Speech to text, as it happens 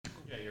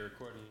Okay, you're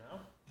recording now.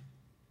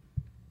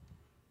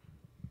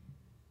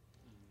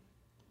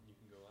 You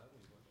can go live when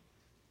you want.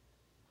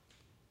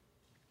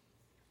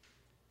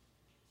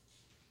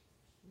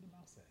 Where the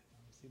mouse at?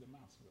 I don't see the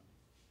mouse.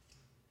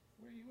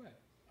 Where you at?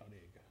 Oh, there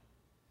you go.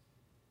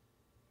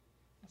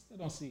 I still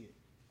don't see it.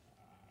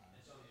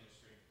 It's on the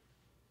screen.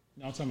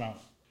 No, I'm talking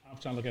about. I'm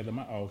trying to look at the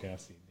mouse. Oh, okay, I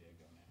see it. There you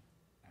go now.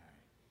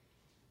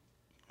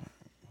 All right.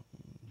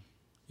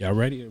 Y'all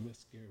ready?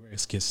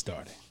 Let's get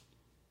started.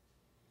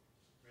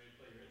 Ready to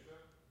play your intro?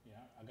 Yeah,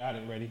 I got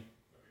it ready.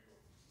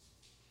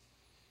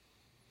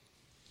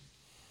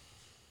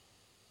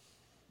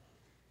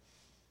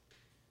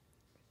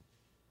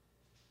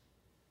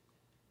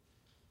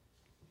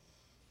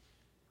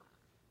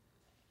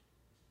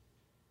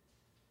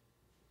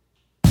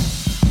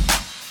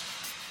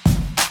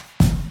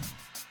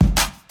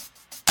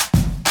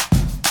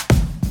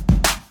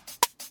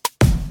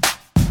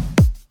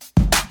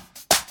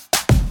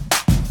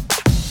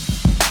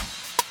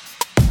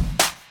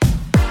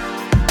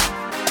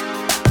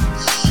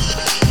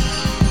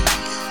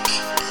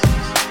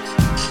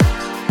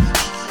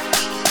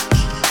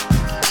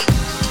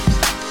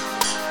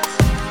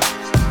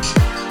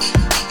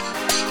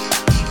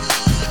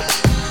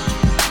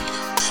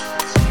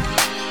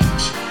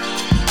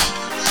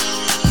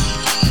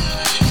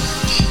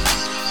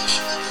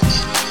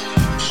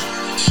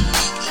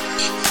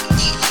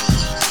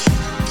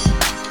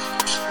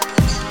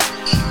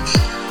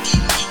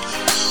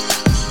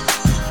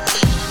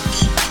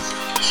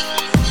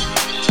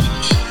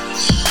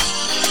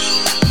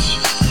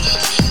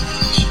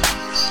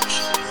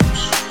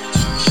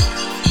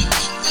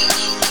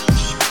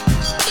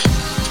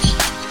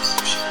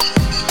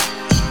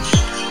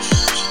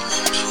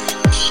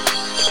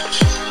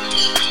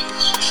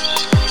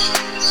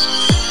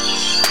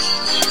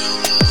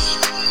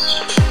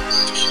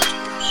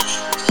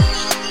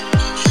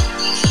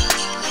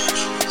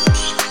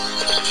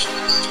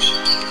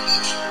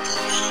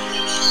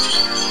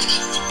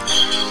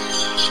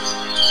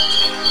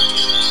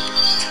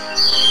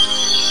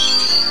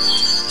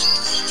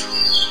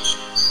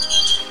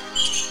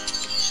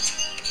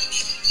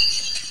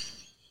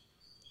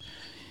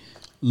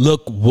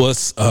 Look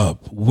what's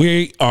up.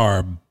 We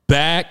are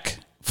back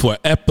for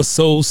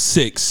episode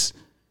 6.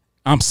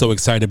 I'm so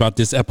excited about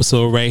this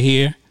episode right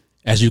here.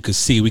 As you can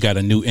see, we got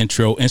a new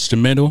intro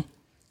instrumental.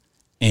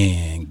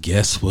 And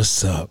guess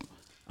what's up?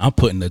 I'm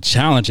putting a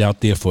challenge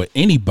out there for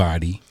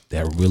anybody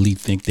that really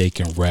think they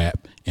can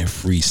rap and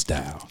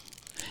freestyle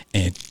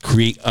and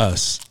create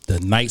us the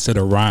Knights of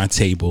the Round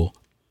Table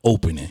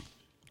opening.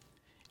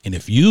 And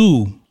if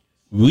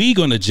we're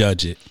going to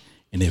judge it.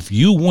 And if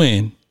you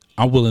win,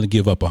 I'm willing to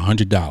give up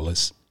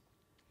 $100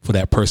 for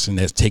that person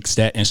that takes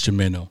that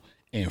instrumental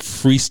and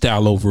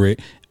freestyle over it,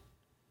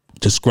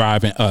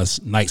 describing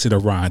us Knights of the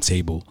Round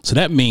Table. So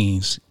that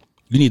means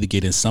you need to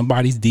get in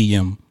somebody's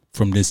DM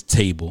from this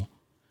table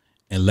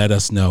and let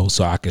us know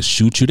so I can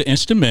shoot you the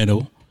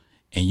instrumental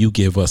and you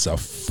give us a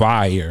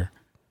fire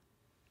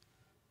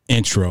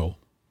intro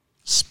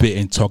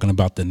spitting, talking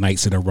about the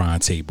Knights of the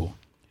Round Table.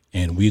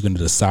 And we're going to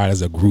decide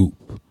as a group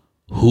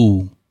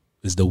who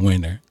is the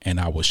winner, and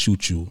I will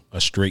shoot you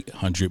a straight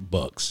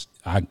 $100.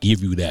 I'll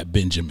give you that,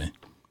 Benjamin,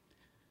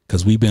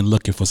 because we've been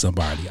looking for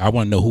somebody. I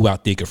want to know who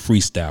out there can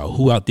freestyle,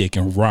 who out there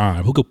can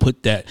rhyme, who could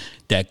put that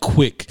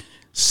quick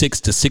 6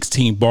 to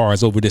 16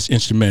 bars over this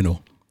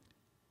instrumental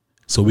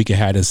so we can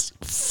have this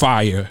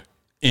fire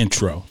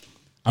intro.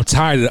 I'm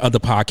tired of the other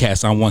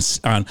podcasts on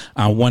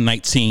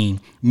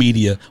 119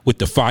 Media with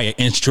the fire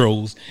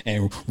intros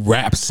and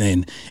raps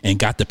and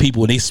got the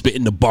people, they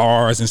spitting the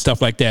bars and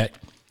stuff like that.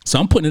 So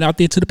I'm putting it out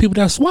there to the people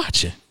that's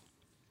watching.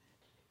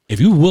 If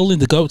you're willing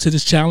to go to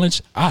this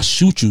challenge, I'll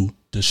shoot you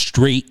the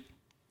straight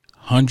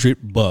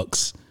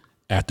 $100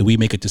 after we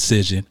make a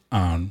decision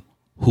on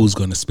who's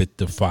going to spit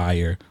the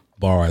fire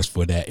bars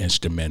for that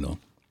instrumental.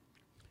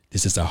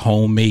 This is a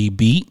homemade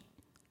beat.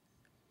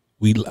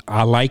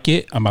 I like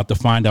it. I'm about to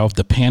find out if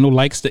the panel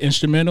likes the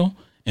instrumental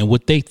and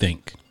what they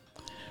think.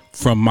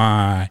 From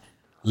my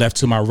left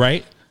to my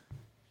right,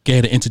 go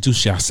ahead and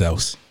introduce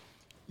yourselves.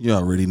 You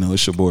already know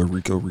it's your boy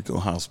Rico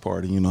House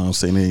Party. You know what I'm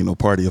saying? There ain't no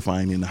party if I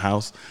ain't in the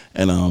house.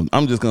 And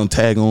I'm just going to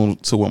tag on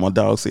to what my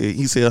dog said.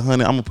 He said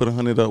 100. I'm going to put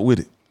 100 up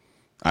with it.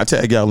 I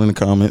tag y'all in the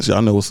comments.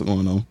 Y'all know what's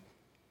going on.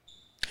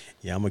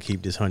 Yeah, I'm going to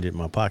keep this 100 in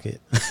my pocket.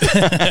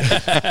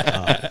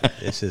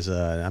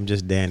 I'm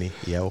just Danny.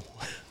 Yo,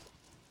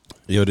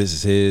 this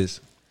is his.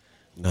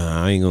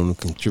 Nah, I ain't going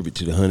to contribute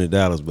to the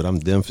 $100, but I'm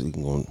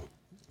definitely going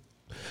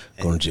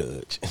to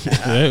judge.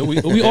 Yeah,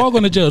 we all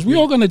going to judge. We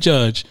all going to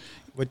judge.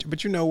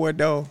 But you know what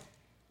though?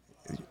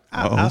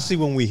 I'll see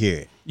when we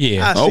hear it.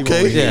 Yeah.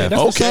 Okay. Yeah.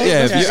 Okay.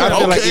 Yeah. I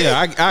feel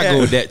like I go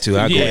with that too.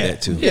 I go with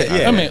that too.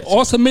 Yeah. I mean,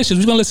 all submissions.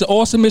 We're gonna listen to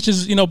all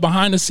submissions,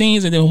 behind the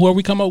scenes, and then whoever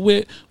we come up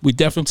with, we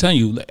definitely tell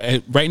you.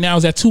 Right now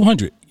is at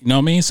 200. You know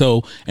what I mean?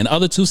 So, and the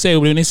other two say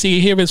when they see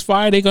it here is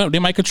fire, they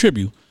might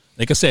contribute.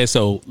 Like I said,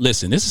 so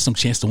listen, this is some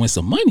chance to win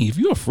some money. If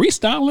you're a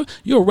freestyler,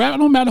 you're a rapper,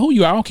 no matter who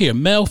you are, I don't care,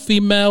 male,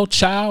 female,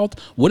 child,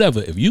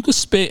 whatever. If you could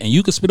spit and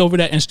you could spit over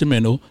that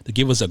instrumental to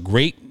give us a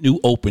great new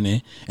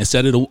opening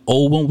instead of the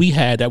old one we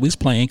had that we was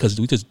playing, because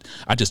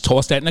I just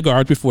tossed that in the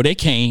garbage before they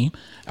came.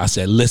 I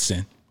said,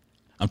 listen,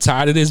 I'm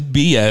tired of this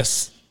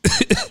BS.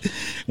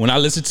 When I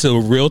listen to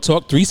Real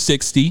Talk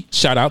 360,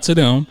 shout out to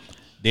them.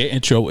 Their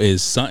intro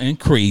is something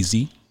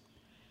crazy.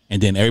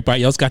 And then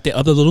everybody else got their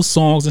other little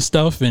songs and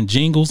stuff and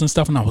jingles and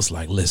stuff. And I was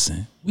like,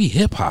 listen, we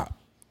hip hop.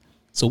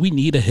 So we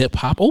need a hip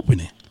hop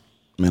opening.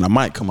 Man, I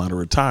might come out of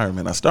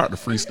retirement. I start to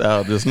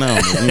freestyle just now,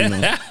 but you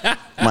know,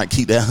 might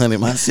keep that 100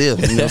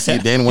 myself. You know, see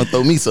if Danny want to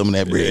throw me some of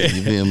that bread.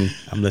 You feel me?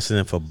 I'm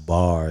listening for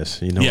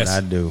bars. You know Yes.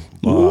 what I do?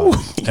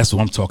 Bars. That's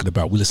what I'm talking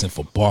about. We listen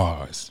for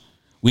bars.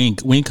 We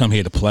ain't come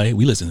here to play.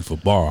 We listen for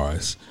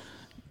bars.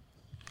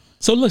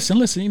 So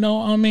listen. You know,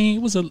 I mean,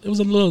 it was a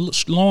little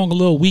long, a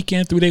little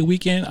weekend, 3-day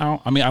weekend. I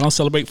don't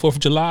celebrate 4th of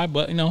July,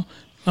 but you know,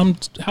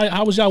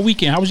 how was y'all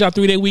weekend? How was y'all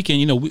 3-day weekend?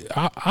 You know,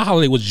 our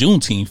holiday was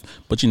Juneteenth,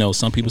 but you know,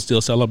 some people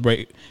still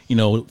celebrate, you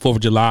know, 4th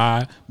of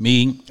July.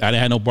 Me, I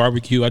didn't have no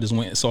barbecue. I just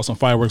went and saw some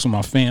fireworks with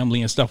my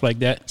family and stuff like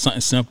that. Something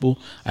simple.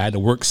 I had to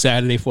work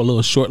Saturday for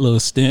a short little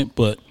stint,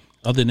 but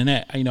other than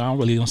that, you know, I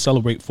don't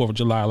celebrate 4th of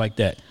July like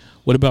that.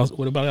 What about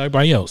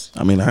everybody else?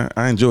 I mean,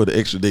 I enjoyed the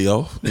extra day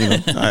off. You know,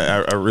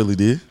 I really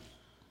did.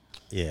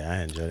 Yeah,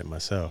 I enjoyed it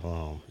myself.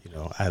 You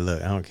know, I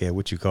don't care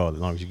what you call it, as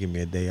long as you give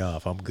me a day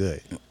off, I'm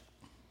good.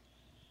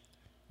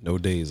 No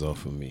days off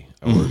for me.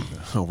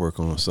 I work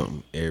on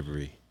something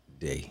every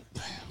day.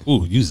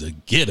 Ooh, you's a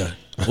getter.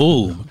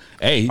 Ooh,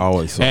 hey,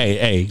 Always so.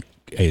 hey,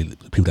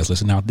 people that's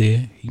listening out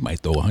there, he might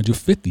throw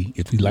 150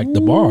 if he like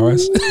the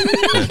bars.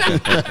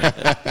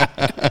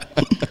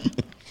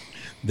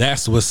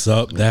 That's what's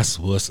up. That's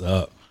what's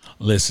up.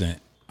 Listen,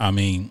 I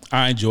mean,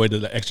 I enjoyed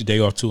the extra day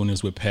off too, and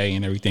this with pay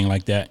and everything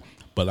like that.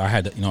 But I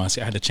had to, you know, I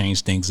had to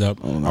change things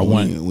up. We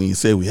ain't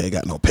said we had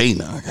got no pay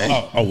now.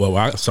 Okay?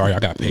 Well, sorry, I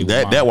got paid.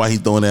 That why he's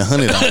throwing that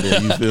 100 out there.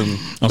 You feel me?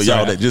 For sorry.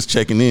 y'all that just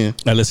checking in.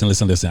 Now, listen.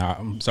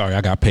 I'm sorry,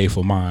 I got paid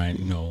for mine.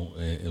 You know,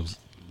 it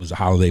was a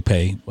holiday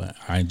pay, but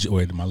I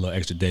enjoyed my little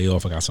extra day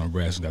off. I got some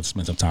rest. I got to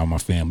spend some time with my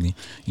family.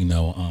 You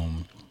know,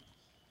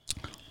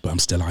 but I'm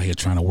still out here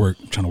trying to work,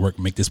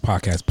 make this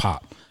podcast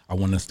pop. I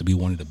want us to be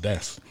one of the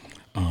best.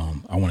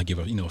 I want to give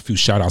a few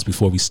shout outs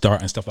before we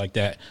start and stuff like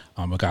that.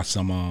 I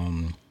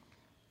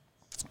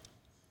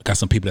got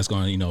some people that's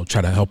going to,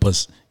 try to help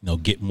us,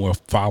 get more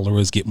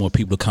followers, get more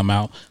people to come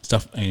out,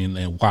 stuff,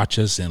 and watch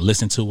us and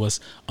listen to us.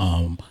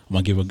 I'm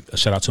going to give a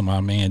shout out to my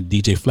man,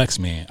 DJ Flex,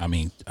 man. I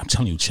mean, I'm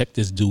telling you, check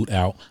this dude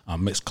out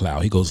on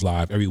Mixcloud. He goes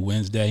live every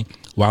Wednesday,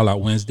 Wild Out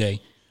Wednesday.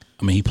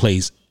 I mean, he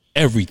plays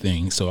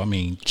everything. So, I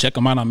mean, check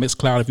him out on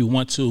Mixcloud if you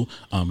want to.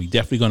 He's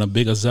definitely going to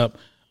big us up.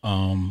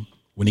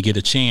 When you get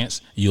a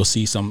chance, you'll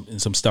see some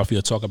stuff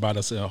he'll talk about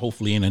us,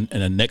 hopefully in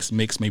a next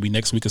mix, maybe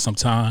next week or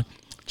sometime.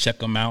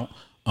 Check him out.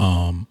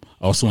 I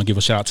also want to give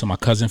a shout out to my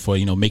cousin for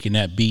making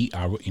that beat.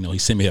 He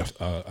sent me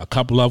a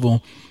couple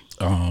of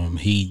them.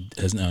 He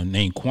has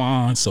named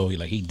Quan, so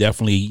he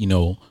definitely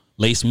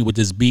laced me with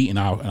this beat, and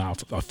I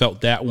felt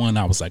that one.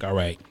 I was like, all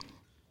right,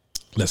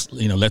 let's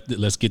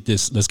get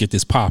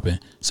this popping.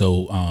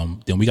 So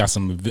then we got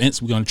some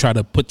events we're gonna try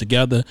to put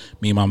together.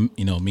 Me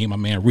and my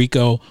man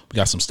Rico. We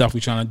got some stuff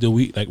we're trying to do.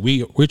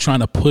 We're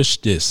trying to push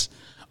this.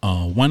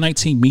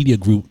 119 Media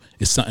Group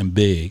is something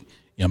big.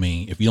 I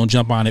mean, if you don't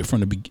jump on it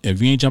if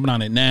you ain't jumping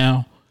on it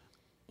now,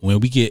 when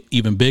we get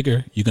even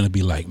bigger, you're gonna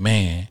be like,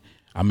 man,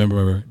 I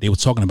remember they were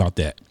talking about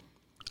that.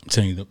 I'm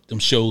telling you, them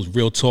shows,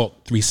 Real Talk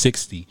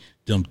 360,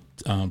 them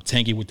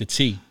Tangy with the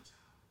T,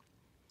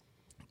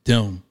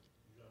 them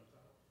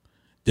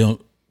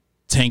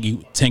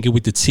Tangy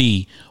with the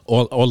T,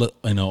 all the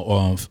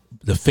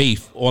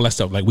Faith, all that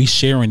stuff. Like, we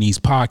sharing these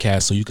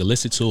podcasts so you can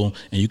listen to them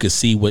and you can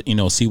see what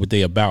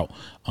they about.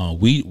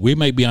 We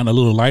may be on a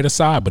little lighter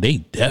side, but they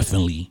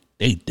definitely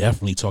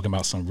talking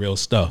about some real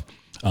stuff.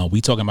 We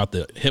talking about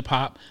the hip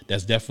hop.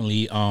 That's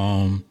definitely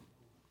something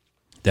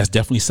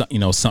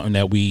something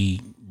that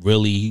we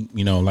really,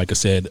 like I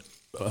said,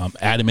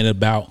 adamant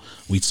about.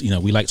 We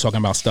like talking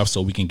about stuff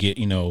so we can get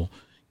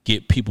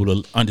people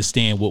to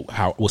understand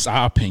what's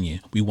our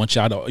opinion. We want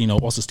y'all to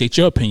also state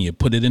your opinion.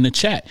 Put it in the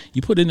chat.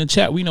 You put it in the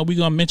chat. We know we're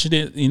gonna mention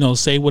it.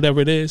 Say whatever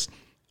it is.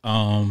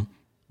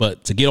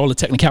 But to get all the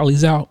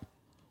technicalities out,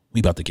 we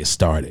about to get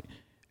started.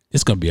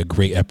 It's gonna be a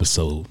great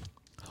episode.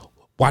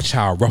 Watch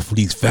how I ruffle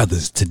these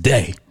feathers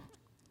today,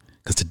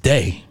 because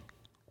today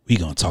we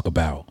gonna talk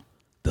about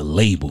the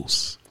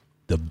labels,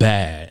 the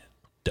bad,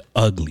 the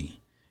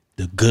ugly,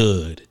 the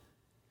good,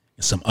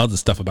 and some other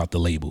stuff about the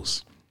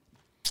labels.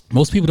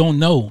 Most people don't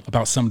know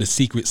about some of the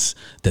secrets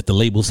that the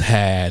labels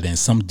had, and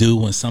some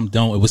do and some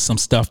don't. It was some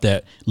stuff,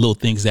 that little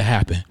things that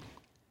happen.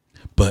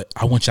 But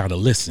I want y'all to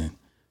listen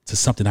to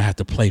something I have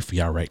to play for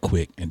y'all right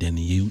quick, and then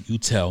you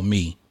tell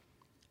me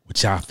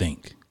what y'all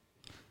think.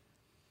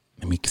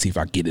 Let me see if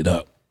I get it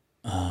up.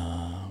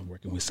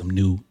 Working with some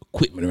new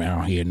equipment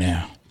around here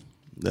now.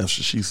 That's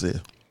what she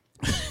said.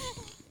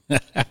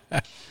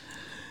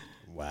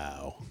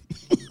 Wow.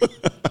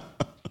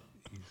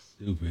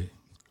 Stupid.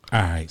 All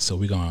right, so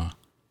we're gonna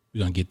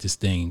get this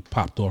thing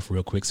popped off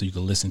real quick so you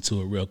can listen to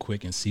it real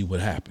quick and see what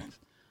happens.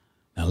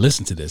 Now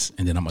listen to this,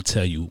 and then I'm gonna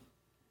tell you,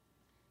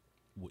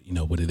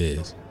 what it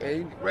is.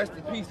 And rest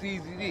in peace,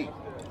 Easy D.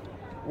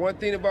 One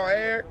thing about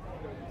Eric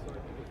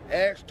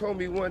told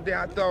me one day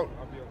I thought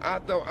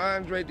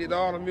Andre did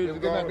all the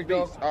music, all the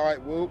beats. All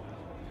right, whoop.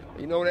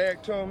 You know what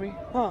Eric told me?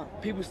 Huh?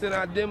 People send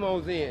our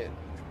demos in.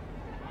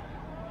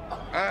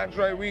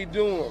 Andre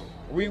redo them.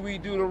 We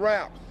redo the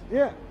raps.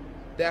 Yeah.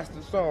 That's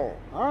the song.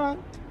 All right.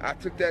 I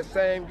took that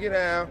same get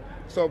down,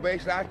 so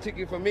basically I took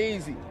it from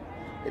Easy.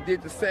 It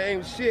did the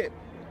same shit.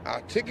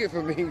 I took it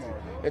from Easy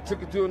and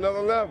took it to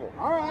another level.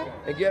 All right.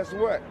 And guess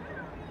what?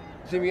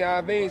 Jimmy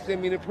Iovine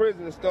sent me to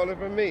prison and stole it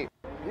from me.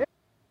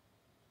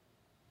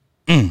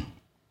 You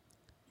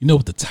know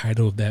what the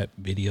title of that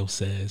video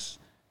says?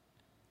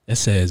 It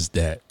says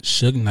that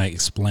Suge Knight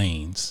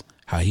explains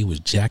how he was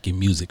jacking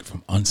music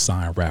from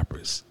unsigned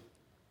rappers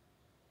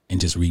and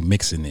just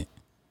remixing it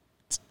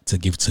to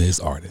give to his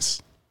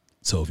artists.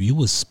 So if you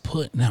was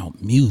putting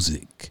out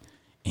music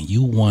and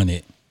you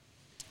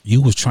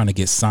was trying to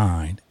get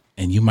signed,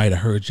 and you might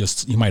have heard your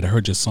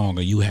song,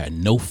 or you had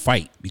no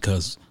fight,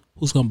 because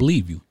who's gonna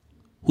believe you?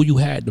 Who you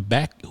had to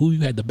back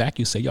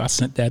you say, yo, I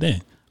sent that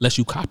in, unless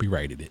you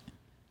copyrighted it.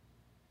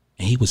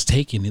 And he was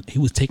taking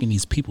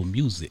these people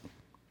music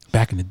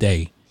back in the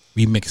day,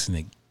 remixing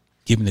it,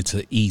 giving it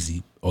to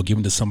Easy or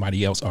giving it to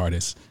somebody else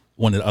artist,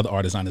 one of the other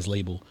artists on his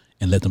label,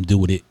 and let them do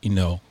what it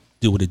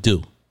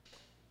do.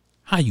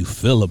 How you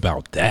feel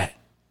about that?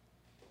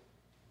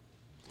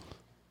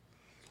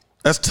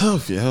 That's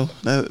tough, yo.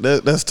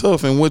 That's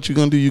tough. And what you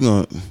gonna do? You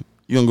gonna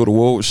go to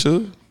war with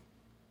Suge?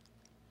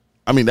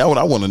 I mean, that's what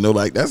I want to know.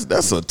 Like,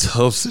 that's a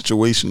tough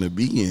situation to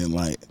be in.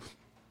 Like,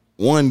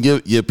 one,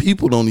 your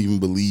people don't even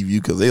believe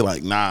you because they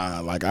like,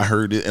 nah, like I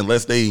heard it.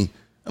 Unless they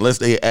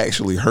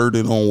actually heard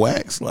it on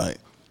wax. Like,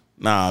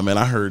 nah, man,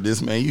 I heard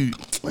this, man. You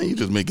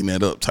just making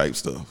that up type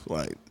stuff.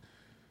 Like,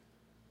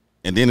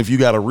 and then if you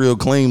got a real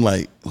claim,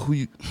 like who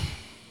you?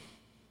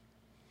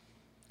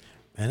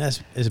 Man,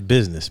 it's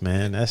business,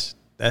 man. That's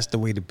the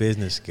way the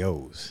business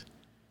goes.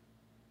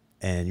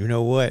 And you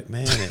know what,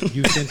 man? If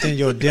you sent in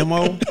your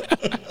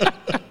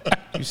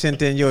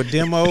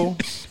demo,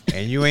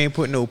 and you ain't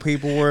put no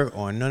paperwork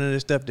on none of the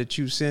stuff that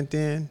you sent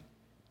in.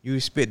 You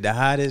spit the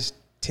hottest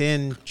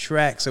 10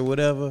 tracks or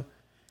whatever,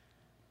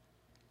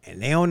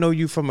 and they don't know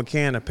you from a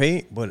can of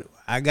paint, but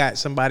I got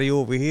somebody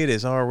over here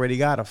that's already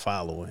got a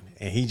following,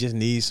 and he just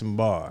needs some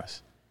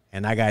bars,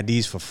 and I got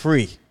these for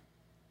free,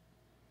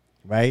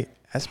 right?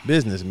 That's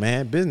business,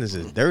 man. Business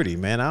is dirty,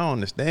 man. I don't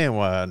understand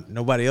why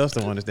nobody else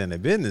don't understand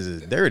that business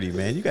is dirty,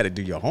 man. You got to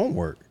do your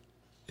homework.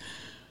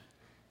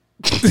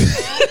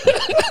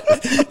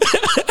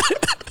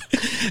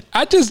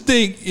 I just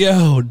think,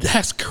 yo,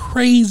 that's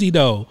crazy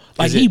though.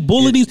 Like, he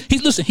bullied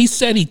these. He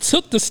said he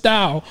took the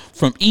style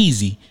from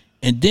Easy,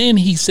 and then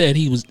he said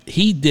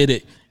he did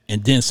it,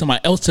 and then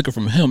somebody else took it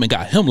from him and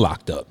got him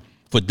locked up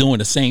for doing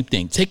the same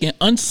thing, taking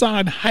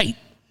unsigned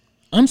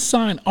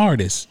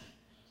artists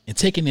and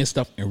taking their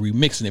stuff and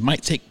remixing it.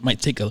 Might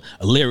take a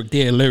lyric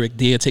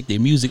there, take their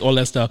music, all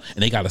that stuff,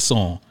 and they got a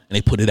song and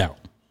they put it out.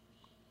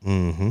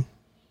 Mm-hmm.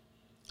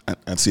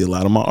 I see a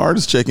lot of my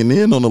artists checking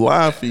in on the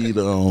live feed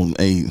on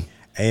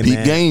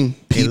Peep Game.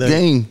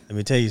 Let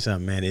me tell you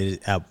something, man.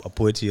 I'll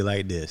put it to you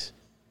like this.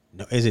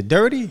 No, is it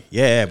dirty?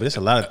 Yeah, but there's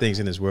a lot of things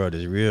in this world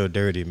that's real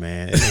dirty,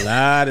 man. There's a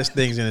lot of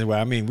things in this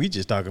world. I mean, we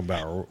just talking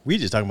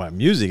about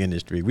music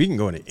industry. We can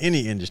go into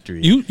any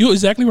industry. You're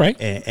exactly right.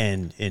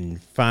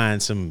 And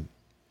find some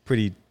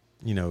pretty,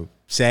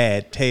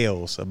 sad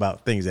tales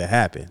about things that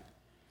happen.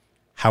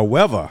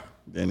 However,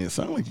 then it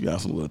sounds like you got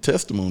some little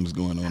testimonies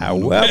going on.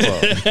 However,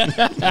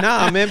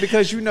 nah, man,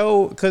 because I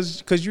know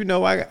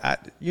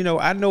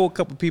a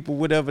couple people,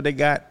 whatever, they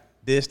got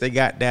this, they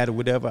got that, or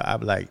whatever.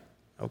 I'm like,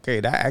 okay,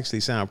 that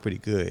actually sounds pretty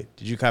good.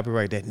 Did you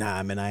copyright that?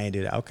 Nah, man, I ain't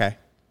did that. Okay,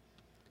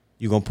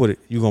 you gonna put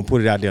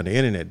it out there on the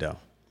internet though,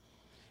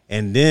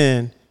 and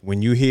then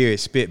when you hear it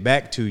spit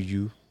back to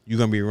you, you're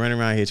gonna be running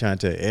around here trying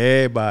to tell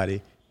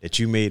everybody that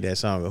you made that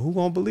song. Who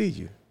gonna believe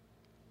you?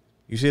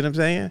 You see what I'm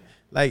saying?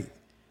 Like,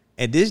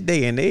 at this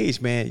day and age,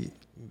 man,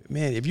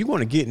 if you're going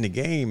to get in the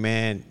game,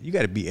 man, you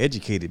got to be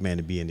educated, man,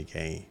 to be in the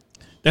game.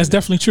 That's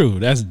definitely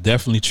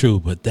true.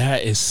 But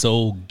that is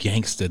so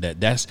gangster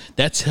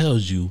that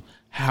tells you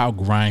how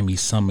grimy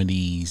some of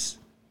these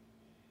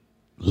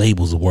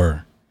labels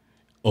were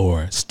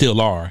or still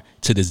are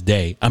to this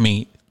day. I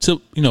mean, to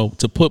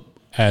put,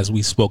 as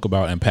we spoke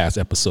about in past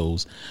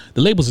episodes, the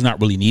labels are not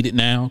really needed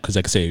now because,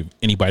 like I say,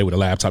 anybody with a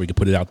laptop, you can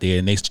put it out there,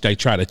 and they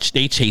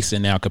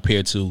chasing now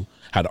compared to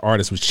how the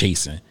artist was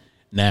chasing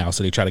now.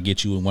 So they try to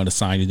get you and want to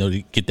sign,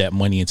 to get that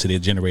money into their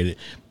generated.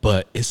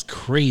 But it's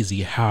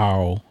crazy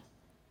how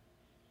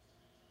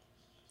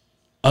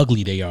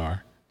ugly they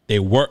are. They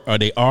were,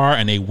 and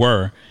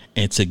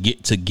to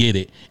get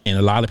it. And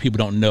a lot of people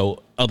don't know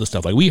other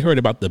stuff. Like we heard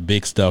about the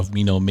big stuff,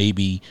 you know,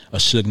 maybe a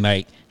Suge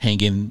Knight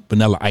hanging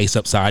Vanilla Ice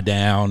upside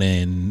down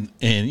and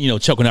you know,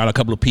 choking out a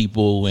couple of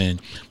people,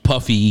 and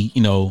Puffy,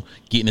 you know,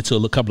 getting into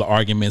a couple of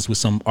arguments with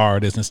some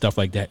artists and stuff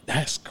like that.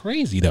 That's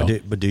crazy though.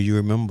 But do you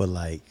remember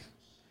like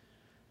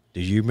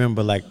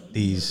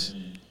these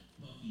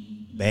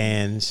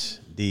bands,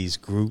 these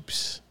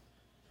groups,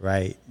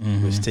 right?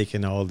 Was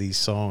taking all these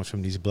songs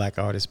from these black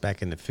artists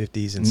back in the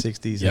 50s and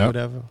 60s and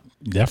whatever.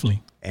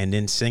 Definitely. And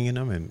then singing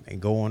them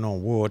and going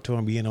on world tour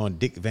and being on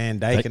Dick Van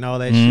Dyke and all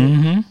that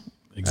shit.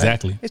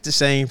 Exactly. Right? It's the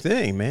same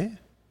thing, man.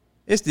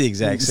 It's the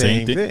exact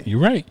same thing.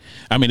 You're right.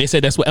 I mean, they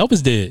said that's what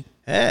Elvis did.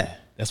 Yeah.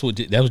 That's what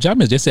y'all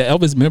mentioned. They said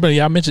Elvis. Remember,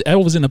 y'all mentioned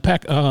Elvis in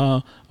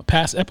the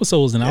past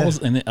episodes, and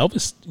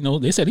Elvis. You know,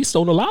 they said he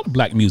stole a lot of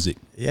black music.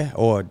 Yeah,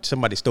 or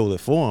somebody stole it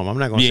for him. I'm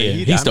not gonna say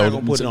he stole I'm not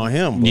gonna put it on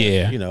him.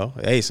 But, you know,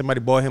 hey,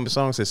 somebody bought him a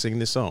song, said sing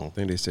this song. I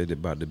think they said that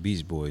about the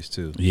Beach Boys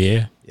too.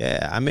 Yeah.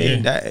 Yeah, I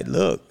mean,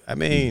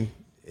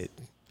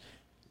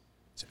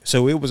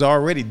 so it was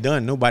already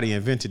done. Nobody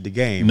invented the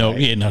game. No,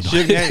 right? yeah, no.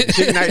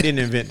 Suge Knight didn't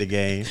invent the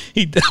game.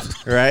 He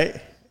definitely,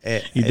 right?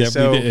 He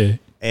definitely did.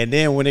 And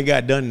then when it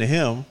got done to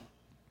him,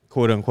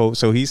 quote unquote,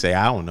 so he say,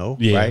 I don't know,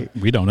 right?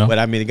 We don't know. But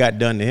I mean, it got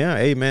done to him.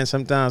 Hey, man,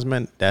 sometimes,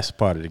 man, that's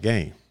part of the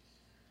game.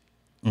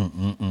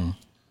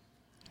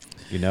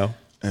 You know?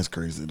 That's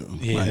crazy though.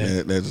 Yeah.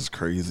 Like, that's just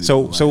crazy.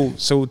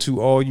 So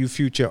to all you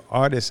future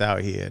artists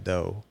out here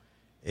though,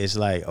 it's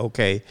like,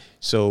 okay,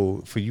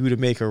 so for you to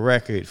make a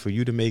record, for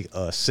you to make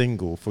a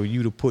single, for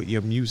you to put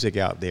your music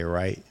out there,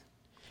 right?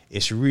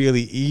 It's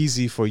really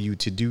easy for you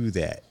to do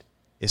that.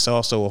 It's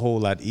also a whole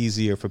lot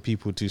easier for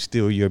people to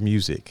steal your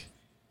music,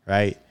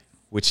 right?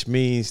 Which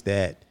means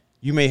that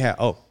you may have,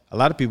 a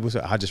lot of people say,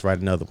 I'll just write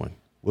another one.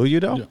 Will you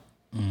though? Yeah.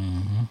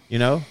 You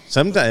know,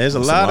 sometimes there's a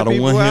lot of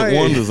people one-hit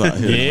wonders out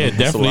here. Yeah,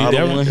 definitely. A lot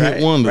of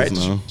one-hit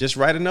wonders now. Just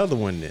write another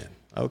one then.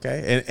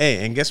 Okay.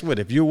 And guess what?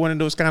 If you're one of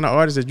those kind of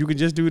artists that you can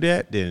just do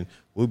that, then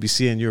we'll be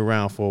seeing you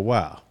around for a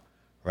while.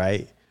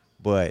 Right.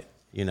 But,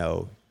 you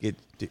know,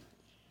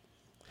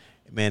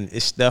 man,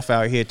 it's stuff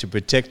out here to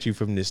protect you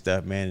from this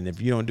stuff, man. And if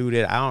you don't do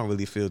that, I don't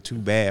really feel too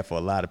bad for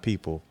a lot of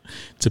people.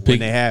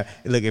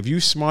 If you're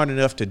smart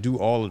enough to do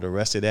all of the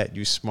rest of that,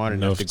 you're smart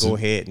enough to go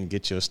ahead and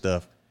get your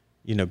stuff,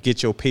 you know,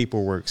 get your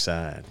paperwork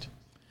signed,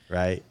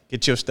 right?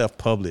 Get your stuff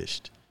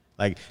published.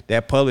 Like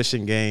that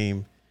publishing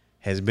game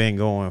has been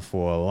going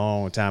for a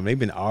long time. They've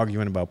been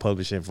arguing about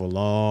publishing for a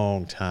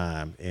long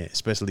time,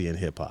 especially in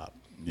hip hop.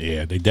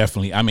 Yeah, they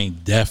definitely. I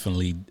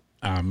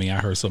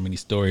heard so many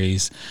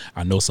stories.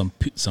 I know some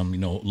you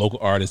know, local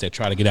artists that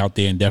try to get out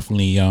there and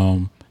definitely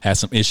had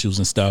some issues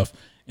and stuff.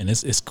 And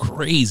it's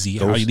crazy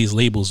how these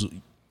labels,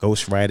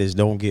 ghostwriters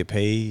don't get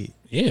paid.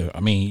 Yeah, I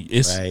mean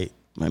it's right.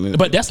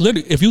 But that's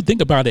literally, if you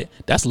think about it,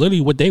 that's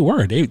literally what they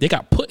were. They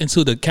got put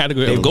into the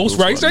category of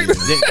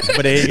ghostwriters,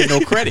 but they ain't get no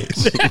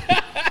credits.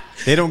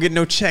 They don't get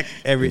no check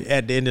at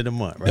the end of the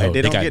month, right? No,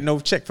 they don't get no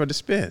check for the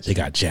spins. They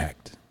got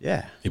jacked.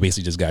 Yeah, they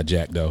basically just got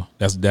jacked though.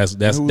 That's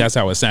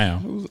how it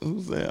sounds.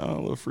 Who's that?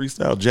 Little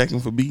freestyle jacking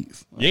for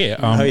beats. Yeah,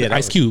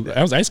 Ice Cube.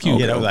 That was Ice Cube.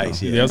 Yeah, that was Ice.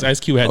 Yeah, that was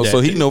Ice Cube. Had that. So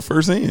he know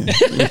firsthand.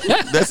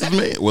 That's his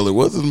man. Well, it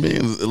was his man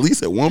at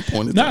least at one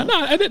point. No,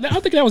 I think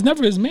that was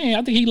never his man.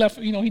 I think he left.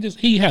 You know,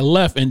 he had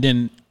left, and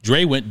then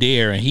Dre went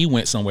there, and he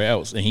went somewhere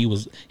else, and he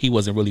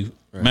wasn't really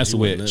messing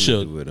with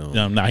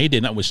Suge. He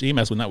did not with. He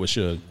messed with not with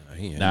Suge.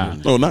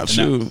 No, not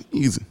Suge.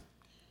 Easy.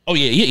 Oh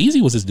yeah,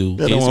 Easy was his dude.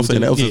 That's what I'm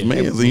saying. That was his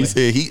man. And he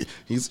said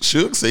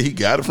Suge said he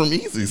got it from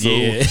Easy. So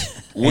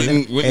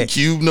wouldn't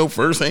Cube know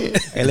firsthand?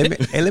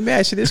 Let me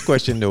ask you this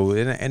question though.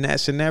 In that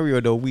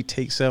scenario though, we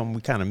take something, we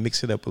kind of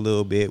mix it up a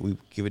little bit, we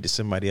give it to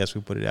somebody else,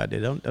 we put it out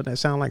there. Don't that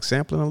sound like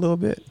sampling a little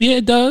bit? Yeah,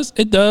 it does.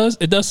 It does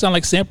sound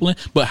like sampling,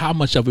 but how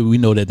much of it we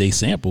know that they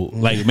sampled?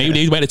 Like maybe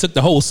anybody took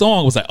the whole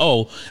song, was like,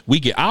 oh, we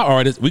get our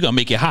artist, we gonna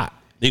make it hot.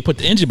 They put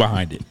the engine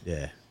behind it.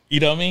 Yeah. You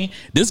know what I mean?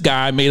 This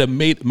guy might have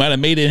made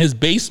it in his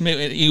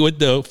basement with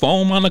the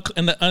foam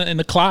in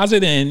the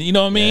closet, and you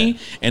know what I mean.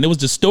 Yeah. And it was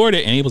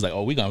distorted, and he was like,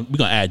 "Oh, we gonna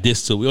add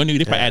this to it. We don't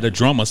need to add a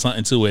drum or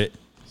something to it."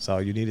 That's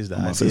all you need is the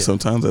idea. Say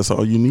sometimes that's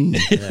all you need.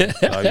 Yeah,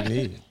 that's all you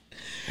need.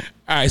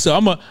 All right, so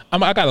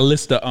I got a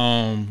list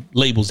of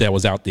labels that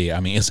was out there.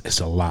 I mean, it's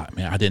a lot,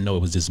 man. I didn't know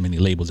it was this many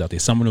labels out there.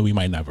 Some of them we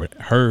might not have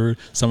heard.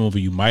 Some of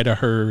you might have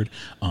heard,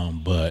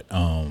 but.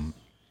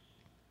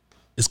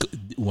 It's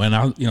when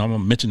I'm gonna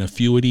mention a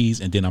few of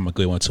these, and then I'm gonna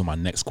go into my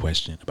next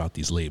question about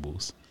these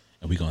labels,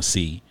 and we're gonna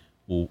see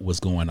what's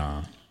going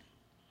on.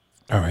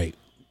 All right,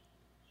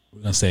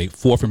 we're gonna say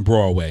 4th and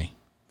Broadway,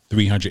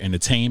 300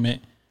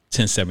 Entertainment,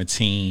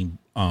 1017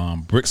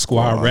 Brick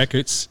Squad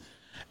Records,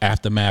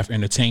 Aftermath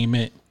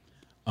Entertainment,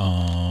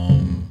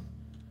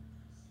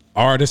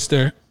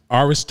 Artister,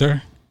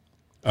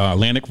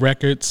 Atlantic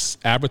Records,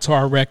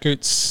 Avatar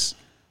Records.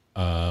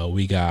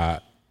 We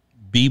got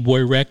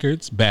B-Boy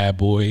Records, Bad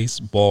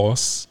Boys,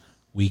 Boss.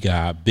 We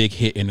got Big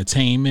Hit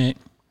Entertainment.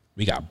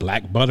 We got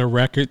Black Butter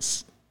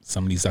Records.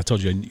 Some of these I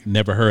told you I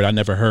never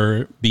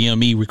heard.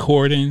 BME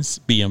Recordings,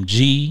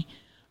 BMG,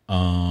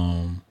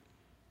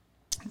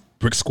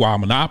 Brick Squad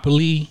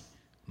Monopoly,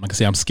 Like I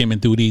say, I'm skimming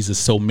through these. There's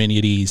so many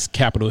of these.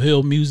 Capitol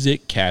Hill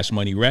Music, Cash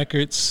Money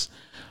Records,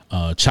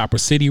 Chopper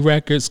City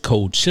Records,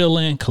 Cold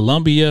Chillin',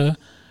 Columbia,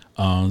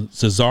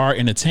 Cesar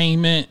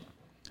Entertainment,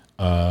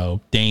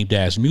 Dame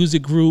Dash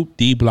Music Group,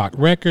 D Block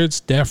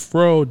Records, Def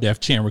Row, Def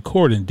Jam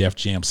Recording, Def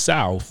Jam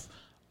South.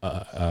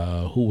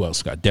 Who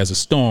else got Desert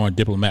Storm,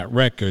 Diplomat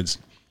Records,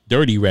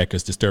 Dirty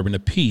Records, Disturbing the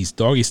Peace,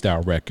 Doggy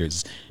Style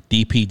Records,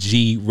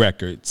 DPG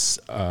Records,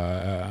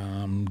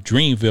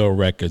 Dreamville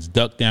Records,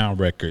 Duck Down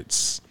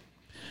Records.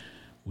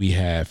 We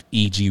have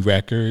EG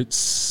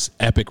Records,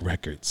 Epic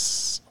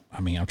Records.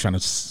 I mean, I'm trying to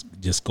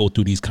just go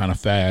through these kind of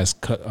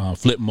fast.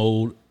 Flip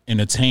Mode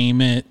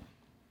Entertainment,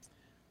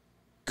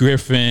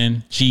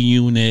 Griffin, G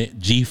Unit,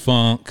 G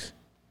Funk,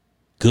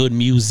 Good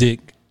Music.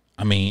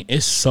 I mean,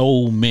 it's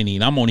so many,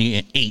 and I'm only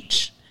in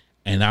H,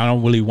 and I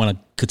don't really want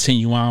to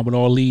continue on with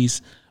all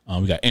these.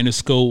 We got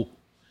Interscope.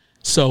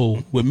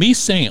 So with me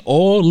saying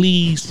all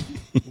these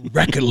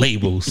record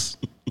labels,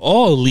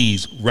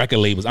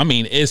 I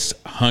mean, it's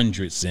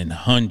hundreds and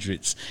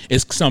hundreds.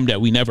 It's some that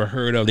we never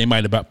heard of. They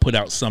might have put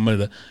out some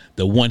of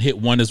the one-hit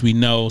wonders we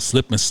know,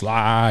 Slip and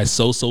Slide,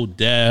 So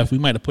Def. We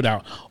might have put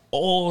out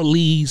all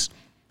these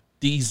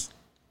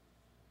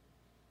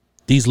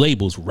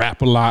labels,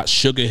 Rap-A-Lot,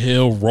 Sugar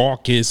Hill,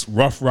 Raucous,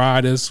 Rough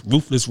Riders,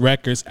 Ruthless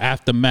Records,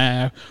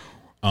 Aftermath,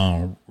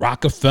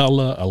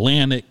 Rockefeller,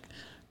 Atlantic,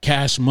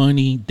 Cash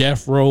Money,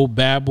 Death Row,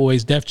 Bad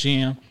Boys, Def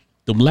Jam.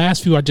 The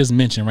last few I just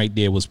mentioned right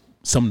there was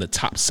some of the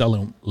top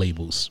selling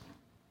labels.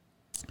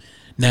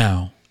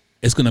 Now,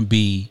 it's going to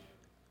be,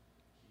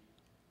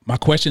 my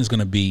question is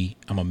going to be,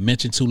 I'm going to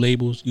mention 2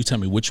 labels. You tell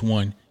me which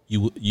one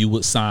you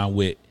would sign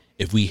with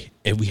if we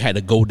had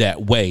to go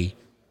that way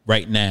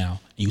right now,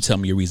 and you tell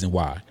me your reason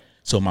why.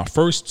 So my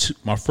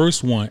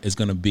first one is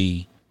going to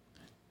be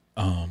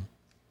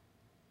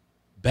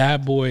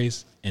Bad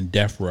Boys and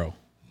Death Row.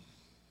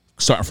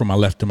 Starting from my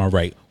left to my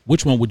right,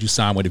 which one would you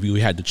sign with if you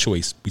had the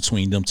choice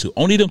between them 2?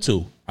 Only them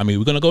 2. I mean,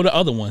 we're gonna go to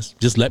other ones.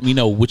 Just let me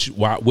know which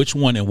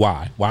one and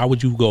why. Why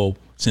would you go?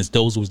 Since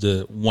those was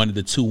one of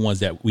the 2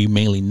 ones that we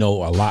mainly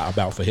know a lot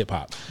about for hip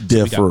hop.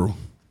 Death Row.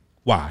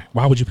 Why?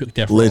 Why would you pick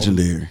Death Row?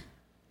 Legendary.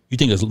 You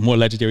think it's more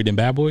legendary than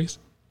Bad Boys?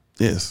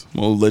 Yes,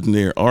 more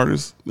legendary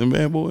artists than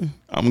Bad Boy.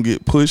 I'm gonna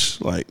get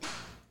pushed like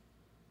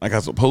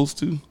I'm supposed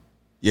to.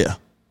 Yeah,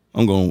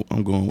 I'm going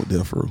with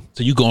Death Row.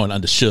 So you going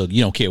under Suge?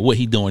 You don't care what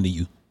he doing to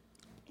you.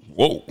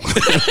 Whoa,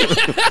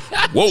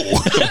 whoa!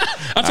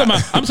 I'm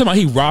talking about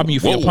he robbing you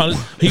for your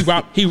publishing.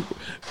 He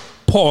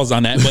pause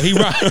on that, but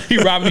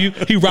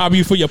he robbing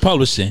you for your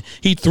publishing.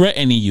 He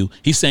threatening you.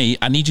 He's saying,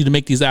 "I need you to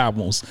make these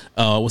albums,"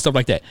 or stuff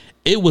like that.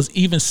 It was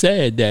even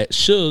said that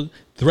Suge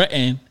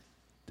threatened.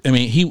 I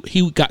mean,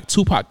 he got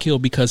Tupac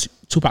killed because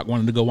Tupac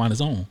wanted to go on his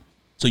own.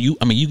 So you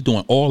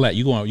doing all that.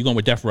 You going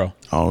with Death Row.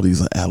 All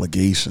these are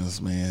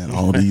allegations, man.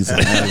 All these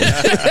are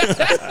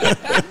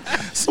allegations.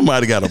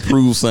 Somebody got to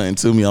prove something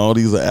to me. All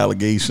these are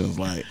allegations.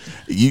 Like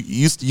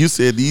you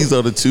said, these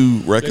are the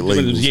 2 record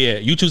labels. Yeah,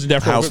 you choose the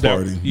Death Row. House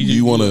Party.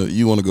 You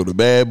wanna go to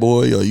Bad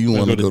Boy or you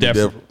wanna go to Death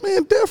Row?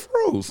 Man, Death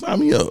Row. Sign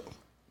me up.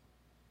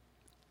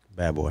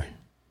 Bad Boy.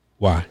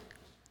 Why?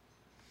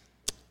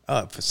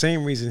 For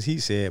same reasons he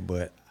said,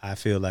 but I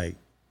feel like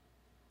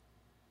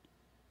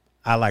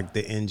I like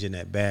the engine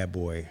at Bad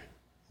Boy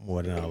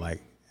more than I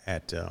like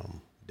at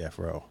Death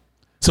Row.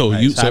 So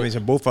right? you, so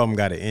both of them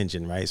got an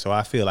engine, right? So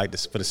I feel like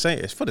it's for the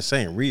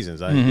same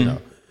reasons. I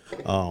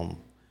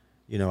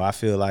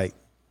feel like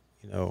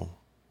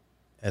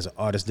as an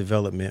artist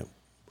development,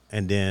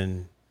 and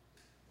then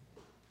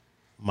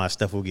my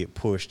stuff will get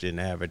pushed and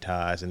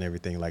advertised and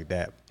everything like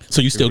that.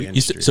 So you still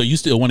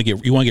want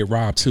to get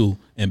robbed too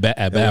at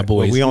Bad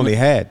Boys. But we only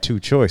had 2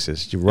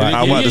 choices. You're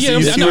right. He acting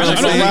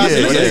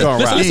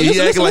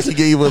like he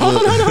gave us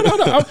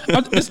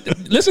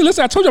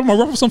Listen. I told you I'm gonna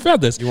ruffle some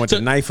feathers. You want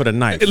the knife or the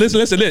knife?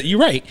 Listen. You're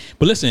right.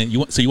 But listen, you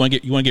want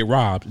to get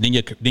robbed. Then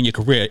your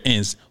career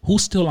ends.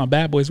 Who's still on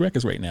Bad Boys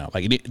Records right now?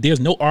 Like there's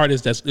no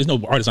artist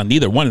on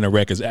neither one of the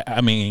records.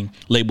 I mean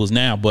labels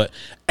now, but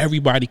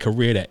everybody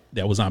career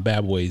that was on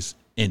Bad Boys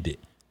ended.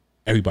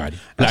 Everybody.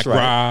 Black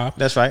Rob.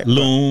 That's right.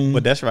 Loon.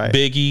 But that's right.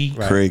 Biggie.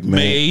 Right. Craig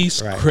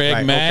Mace. Right.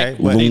 Craig Mack.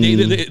 Okay.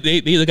 They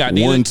either got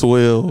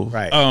 112.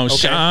 Right. Okay.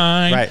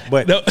 Shine. Right.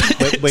 But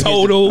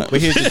Total.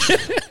 But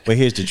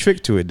here's the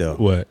trick to it though.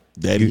 What?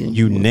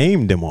 You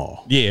named them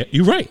all. Yeah,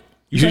 you're right.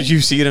 You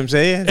see what I'm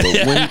saying? But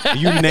when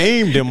you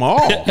named them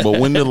all. But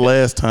when the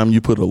last time you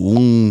put a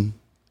Loon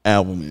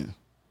album in?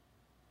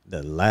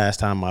 The last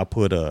time I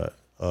put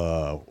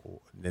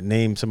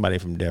name somebody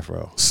from Death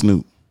Row.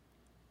 Snoop.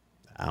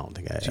 I don't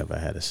think I ever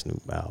had a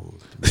Snoop album.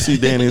 See,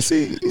 Danny,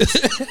 see.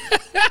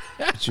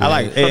 I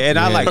like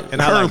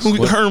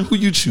Herm, who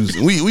you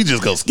choosing? We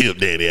just gonna skip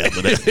Danny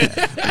after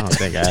that. I don't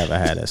think I ever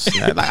had a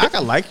Snoop. I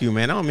can like you,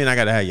 man. I don't mean I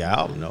gotta have your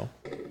album, though.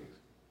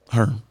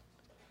 Herm.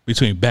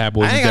 Between Bad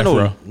Boys I and ain't Death got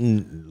Row.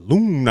 no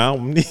Loon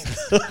album neither.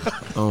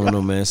 I don't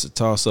know, man. It's a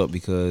toss up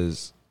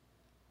because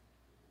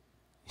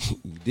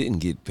you didn't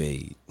get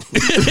paid.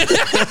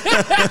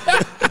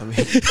 I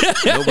mean,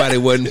 Nobody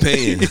wasn't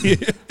paying.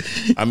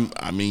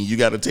 I mean, you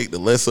got to take the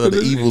lesser of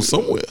the evil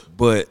somewhere.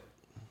 But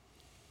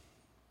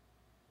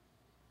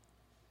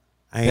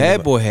I ain't Bad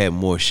never- Boy had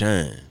more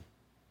shine.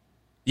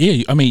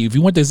 Yeah, I mean, if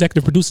you want the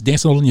executive producer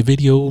dancing all in your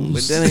videos,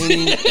 But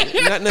that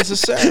ain't not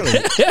necessarily.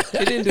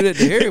 He didn't do that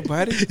to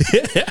everybody.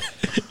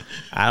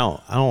 I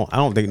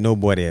don't think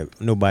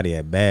nobody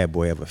at Bad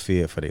Boy ever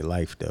feared for their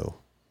life though.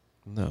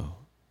 No.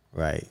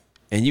 Right.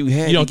 And you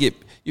had You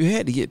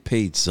to get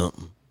paid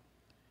something.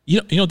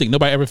 you don't think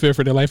nobody ever feared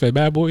for their life at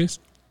Bad Boys?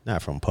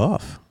 Not from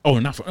Puff. Oh,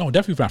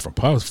 definitely not from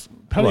Puff.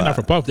 Probably not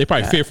from Puff. They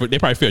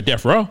probably fear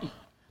Death Row.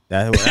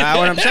 That's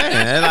what I'm saying.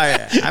 And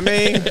like,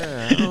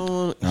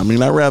 I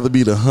mean, I'd rather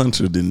be the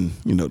hunter than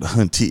the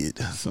hunted.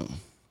 So.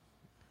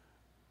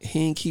 He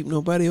ain't keep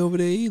nobody over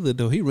there either,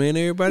 though. He ran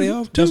everybody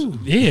off too.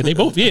 Yeah, they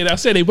both. Yeah, I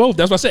said they both.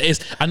 That's what I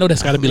said. I know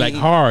that's got to be like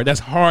hard. That's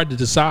hard to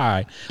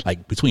decide,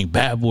 like between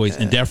Bad Boys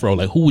and Death Row.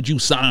 Like, who would you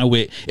sign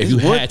with if It's you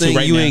one had to thing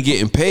right you now? ain't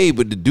getting paid,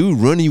 but the dude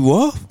running you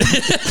off.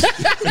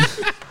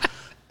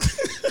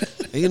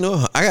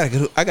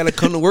 I gotta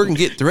come to work and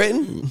get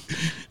threatened.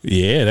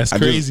 Yeah, that's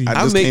crazy. I I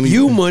just make can't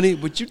you even- money,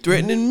 but you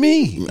threatening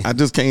me. I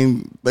just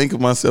can't think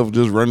of myself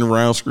just running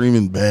around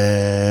screaming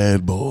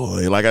 "bad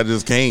boy." Like I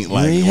just can't.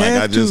 ain't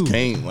have I just to.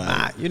 can't.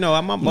 Like,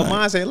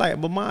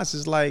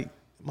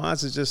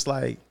 mine's is just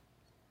like,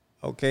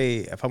 okay,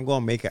 if I'm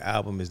gonna make an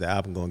album, is the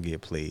album gonna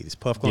get played? Is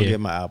Puff gonna Yeah. get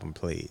my album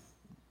played?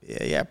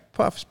 Yeah,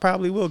 Puff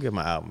probably will get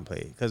my album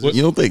played because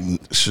you don't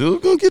think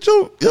Suge gonna get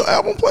your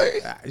album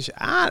played? I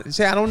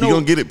don't He know.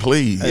 gonna get it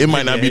played. It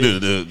might not be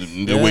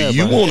the way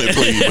you want it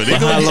played, but But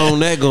how long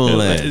that gonna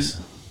last?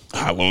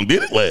 how long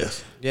did it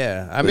last?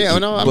 Yeah, I mean,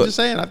 no, I'm but- just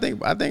saying. I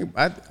think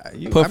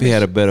Puffy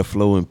had a better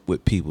flow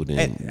with people than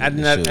And I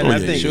Suge.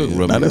 think-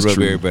 Suge Nah, that's rub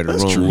true. everybody the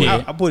That's wrong true. way.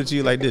 Yeah. I put it to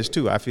you like this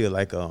too. I feel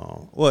like,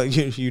 well,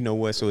 you know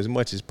what? So as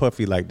much as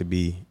Puffy liked to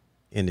be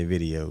in the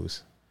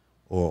videos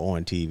or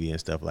on TV and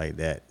stuff like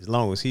that, as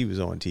long as he was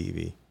on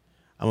TV,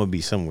 I'm gonna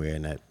be somewhere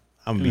in that.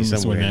 I'm gonna be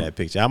somewhere in that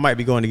picture. I might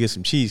be going to get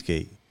some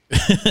cheesecake.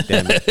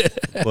 Damn it.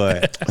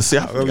 But See,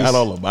 I forgot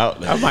all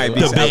about that. I might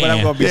be, The but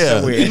I'm gonna be Yeah,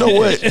 somewhere. you know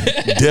what?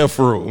 Death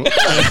Row.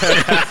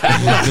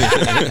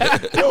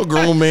 No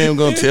grown man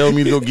gonna tell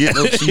me to go get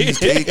no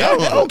cheesecake. I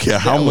don't care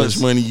how much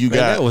money you Man,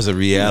 got. that was a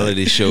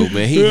reality show,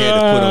 man. He had to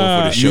put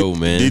on for the show,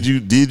 man. Did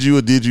you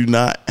or did you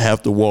not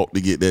have to walk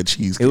to get that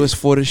cheesecake? It was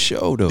for the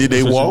show, though. Did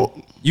they walk?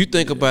 You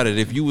think about it.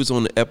 If you was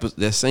on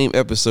that same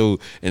episode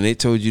and they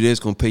told you they's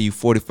gonna pay you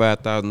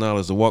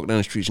 $45,000 to walk down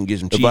the streets and get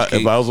some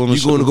cheesecake, If I was on the you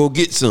show, going to go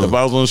get some. If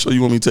I was on the show,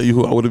 you want me to tell you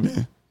who I would have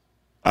been?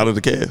 Out of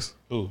the cast?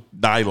 Who?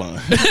 Dylan,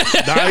 and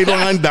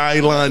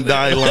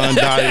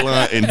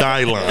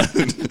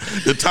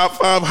Dylan. The top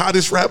 5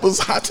 hottest rappers.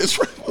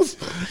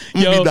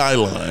 I'm gonna Yo, be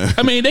Dylan.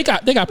 I mean, they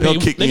got They'll paid.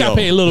 kick They me got off.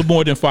 paid a little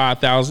more than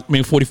 5,000. I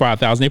mean,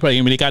 45,000. They probably.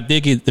 I mean,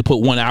 they get to put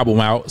one album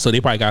out, so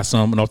they probably got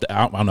some off the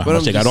album. I don't know how But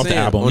much they got off the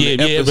album.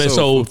 Yeah, yeah. But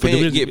so for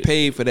the get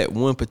paid for that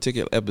one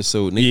particular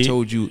episode, and they Yeah.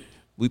 told you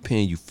we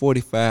paying you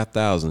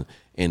 $45,000,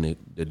 and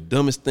the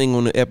dumbest thing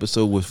on the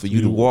episode was for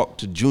you to walk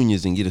to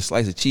Junior's and get a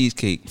slice of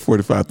cheesecake.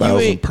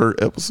 45,000 per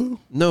episode.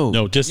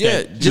 No, just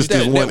that. Just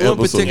this one episode.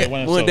 particular Yeah,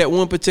 one episode. that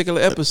one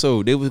particular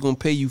episode. They was gonna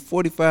pay you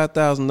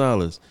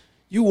 $45,000.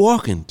 You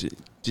walking to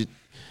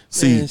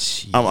See, man,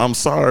 shit. I'm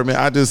sorry, man.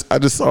 I just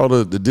saw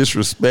the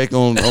disrespect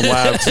on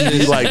live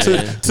TV. Like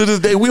to this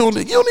day, you don't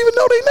even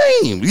know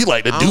their name. You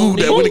like the dude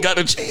that went and got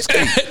the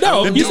cheesecake.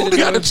 No, the dude that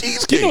got the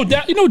cheesecake.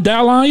 You know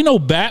Dallon, you know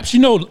Baps, you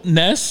know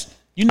Ness.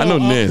 You know, I know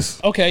Ness.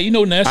 Okay, you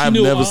know Ness. I've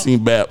you know, never seen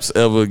Baps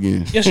ever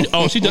again. Yes,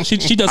 she does.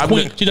 She does I've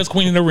Queen. ne- She does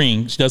Queen in the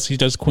Ring. She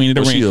does Queen in the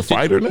Was Ring. she a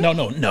fighter now?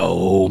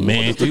 No,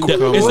 man. is the It's Queen?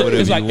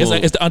 it's like Whatever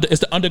you it's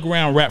the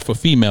underground rap for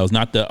females,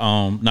 not the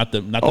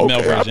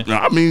male version.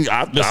 I was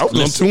gonna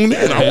Listen. tune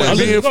in. I wasn't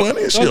being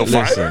funny. She a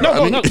fighter.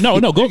 I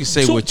mean- No. Go can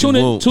say what you tune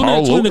in. want. Tune Oh,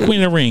 in to okay.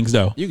 Queen of the Rings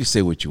though. You can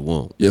say what you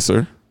want. Yes,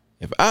 sir.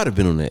 If I'd have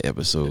been on that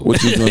episode,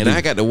 What you gonna and do? I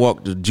got to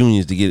walk to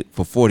Junior's to get it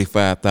for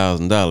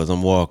 $45,000,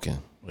 I'm walking.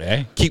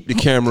 Hey. Keep the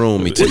camera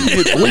on me too.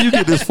 Where you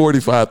get this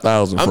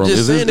 45,000 I'm from?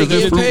 just saying they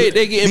getting proven? paid.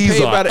 They getting These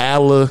paid are by the-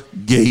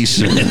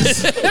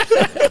 allegations.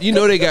 You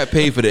know they got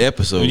paid for the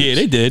episode. Yeah,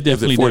 they did Is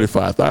definitely. it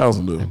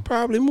 45,000 though?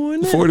 Probably more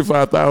than that.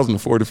 45,000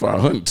 and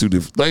 4,500, two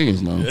different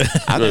things, man.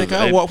 I think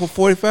I walk for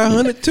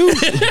 4,500 too.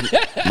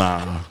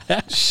 Nah.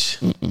 All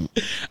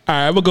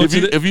right, we'll go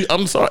to the. If you,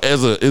 I'm sorry,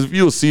 if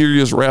you're a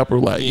serious rapper,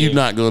 like you're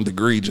not going to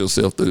degrade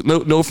yourself.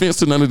 No offense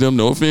to none of them.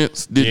 No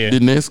offense.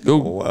 Did Ness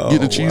go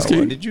get the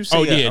cheesecake? Did you say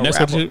Oh, yeah, a that's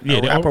rapper, what you- yeah,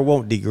 a they- rapper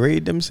won't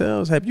degrade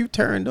themselves? Have you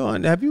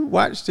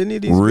watched any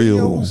of these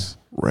Real videos?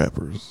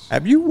 rappers.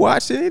 Have you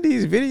watched any of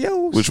these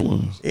videos? Which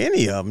ones?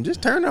 Any of them.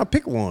 Just turn on,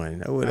 pick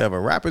one or whatever.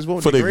 Rappers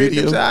won't For their degrade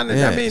video? themselves.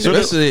 Yeah. I mean, So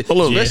especially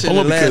Hold on, especially hold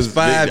on, in the last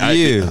because 5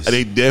 years.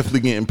 They definitely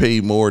getting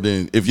paid more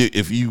than if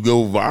you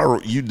go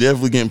viral. You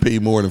definitely getting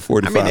paid more than I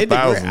mean, they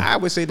 45,000. I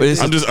would say But that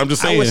it's- I'm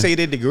just I would saying. say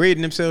they're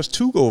degrading themselves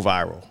to go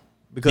viral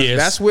because Yes.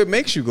 that's what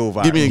makes you go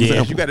viral. Give me an Yes.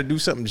 example. You got to do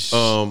something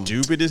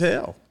stupid as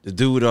hell. The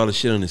dude with all the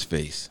shit on his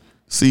face.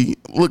 See,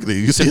 look at it.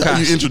 You see how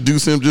you Tekashi.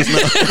 introduce him just now?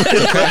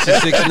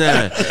 Tekashi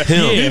 6ix9ine.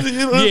 Him.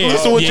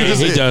 Listen to what you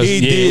just he said. does. He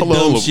yeah. did Hold on,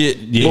 dumb hold on. shit.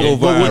 Yeah, Go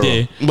but we viral.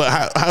 did.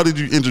 But how did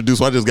you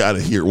introduce him? I just got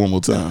to hear it one more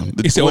time.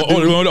 He said What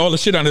did- all the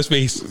shit on his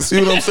face. See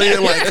what I'm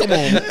saying? Like, come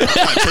on, man. I'm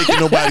not taking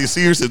nobody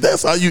serious. If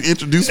that's how you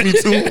introduce me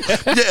to him,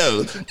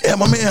 yeah,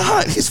 my man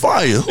hot. He's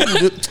fire. You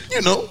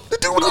know, the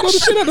dude with all the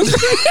shit on his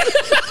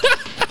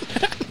face.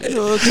 You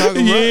know what I'm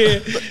talking about? Yeah.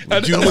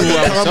 But you knew what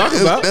I was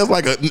talking about. That's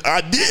like I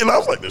did, and I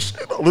was like, the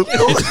shit on his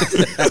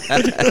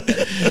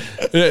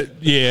face.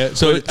 Yeah.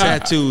 So Put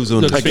tattoos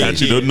on the the I got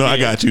you, though. No, I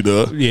got you,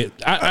 though. Yeah,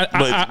 I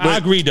But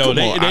agree though. come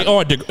They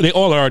on, they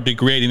all are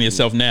degrading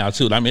themselves now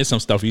too. I mean, it's some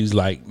stuff he's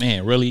like,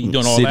 man, really you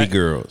doing all City that?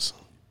 girls.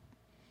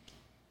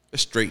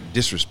 That's straight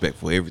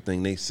disrespectful.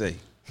 Everything they say.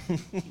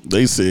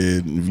 They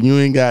said if you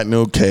ain't got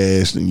no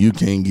cash, then you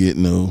can't get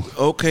no.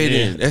 Okay,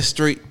 then that's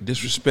straight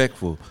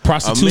disrespectful.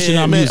 Prostitution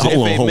on music. If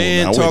Hold on, a hold on.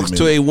 man Now, wait a talks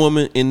to minute. a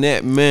woman in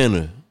that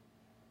manner,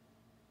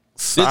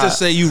 let's just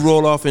say you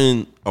roll off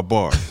in a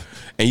bar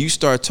and you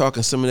start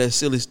talking some of that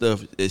silly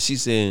stuff that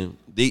she's saying.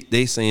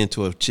 They saying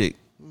to a chick,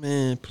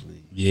 man,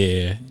 please,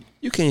 Yeah.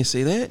 you can't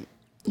say that.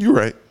 You're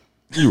right.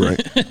 You're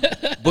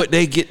right. But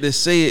they get to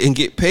say it and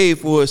get paid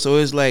for it. So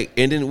it's like,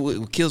 and then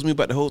what kills me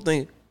about the whole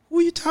thing? Who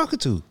are you talking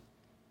to?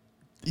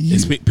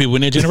 It's people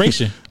in their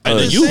generation. I'm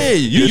And just you-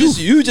 saying,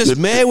 you just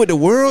mad with the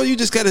world. You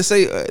just got to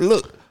say,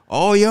 look,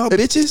 all y'all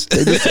bitches.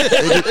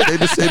 They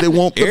just say they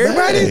want the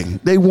Everybody? bag.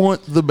 They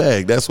want the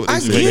bag. That's what they I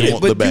say. get They it,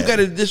 want the but you bag. got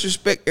to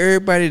disrespect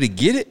everybody to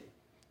get it.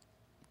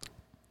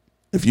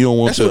 If you don't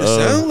want That's your, what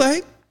it sounds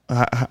like.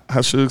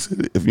 how Suge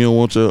said it? If you don't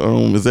want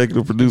your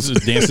executive producer,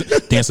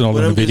 dancing all But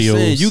in I'm the just videos.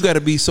 saying, you got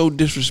to be so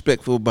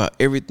disrespectful about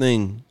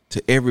everything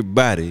to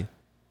everybody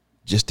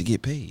just to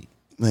get paid.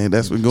 man,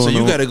 that's been going So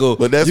on. you got to go.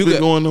 But that's you been got-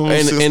 going on.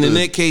 And, since and in the-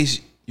 that case,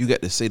 you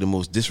got to say the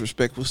most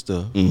disrespectful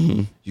stuff.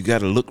 Mm-hmm. You got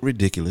to look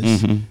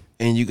ridiculous,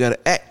 and you got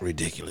to act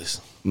ridiculous.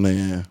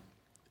 man,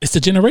 It's the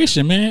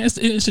generation, man.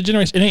 It's a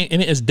generation. It ain't,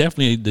 and it's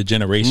definitely the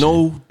generation.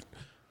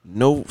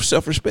 No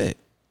self-respect.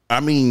 I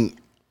mean,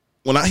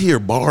 when I hear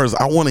bars,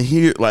 I want to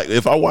hear like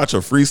if I watch a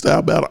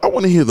freestyle battle, I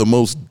want to hear the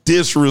most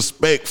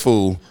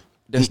disrespectful.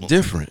 That's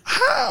different.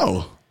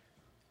 How?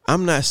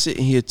 I'm not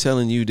sitting here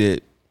telling you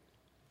that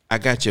I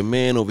got your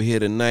man over here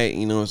tonight.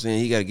 You know what I'm saying?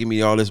 He got to give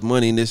me all this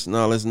money and this and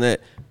all this and that.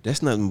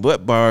 That's nothing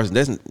but bars.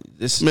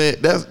 This Man,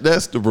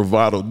 that's the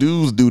bravado.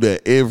 Dudes do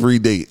that every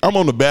day. I'm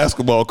on the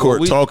basketball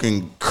court we-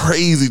 talking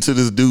crazy to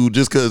this dude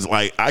just because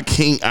like I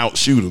can't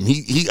outshoot him.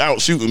 He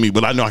outshooting me,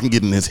 but I know I can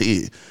get in his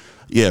head.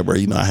 Yeah, bro.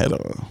 You know I had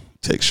a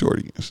text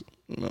shorty.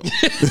 You know,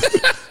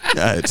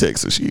 I had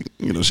text her. She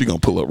gonna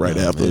pull up right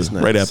after it's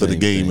not right the after the same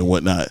game thing. and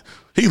whatnot.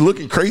 He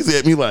looking crazy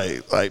at me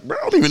like bro,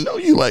 I don't even know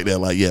you like that.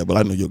 Like yeah, but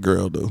I know your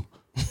girl though.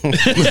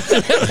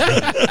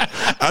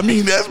 I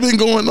mean, that's been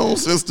going on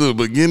since the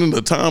beginning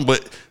of time.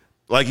 But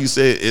like you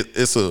said,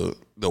 it's the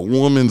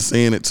woman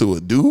saying it to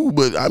a dude.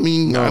 But I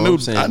mean, No, I know I'm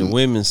saying the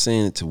women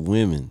saying it to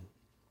women.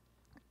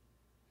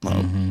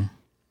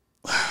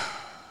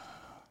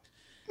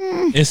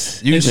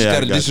 It's You just Yeah, I got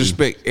to got you.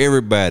 disrespect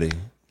everybody.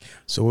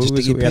 So what Just to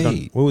was, get we at on,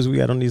 paid. what was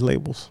we at on these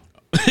labels?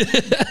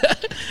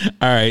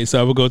 all right. So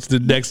I will go to the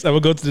next. I will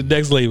go to the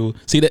next label.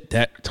 See that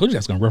I told you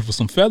that's gonna ruffle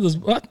some feathers.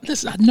 But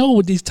listen, I know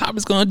what these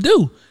topics gonna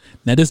do.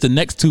 Now this the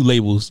next two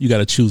labels you got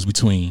to choose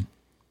between.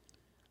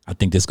 I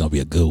think this is gonna be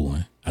a good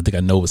one. I think I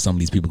know what some of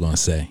these people gonna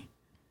say.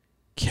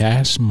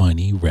 Cash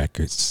Money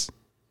Records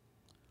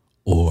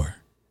or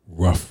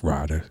Rough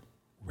Rider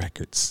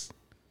Records.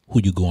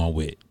 Who you going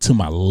with? To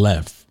my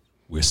left,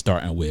 we're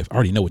starting with. I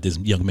already know what this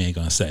young man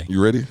gonna say.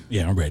 You ready?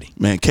 Yeah, I'm ready.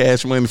 Man,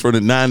 Cash Money for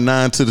the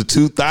 99 to the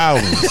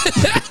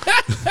 2000s.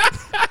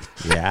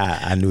 Yeah,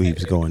 I knew he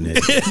was going there.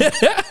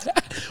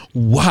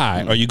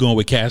 Why are you going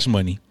with Cash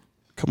Money?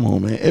 Come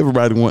on, man.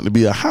 Everybody wanting to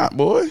be a hot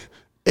boy.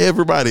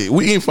 Everybody.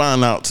 We ain't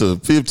find out till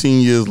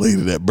 15 years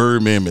later that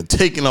Birdman been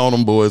taking all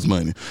them boys'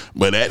 money.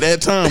 But at that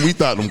time, we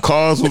thought them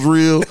cars was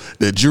real,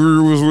 the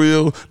jewelry was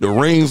real, the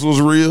rings was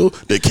real,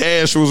 the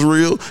cash was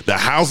real, the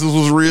houses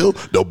was real,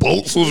 the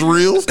boats was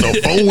real,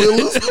 the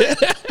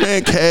four-wheelers.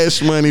 Man,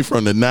 Cash Money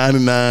from the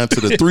 99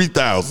 to the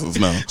 3000s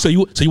now. So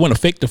you want to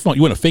fake the funk?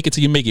 You want to fake it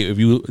till you make it? If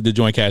you to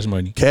join Cash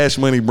Money, Cash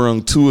Money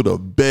brung two of the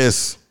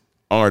best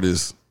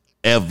artists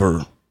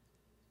ever.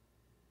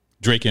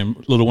 Drake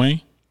and Lil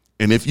Wayne.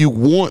 And if you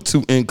want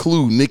to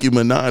include Nicki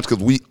Minaj, because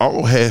we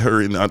all had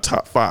her in our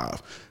top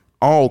 5,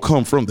 all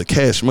come from the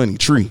Cash Money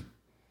tree.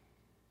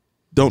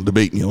 Don't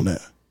debate me on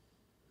that.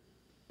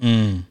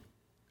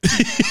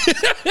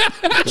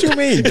 What you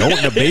mean?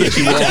 Don't debate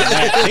you on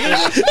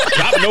that.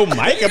 Drop no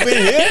mic up in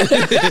here.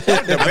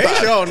 Don't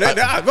debate you on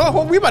that. Go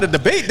home. We about to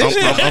debate this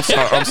shit.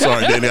 I'm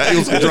sorry, Danny. It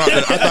was a drop.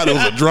 I thought it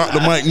was a drop the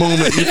mic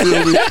moment. You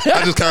feel me?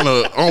 I just kind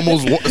of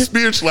almost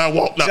spiritually I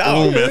walked out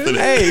the room after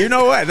that. Hey, you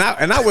know what?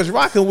 And I was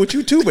rocking with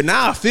you too, but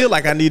now I feel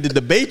like I need to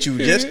debate you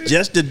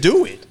just to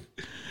do it.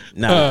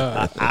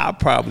 No, I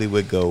probably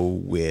would go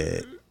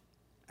with.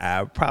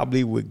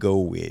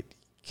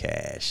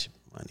 Cash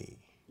Money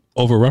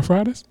Over Rough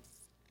Riders?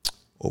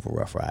 over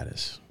Rough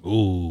Riders.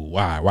 Ooh,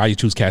 why? Why you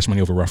choose Cash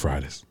Money over Rough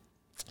Riders?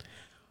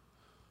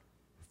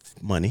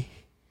 Money.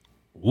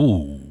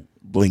 Ooh,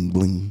 Bling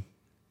bling.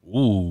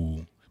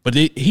 ooh. But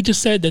he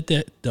just said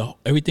that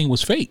everything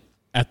was fake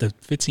after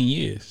 15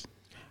 years.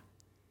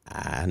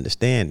 I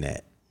understand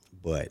that,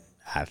 but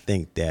I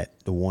think that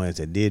the ones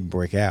that did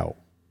break out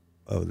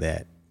of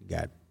that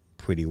got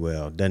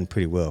done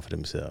pretty well for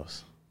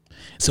themselves.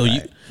 So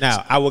Right.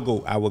 Now I would go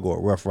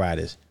with Rough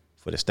Riders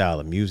for the style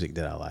of music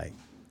that I like.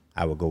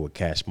 I would go with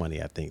Cash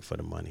Money, I think, for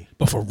the money.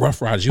 but for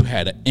Rough Riders, you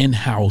had an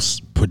in-house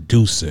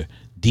producer,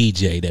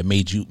 DJ, that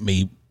made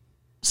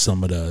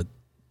some of the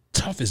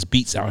toughest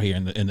beats out here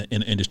in the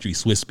industry,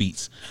 Swiss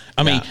Beats.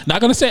 I mean, I'm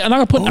not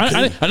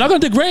gonna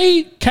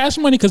degrade Cash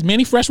Money because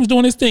Manny Fresh was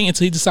doing his thing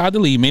until he decided to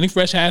leave. Manny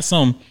Fresh has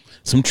some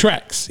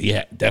tracks.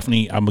 Yeah,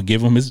 definitely. I'm gonna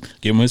give him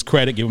his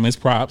credit, give him his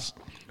props.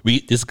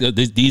 These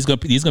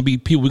gonna be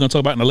people we're gonna talk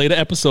about in a later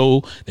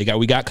episode.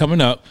 We got coming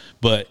up,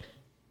 but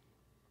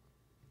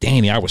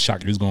Danny, I was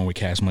shocked he was going with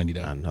Cash Money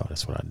though. I know,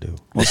 that's what I do.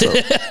 What's up?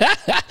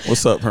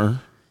 What's up, Hearn?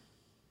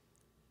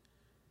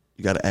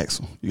 You gotta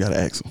ask him.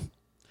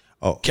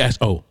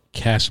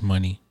 Cash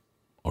Money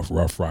of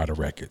Rough Rider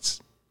Records.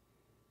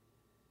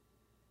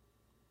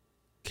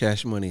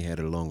 Cash Money had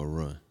a longer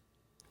run.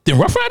 The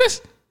Rough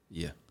Riders?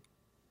 Yeah.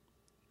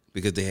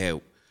 Because they had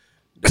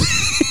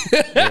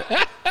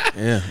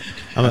yeah.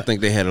 I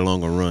think they had a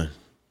longer run.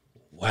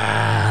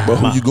 Wow. But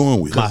who you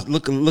going with?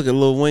 Look at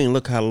Lil Wayne,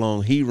 look how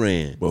long he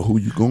ran. But who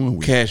you going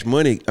with? Cash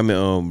Money,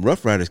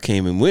 Rough Riders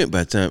came and went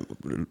by the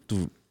time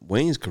through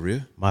Wayne's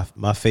career.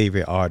 My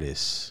favorite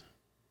artist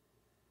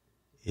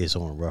is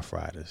on Rough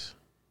Riders,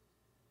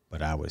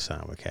 but I would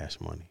sign with Cash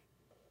Money.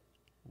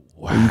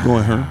 Where you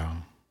going,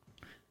 Hearn?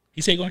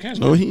 He said going Cash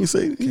No, Money. he didn't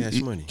say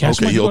Cash Money.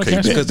 Cash Money going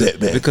Cash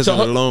Money. Because of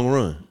the long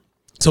run.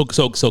 So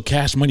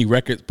Cash Money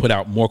Records put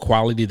out more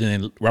quality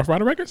than Rough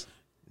Rider Records?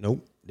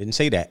 Nope, didn't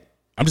say that.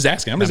 I'm just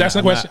asking. I'm asking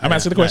the question. I'm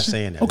asking the question.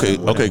 Saying that. Okay,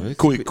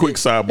 quick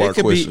sidebar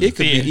question. It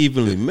could be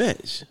evenly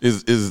matched.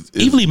 Is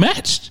Evenly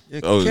matched.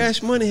 Yeah, Oh.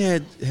 Cash Money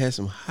had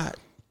some hot.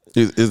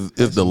 is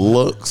the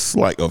Lux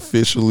like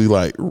officially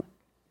like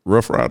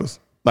Rough Riders?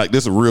 Like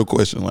this is a real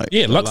question. Like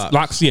Yeah,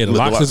 Locks. Yeah, The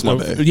Locks, my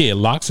bad.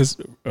 Locks is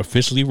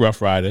officially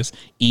Rough Riders.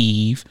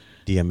 Eve,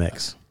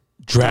 DMX.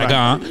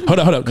 Dragon. Hold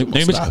up. Let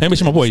me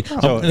mention my boy.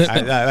 So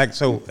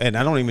and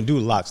I don't even do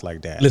locks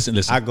like that. Listen.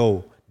 I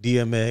go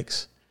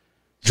DMX,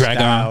 Dragon,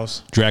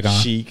 Styles, Dragon,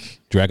 Chic,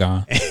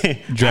 Dragon.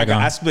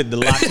 I split the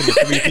locks into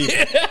three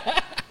people.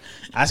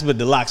 I split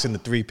the locks into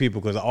three people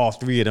because all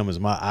three of them is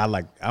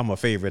I'm a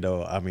favorite.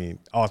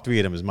 All three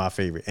of them is my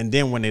favorite. And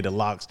then when they the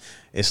locks,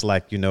 it's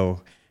like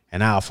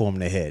an owl form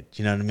their head.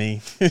 You know what I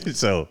mean?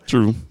 So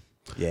true.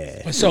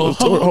 yeah. So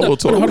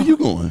Hold on. Where you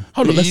going?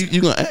 Hold on,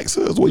 You gonna ask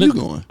us where you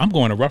going? I'm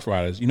going to Rough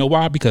Riders. You know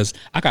why? Because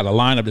I got a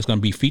lineup that's going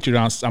to be featured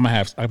on. I'll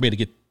be able to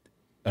get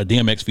a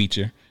DMX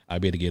feature. I'll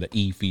be able to get an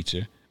Eve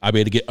feature. I'll be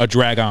able to get a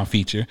Dragon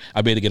feature.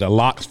 I'll be able to get a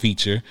Locks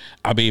feature.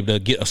 I'll be able to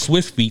get a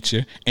Swiss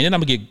feature, and then I'm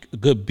gonna get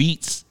good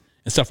beats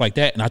and stuff like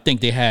that. And I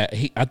think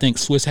I think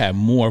Swiss had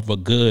more of a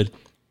good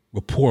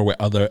rapport with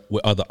other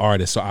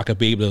artists, so I could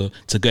be able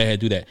to go ahead and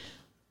do that.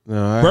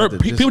 No,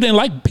 People didn't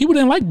like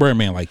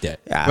Birdman like that.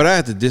 But I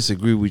have to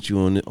disagree with you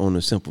on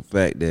the simple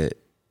fact that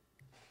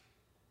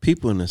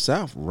people in the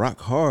South rock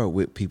hard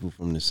with people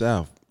from the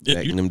South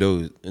back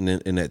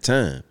in that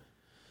time.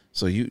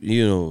 So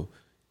you know,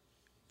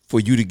 for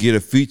you to get a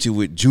feature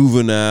with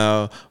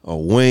Juvenile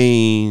or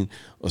Wayne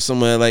or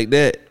somebody like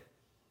that,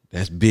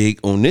 that's big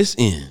on this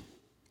end.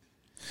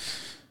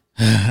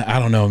 I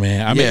don't know,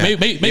 man. I mean,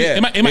 maybe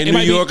in New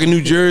York and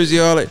New Jersey,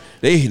 all that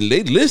they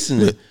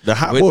listen. The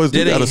Hot Boys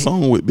do got a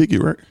song with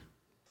Biggie, right?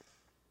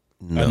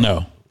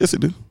 No. Yes,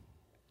 it do.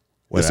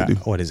 Yes, it do.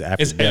 What is it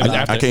after? It's Deadlock?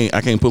 after.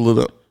 I can't pull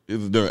it up.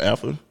 Is it during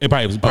after? It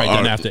probably was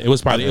done after. It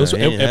was probably.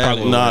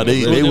 Nah,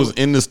 they was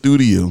in the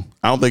studio.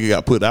 I don't think it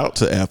got put out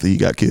to after he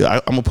got killed. I'm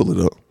gonna pull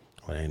it up.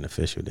 Well, it ain't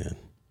official then.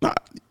 Nah,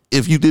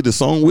 if you did the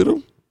song with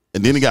him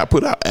and then it got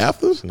put out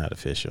after, It's not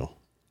official.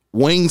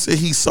 Wayne said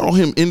he saw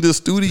him in the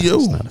studio.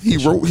 He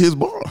wrote his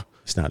bar.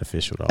 It's not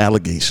official though.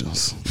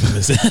 Allegations.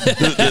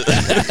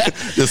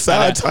 The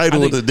side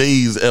title of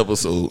today's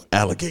episode: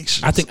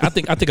 Allegations. I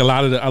think a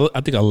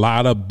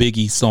lot of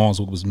Biggie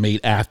songs was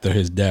made after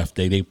his death.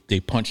 They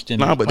punched in.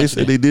 Nah, but they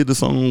said they did the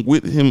song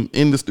with him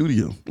in the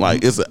studio.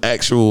 Like it's an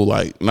actual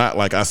not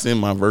like I send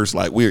my verse.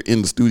 Like we're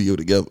in the studio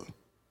together.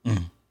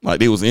 Like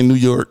they was in New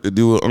York to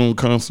do an own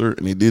concert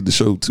and they did the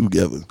show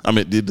together.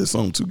 Did the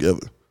song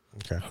together.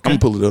 Okay. I'm gonna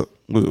pull it up.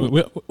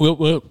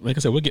 We'll like I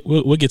said, we'll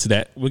get to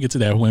that. We'll get to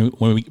that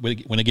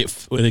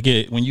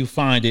when you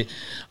find it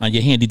on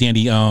your handy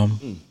dandy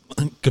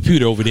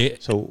computer over there.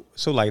 So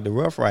like the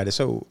Rough Riders.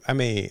 So I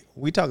mean,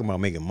 we talking about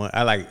making money.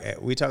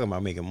 We talking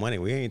about making money.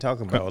 We ain't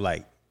talking about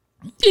like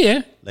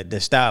the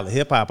style of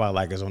hip hop I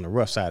like is on the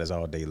rough side is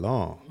all day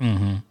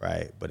long,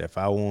 right? But if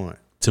I want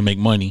to make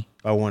money,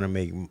 if I want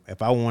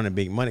to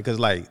make money, because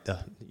like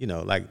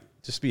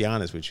just be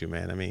honest with you,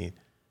 man. I mean.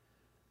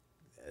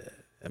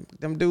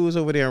 Them dudes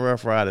over there in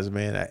Rough Riders,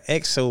 man.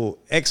 X sold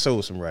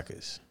some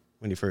records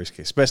when he first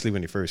came, especially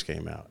when he first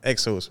came out.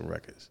 X sold some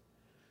records.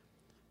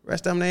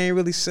 Rest of them, they ain't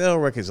really sell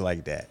records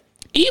like that.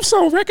 Eve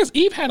sold records.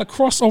 Eve had a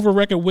crossover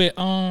record with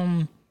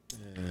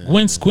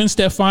Gwen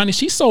Stefani.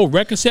 She sold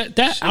records.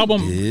 That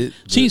album. did,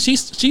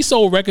 she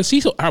sold records.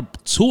 She sold,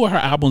 two of her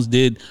albums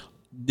did.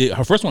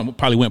 Her first one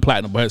probably went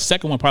platinum, but her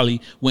second one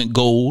probably went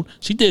gold.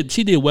 She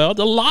did well.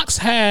 The Lox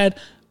had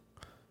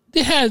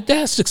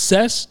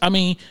success. I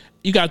mean,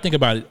 you got to think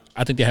about it.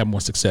 I think they had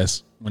more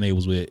success when they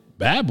was with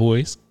Bad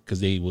Boys because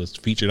they was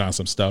featured on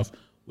some stuff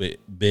with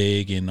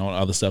Big and all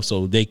other stuff.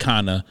 So they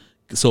kind of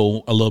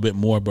sold a little bit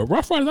more. But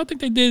Rough Riders, I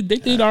think they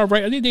did all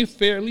right. I think they did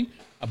fairly.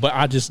 But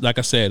I just, like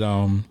I said,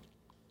 I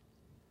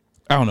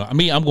don't know. I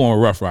mean, I'm going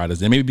with Rough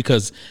Riders, and maybe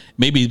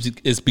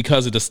it's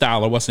because of the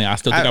style of what's saying. I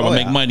still think I would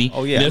make money.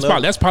 Oh yeah,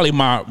 that's probably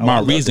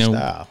my reason.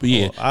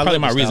 Yeah, probably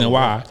my reason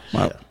why.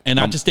 And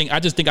I just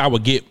think I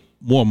would get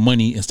more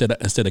money instead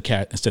of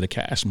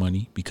cash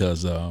money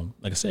because,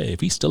 like I said, if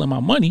he's stealing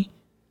my money,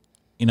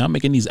 you know, I'm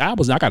making these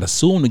albums. I gotta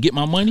sue him to get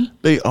my money.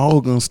 They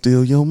all gonna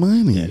steal your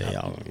money. Yeah, they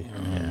all.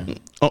 Yeah.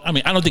 I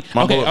mean, I don't think.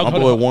 My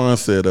boy Juan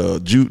said,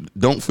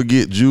 "Don't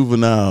forget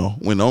Juvenile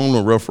went on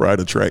the Rough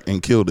Rider track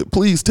and killed it.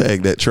 Please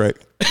tag that track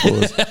for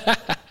us."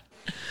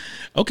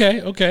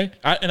 Okay.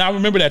 I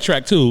remember that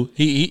track too.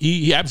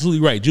 He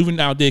absolutely right.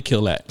 Juvenile did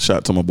kill that. Shout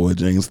out to my boy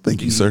James.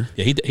 Thank you, sir.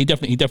 Yeah, he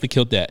definitely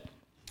killed that.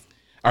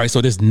 All right,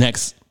 so these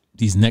next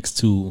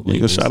two. You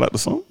can shout out the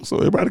song, so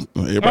everybody.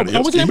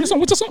 What's the name of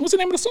the song? What's the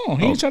name of the song?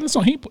 He ain't shout out the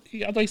song.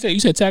 I thought you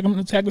said tag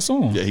the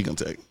song. Yeah, he gonna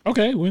tag.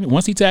 Okay,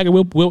 once he tag it,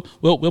 we'll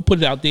put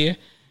it out there.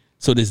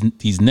 So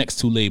these next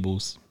two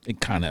labels,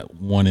 it kind of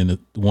one in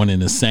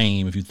the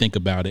same if you think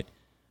about it.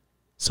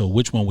 So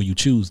which one will you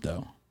choose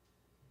though?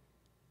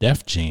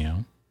 Def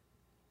Jam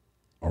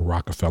or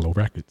Rockefeller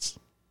Records?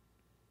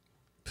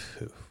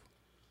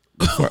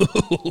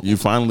 You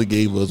finally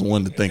gave us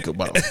one to think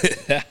about.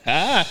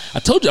 I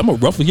told you I'm gonna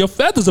ruffle your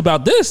feathers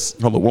about this.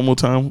 Hold on, one more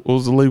time. What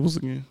was the labels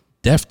again?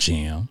 Def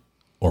Jam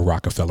or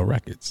Rockefeller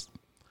Records?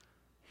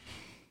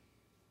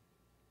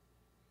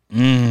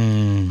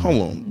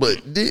 Hold on,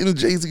 but didn't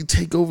Jay-Z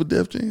take over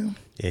Def Jam?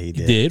 Yeah, he He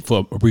did. did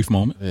for a brief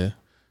moment. Yeah.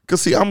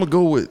 Cause see, I'm gonna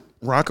go with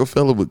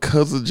Rockefeller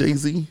because of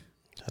Jay-Z.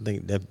 I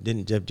think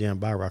didn't Jeff Jam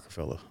buy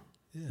Rockefeller?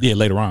 Yeah,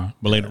 later on.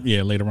 But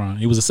later on.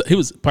 He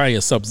was probably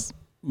a sub,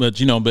 but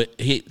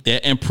that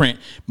imprint,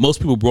 most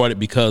people brought it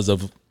because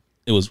of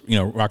it was,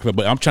 Rockefeller.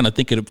 But I'm trying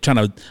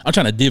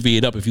to divvy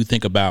it up if you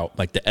think about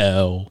like the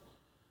L.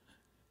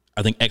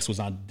 I think X was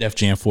on Def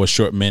Jam for a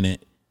short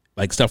minute.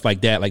 Like stuff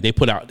like that. Like they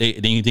put out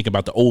then you think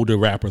about the older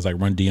rappers like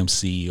Run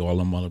DMC, all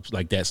them others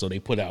like that. So they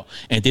put out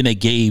and then they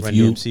gave Run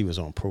you DMC was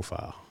on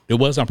Profile. It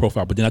was on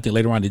Profile, but then I think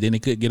later on they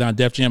could get on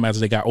Def Jam as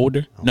they got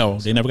older. No,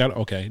 they never got.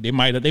 Okay, they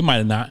might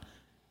have not.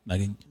 Like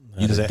you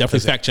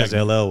definitely fact check.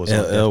 LL was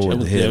on LL was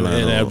the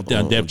headline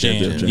on Def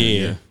Jam.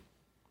 Yeah.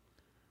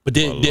 But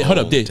hold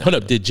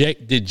up.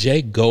 Did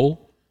Jay go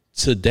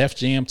to Def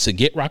Jam to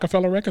get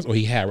Rockefeller Records, or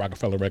he had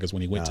Rockefeller Records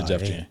when he went to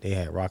Def Jam? They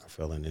had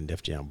Rockefeller and then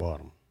Def Jam bought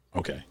them.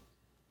 Okay.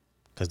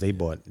 Because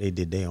they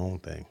did their own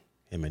thing,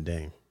 him and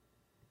Dame,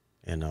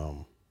 and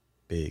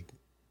Big.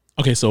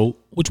 Okay, so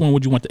which one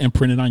would you want to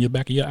imprint it on your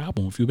back of your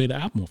album if you made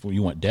an album?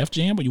 You want Def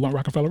Jam or you want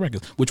Rockefeller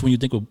Records? Which one you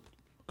think will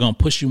gonna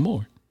push you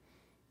more?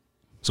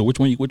 So which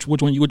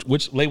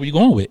label you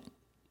going with?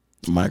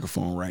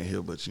 Microphone right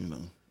here, but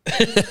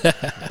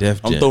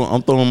Def Jam.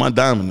 I'm throwing my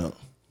diamond up.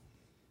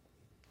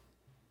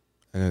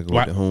 I gotta go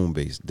with the home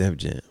base, Def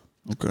Jam.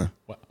 Okay.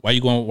 Why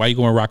you going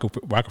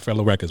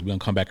Rockefeller Records? We're gonna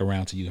come back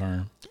around to you,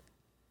 Herm.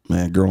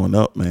 Man, growing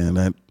up,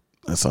 man,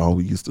 that's all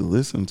we used to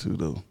listen to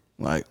though.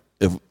 Like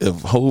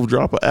if Hove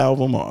drop an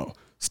album or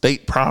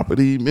State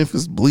Property,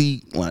 Memphis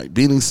Bleak, like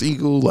Benny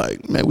Siegel,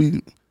 like man,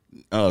 we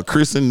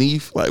Chris and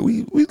Neef, like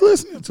we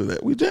listening to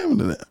that. We jamming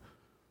to that.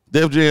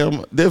 Def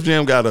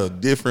Jam got a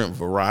different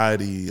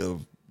variety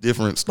of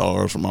different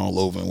stars from all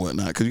over and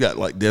whatnot. Because you got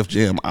like Def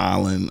Jam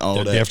Island,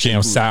 all that. Def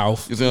Jam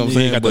South. You see what I'm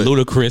saying? You got the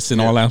Ludacris and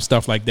all that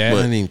stuff like that. I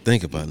didn't even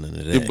think about none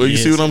of that. But you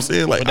see what I'm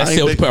saying? Like that's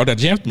still part of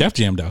the Def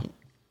Jam though.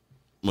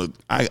 But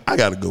I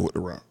got to go with The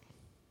Rock.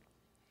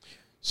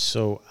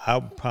 So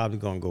I'm probably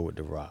gonna go with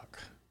The Rock,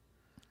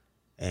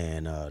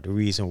 and the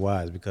reason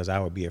why is because I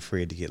would be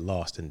afraid to get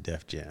lost in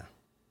Def Jam.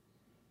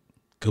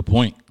 Good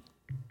point.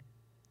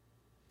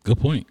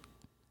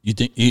 You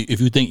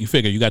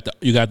figure you got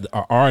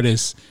the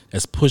artist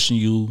that's pushing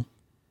you.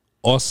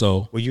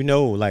 Also,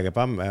 well, like if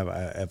I'm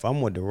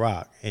with The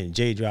Rock and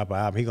Jay drop an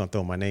album, he gonna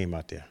throw my name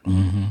out there.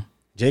 Mm-hmm.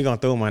 Jay gonna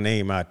throw my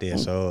name out there,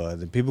 so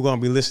the people gonna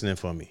be listening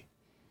for me.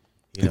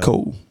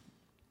 Cool.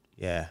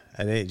 Yeah,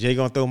 and Jay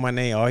gonna throw my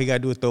name. All he gotta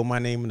do is throw my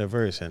name in the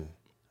verse, and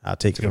I'll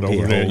take it from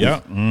over there. here. Yeah,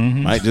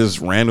 mm-hmm. Might just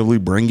randomly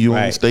bring you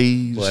on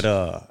stage.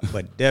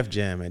 But Def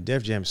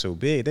Jam so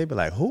big, they be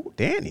like, who?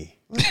 Danny?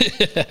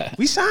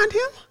 We signed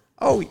him?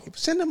 Oh,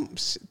 send him.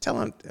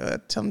 Tell him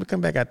to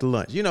come back after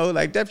lunch.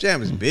 Like Def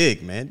Jam is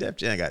big, man. Def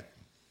Jam got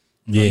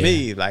for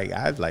me. Like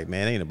I was like,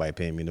 man, ain't nobody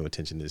paying me no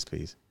attention to this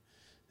piece.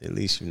 At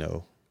least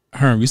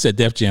Herm, you said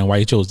Def Jam. Why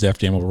you chose Def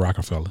Jam over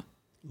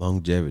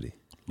Longevity.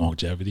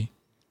 Longevity.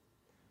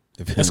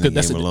 If That's good.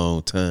 That's a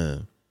long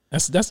time.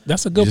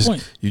 That's a good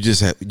point. You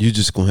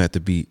just gonna have to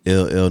be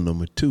LL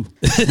number 2.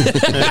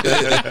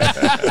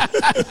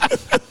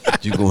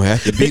 You gonna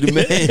have to be the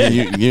man.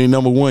 You ain't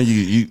number one.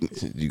 You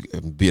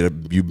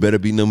better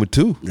be number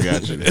 2.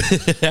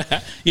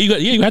 Gotcha.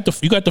 You have to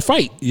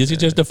fight. It's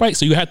just the fight.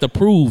 So you have to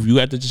prove. You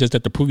have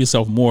to prove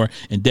yourself more.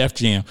 In Def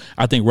Jam,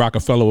 I think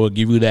Rockefeller will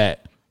give you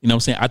that. You know what I'm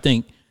saying? I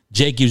think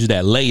Jay gives you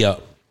that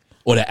layup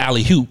or the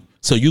alley hoop.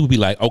 So you'll be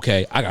like,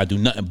 okay, I gotta do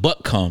nothing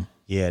but come.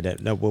 Yeah,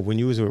 but when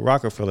you was with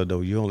Rockefeller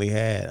though, you only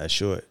had a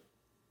short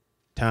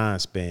time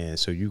span,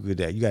 so you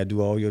gotta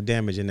do all your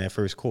damage in that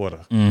first quarter.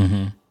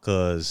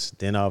 Cause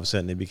then all of a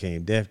sudden it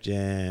became Def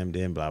Jam,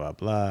 then blah blah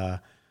blah.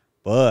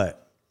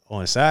 But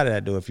on the side of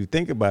that though, if you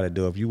think about it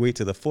though, if you wait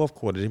till the fourth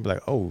quarter, then be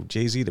like, oh,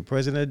 Jay-Z the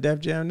president of Def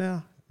Jam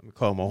now. Let me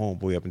call my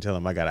homeboy up and tell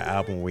him I got an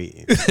album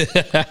waiting.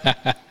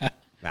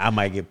 I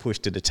might get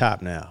pushed to the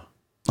top now.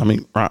 I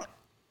mean,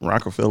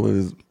 Rockefeller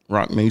is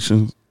Rock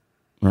Nation,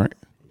 right?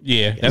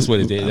 Yeah, that's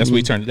what it did. That's what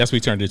we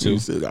turned it to. You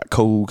still got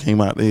Cole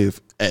came out there.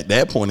 At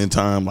that point in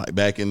time, like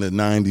back in the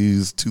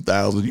 90s,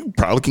 2000s, you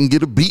probably can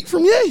get a beat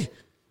from Ye.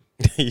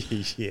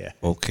 Yeah.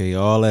 Okay,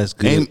 all that's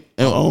good.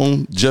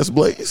 And Just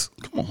Blaze.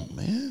 Come on,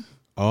 man.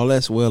 All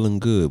that's well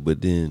and good,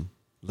 but then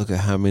look at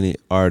how many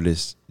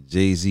artists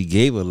Jay-Z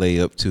gave a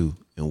layup to,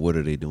 and what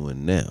are they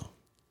doing now?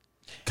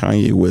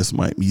 Kanye West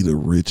might be the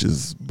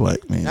richest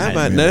black man.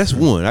 Now that's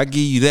one. I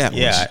give you that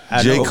one. Yeah,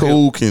 J.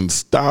 Cole can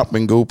stop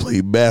and go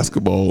play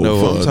basketball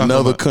for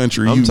another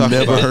country you've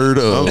never heard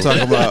of. I'm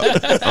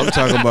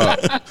talking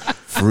about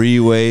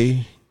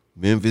Freeway,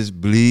 Memphis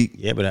Bleak,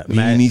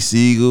 Beanie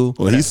Siegel.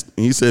 Well,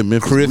 he said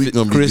Memphis Bleak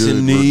gonna be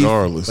good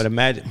regardless.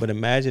 But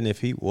imagine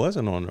if they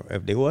wasn't on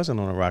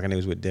the rock and they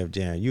was with Def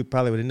Jam, you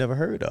probably would have never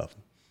heard of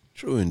them.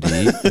 True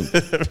indeed.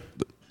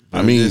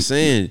 I mean, just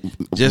saying,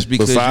 just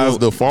because besides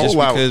the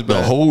fallout,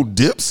 the whole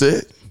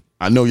Dipset.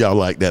 I know y'all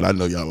like that.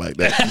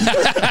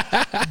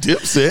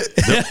 Dipset.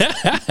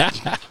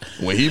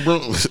 When he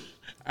brought. All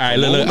right,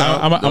 look.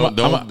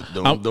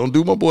 Don't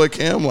do my boy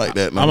Cam like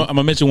that. I'm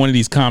gonna mention one of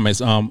these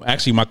comments.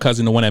 Actually, my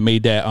cousin, the one that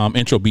made that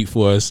intro beat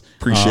for us.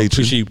 Appreciate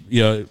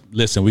you.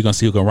 Listen, we're gonna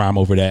see who can rhyme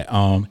over that.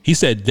 He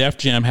said Def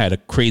Jam had a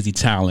crazy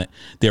talent.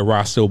 Their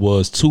roster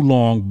was too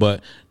long,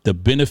 but the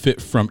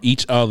benefit from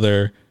each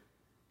other.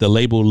 The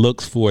label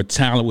looks for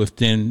talent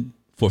within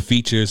for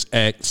features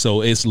act,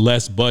 so it's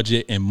less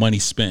budget and money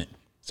spent.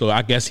 So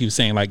I guess he was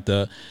saying like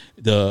the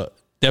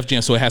Def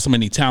Jam, so it has so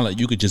many talent,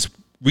 you could just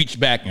reach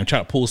back and try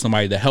to pull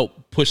somebody to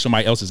help push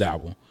somebody else's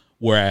album,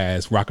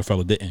 whereas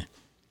Rockefeller didn't.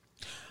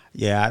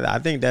 Yeah, I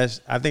think that's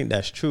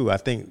true. I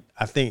think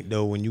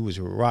though when you was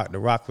Rock, the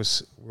Rock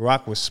was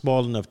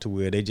small enough to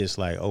where they just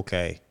like,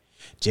 okay,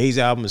 Jay's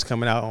album is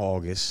coming out in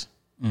August.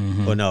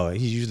 Or no,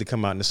 he usually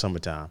come out in the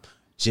summertime.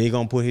 Jay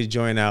gonna put his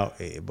joint out,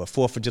 but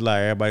 4th of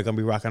July, everybody gonna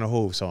be rocking a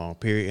Hove song.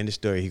 Period. In the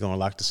story, he gonna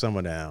lock the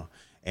summer down,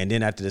 and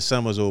then after the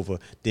summer's over,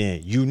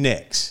 then you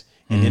next,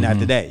 and then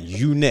after that,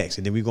 you next,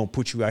 and then we gonna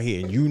put you out here,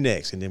 and you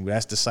next, and then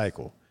that's the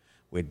cycle.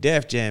 With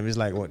Def Jam, it's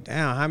like, well,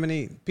 damn, how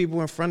many people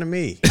in front of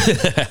me?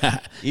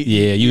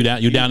 you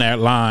down that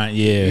line,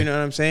 yeah. You know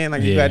what I'm saying?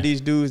 Like you got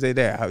these dudes, they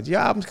there. Your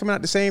album's coming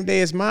out the same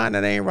day as mine.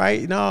 That ain't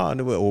right. No,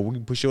 well, we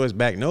can push yours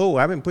back. No,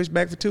 I've been pushed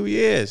back for 2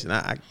 years. And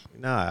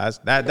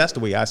that's the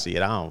way I see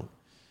it. I don't.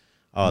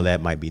 All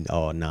that might be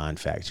all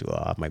non-factual.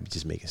 I might be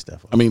just making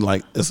stuff up. I mean,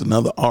 like, it's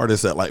another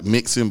artist that, like,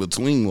 mix in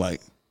between.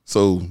 Like,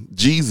 so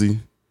Jeezy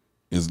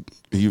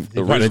he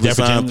originally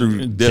signed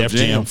through Def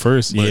Jam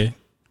first,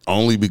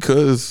 only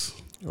because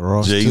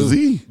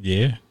Jay-Z.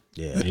 Yeah.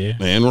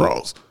 And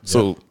Ross.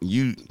 So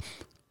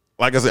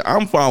like I said,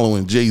 I'm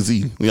following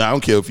Jay-Z. I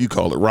don't care if you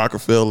call it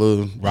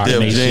Rockefeller,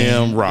 Def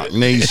Jam, Rock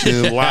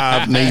Nation,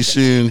 Live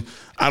Nation.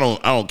 I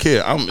don't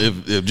care.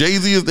 If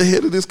Jay-Z is the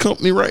head of this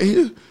company right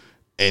here,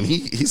 and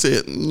he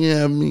said,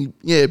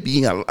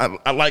 B,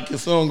 I like your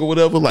song or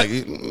whatever. Like,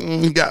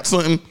 he got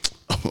something.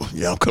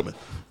 I'm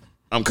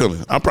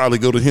coming. I'll probably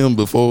go to him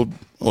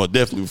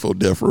definitely before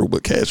Death Row,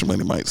 but Cash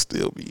Money might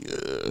still be.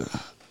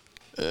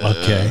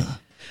 Okay.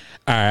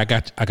 All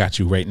right, I got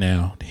you right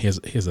now. I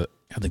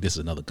think this is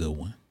another good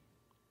one.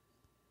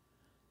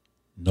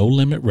 No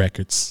Limit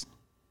Records,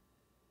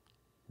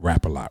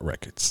 Rap-A-Lot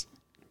Records.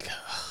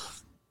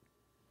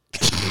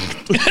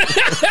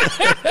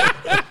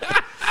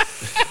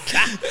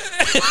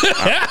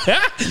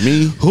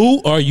 Me?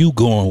 Who are you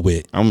going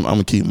with? I'm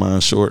gonna keep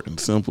mine short and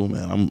simple,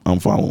 man. I'm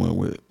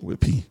following with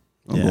P.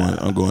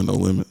 I'm going No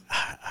Limit.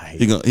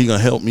 He gonna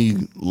help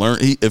me learn.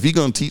 If he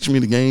gonna teach me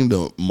the game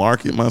to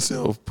market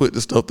myself, put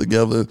the stuff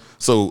together,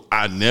 so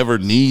I never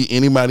need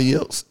anybody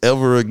else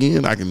ever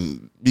again. I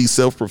can be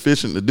self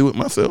proficient to do it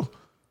myself.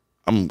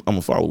 I'm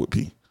gonna follow with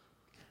P.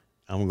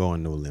 I'm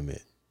going No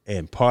Limit,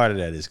 and part of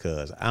that is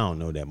because I don't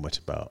know that much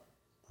about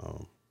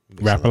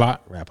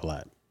Rap-A-Lot.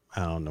 Rap-A-Lot.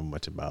 I don't know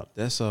much about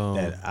that's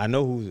that. I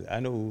know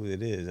who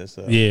it is. That's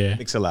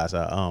Mix-A-Lot's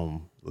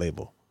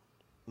label.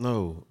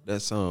 No,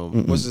 that's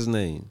what's his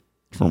name?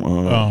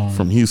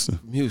 From Houston.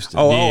 Yeah,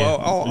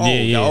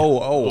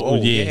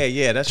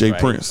 that's Jay right.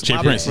 Prince. Jay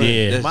Prince,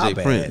 yeah. That's Jay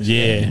Prince.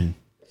 Yeah.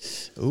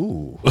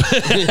 Ooh.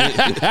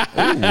 that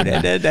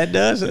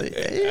does.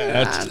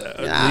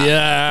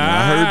 Yeah.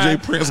 I heard Jay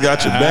Prince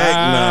got your back.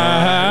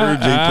 Nah, I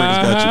heard Jay Prince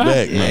got your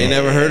back. I ain't Nah.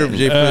 never heard of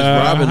Jay Prince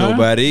robbing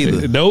nobody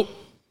either. Nope.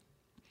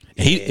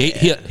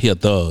 He a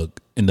thug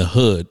in the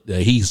hood.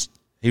 He's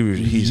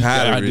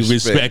highly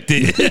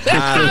respected.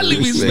 Highly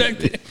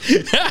respected.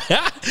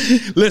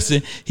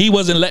 Listen, he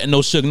wasn't letting no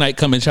Suge Knight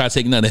come and try to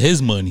take none of his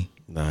money.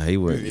 Nah, he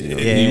wasn't. You know.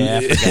 Yeah,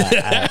 I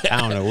forgot. I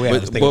don't know where I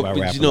was thinking about but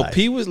you Rapper know, Life.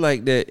 P was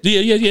like that.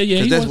 Yeah. 'Cause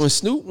He that's was. when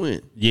Snoop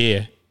went.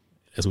 Yeah.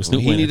 That's what Snoop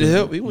When he went. needed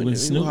help, he went When to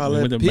Snoop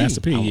holler went at to P.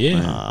 Master P. Yeah.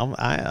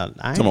 I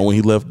Talking about when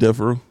he left Death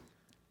Row.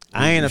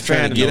 ain't a trying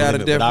fan to get out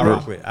of Death I Row.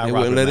 rock with. I They rock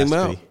wouldn't with let him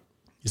Master out. P.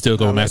 You still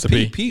go with Master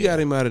P? P got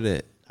him out of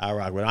that. I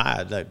rock with.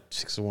 I like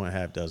 6 of one,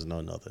 half dozen of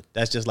another.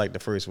 That's just like the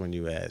first one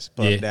you asked.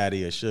 Puff Yeah.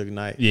 Daddy or Suge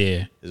Knight.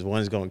 Yeah. There's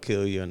one's gonna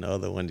kill you, and the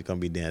other one's gonna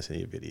be dancing in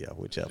your video,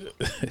 whichever.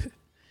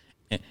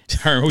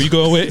 Herm, who you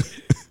going with?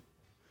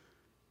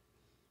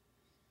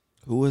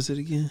 Who was it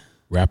again?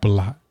 Rap a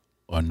Lot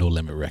or No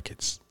Limit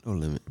Records? No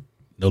Limit.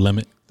 No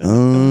Limit.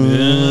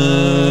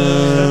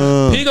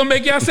 He gonna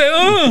make y'all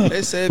say,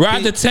 They said ride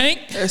P- the tank,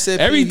 They said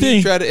P, everything.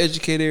 he tried to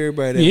educate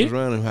everybody that Yeah. was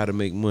around him how to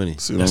make money.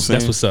 See what I'm That's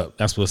saying? what's up.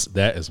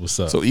 That is what's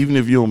up. So even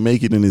if you don't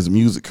make it in his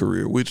music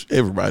career, which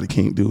everybody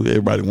can't do,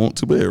 everybody want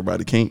to, but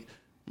everybody can't,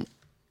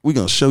 we're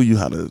gonna show you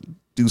how to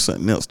do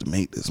something else to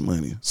make this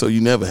money. So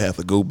you never have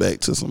to go back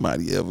to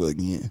somebody ever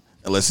again,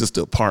 unless it's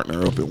to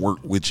partner up and work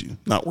with you,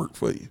 not work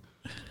for you.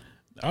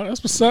 Oh,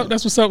 that's what's up.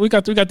 That's what's up. We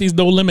got these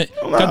no limit.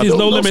 Nah, Got these don't-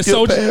 no don't limit skip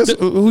soldiers. past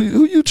who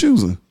you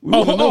choosing? We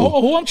wanna know.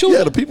 Who I'm choosing?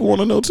 Yeah, the people want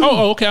to know too.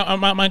 Oh, okay. I'm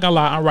not gonna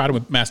lie. I'm riding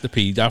with Master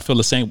P. I feel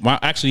the same. My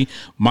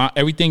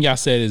everything y'all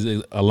said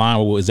is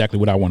aligned with exactly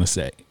what I want to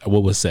say.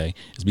 What would say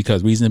is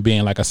because reason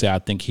being, like I said, I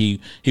think he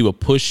would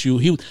push you.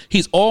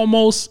 He's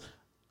almost.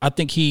 I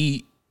think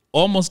he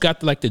almost got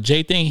to like the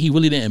J thing. He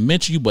really didn't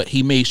mention you, but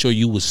he made sure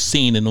you was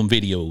seen in them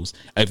videos.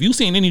 If you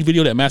seen any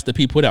video that Master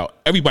P put out,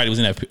 everybody was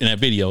in that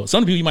video.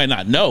 Some people you might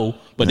not know,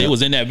 but they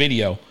was in that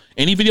video.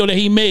 Any video that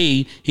he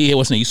made,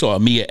 you saw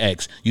Mia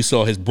X, you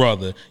saw his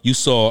brother, you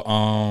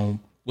saw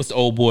what's the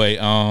old boy?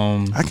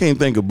 I can't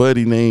think of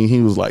Buddy name.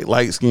 He was like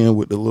light skinned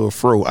with the little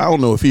fro. I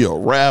don't know if he a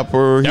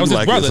rapper. That was his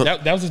like brother.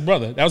 That was his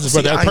brother. That was his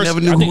See, brother. That I was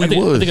never knew who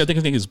he was. I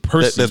think his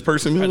person. That's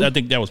Percy Miller? I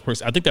think that was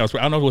person. I think that was.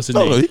 I don't know what's his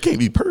no, name. no, he can't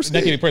be Percy.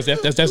 That can't be person.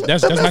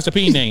 That's Master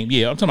P name.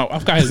 Yeah, I'm talking about. I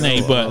forgot his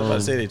name, I was about but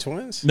to say they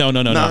twins. no.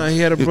 Nah, he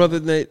had a brother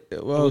named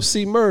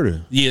C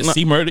Murder. Yeah,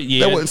 C Murder.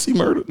 Yeah, That wasn't C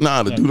Murder.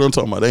 Nah, the dude I'm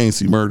talking about, they ain't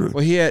C Murder.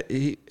 Well, he had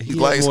He's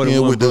light light more than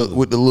skinned one with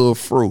brother. the little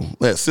fro.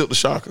 That Silk the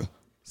Shocker.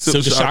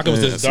 Silk the Shocker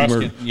was and this C. dark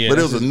Murder. skin. Yeah, but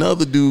there that's was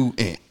another dude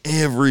in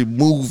every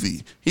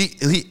movie.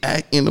 He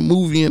act in the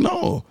movie and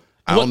all.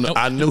 I don't know. What?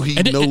 I know he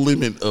And then- No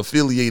Limit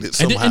affiliated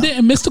somehow. and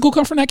didn't Mystical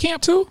come from that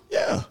camp too?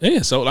 Yeah.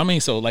 Yeah. So I mean,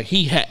 like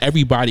he had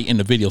everybody in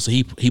the video, so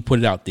he put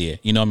it out there.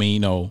 You know what I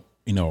mean?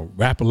 You know,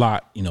 Rap a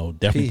Lot. You know,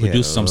 definitely He had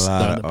produced some a lot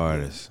stuff. of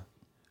artists.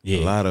 Yeah.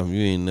 A lot of them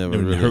you ain't never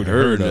Never really heard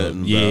heard of.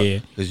 nothing Yeah.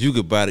 about. Because you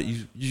could buy it.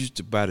 You used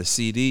to buy the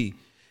CD,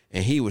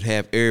 and he would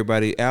have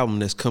everybody album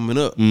that's coming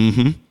up.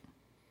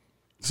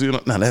 See,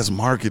 now that's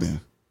marketing.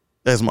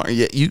 That's marketing.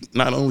 Yeah, you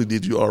not only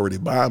did you already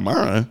buy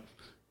mine,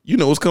 you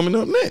know what's coming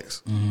up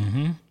next.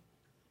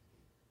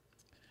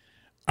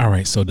 All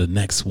right, so the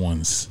next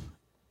ones,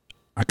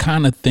 I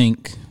kind of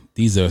think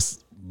these are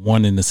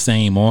one and the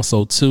same,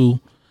 also too.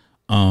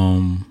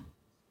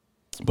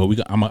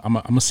 But I'm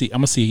gonna see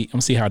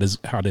how this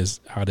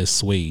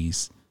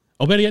sways.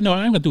 Oh, better yet, no,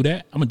 I ain't gonna do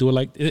that. I'm gonna do it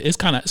like it's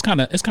kind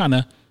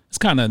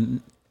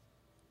of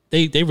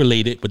they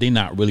related, but they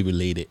not really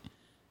related.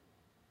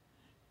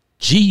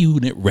 G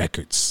Unit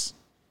Records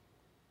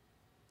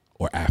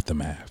or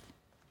Aftermath.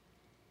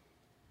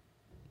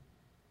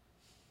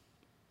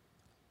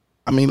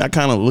 I mean, I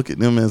kind of look at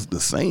them as the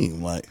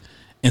same. Like,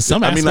 In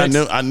some I mean,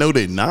 aspects, I know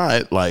they're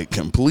not like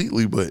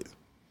completely, but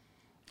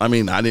I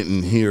mean, I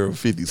didn't hear of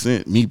 50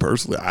 Cent. Me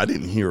personally, I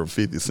didn't hear of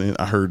 50 Cent.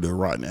 I heard the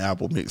Rotten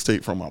Apple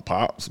mixtape from my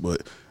pops,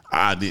 but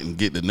I didn't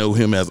get to know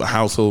him as a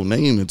household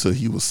name until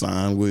he was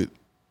signed with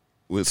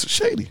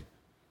Shady.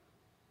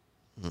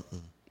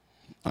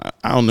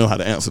 I don't know how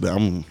to answer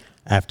that.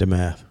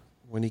 Aftermath.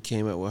 When he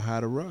came out with How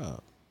to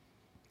Rob.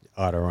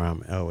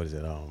 Artaram. Oh, what is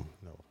it? No.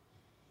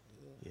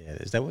 Yeah,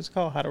 is that what's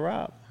called? How to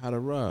Rob? How to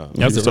Rob.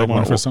 that was He's the talking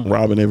one about for some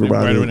robbing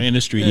everybody. right in the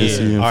industry. Yeah. Yeah.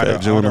 See, and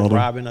Fat Joe and all them.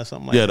 Robin or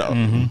something like Yeah,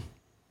 that.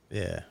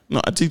 Yeah.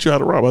 no, I teach you how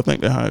to rob. I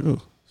think that's how it goes.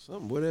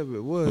 Something, whatever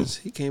it was,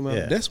 he came out.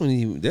 Yeah. That's when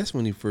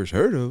he first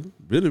heard of him.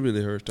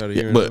 Really started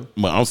hearing of him.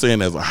 But I'm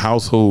saying as a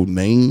household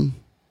name,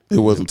 it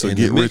wasn't to And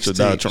get the rich or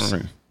die mixtapes.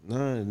 trying.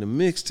 Nah, the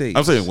mixtapes.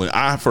 I'm saying when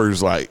I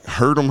first like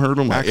heard them I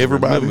like can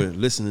everybody. remember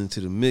listening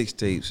to the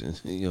mixtapes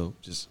and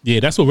just Yeah,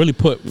 that's what really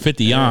put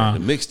 50 the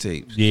on.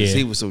 mixtapes. Yeah. Because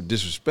he was so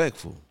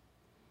disrespectful.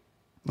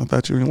 I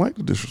thought you didn't like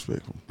the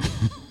disrespectful.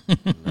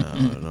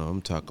 No,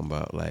 I'm talking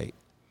about like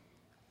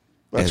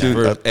Thought as, you-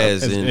 ver- I-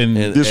 as as in in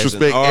as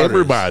disrespect an artist.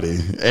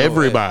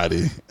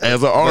 everybody.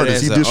 As an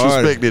artist, But he as an disrespected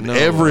artist, no, I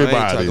ain't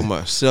everybody. talking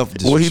about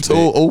self-disrespect. What he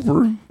told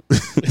Oprah.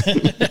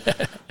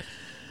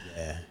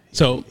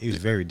 So He was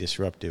very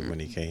disruptive when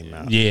he came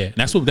out. yeah,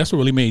 that's what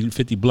really made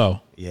 50 blow.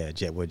 Yeah,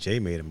 Jay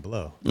made him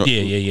blow.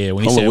 Yeah.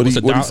 When he Hold on, said,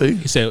 what'd "What's he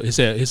a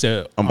dollar?" He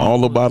said, I'm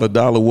all about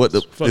 $1. What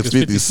the fuck it's is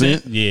 50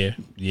 cent?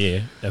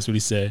 Yeah, that's what he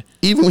said.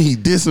 Even when he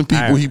dissing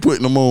people, he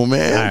putting them on,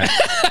 man.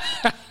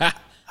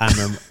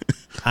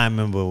 I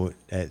remember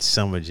at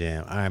Summer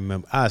Jam.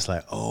 I was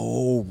like,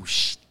 oh,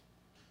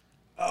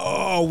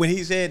 when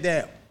he said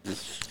that,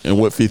 And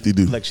what 50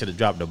 do? Flex should have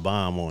dropped a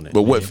bomb on it.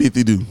 But what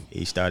 50 do?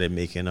 He started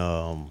making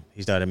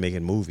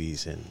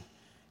movies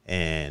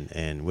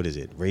and what is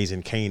it?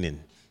 Raising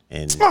Canaan.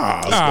 And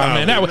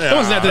Man, that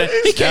wasn't after that.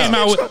 He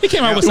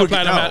came out with some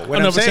platinum.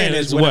 What I'm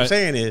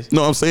saying is,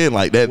 No, I'm saying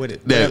like that.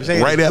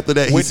 Right after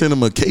that, he sent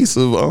him a case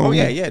of.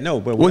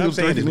 But what I'm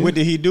saying is, what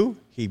did he do?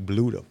 He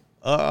blew them.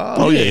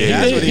 He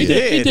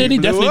did. He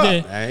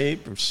definitely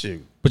did.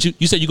 Shoot. But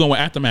you said you're going with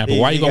Aftermath. But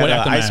why you going with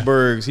Aftermath?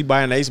 Icebergs. He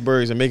buying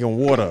icebergs and making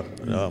water,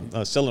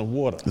 selling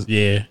water.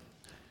 Yeah.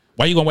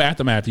 Why you going with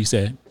Aftermath? You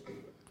said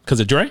because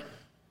of Dre.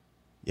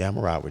 Yeah, I'm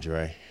gonna ride with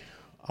Dre.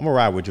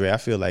 I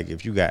feel like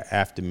if you got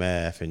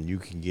Aftermath and you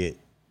can get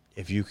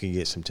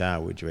some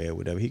time with Dre or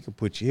whatever, he can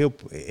put you.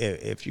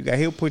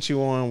 He'll put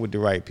you on with the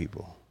right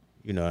people.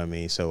 You know what I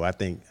mean? So I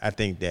think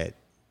that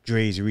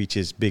Dre's reach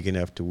is big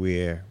enough to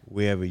where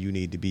wherever you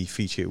need to be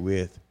featured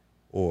with,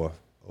 or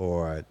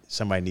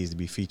somebody needs to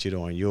be featured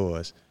on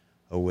yours,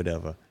 or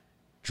whatever,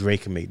 Dre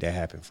can make that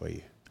happen for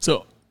you.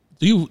 So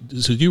do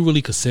you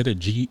really consider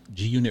G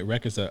Unit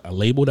Records a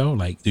label though?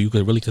 Like, do you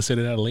really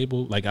consider that a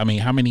label? Like, I mean,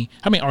 how many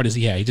artists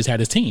he had? He just had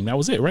his team. That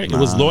was it, right? It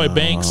was Lloyd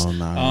Banks.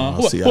 I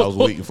was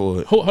waiting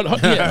for it. Yeah.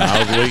 I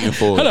was waiting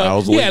for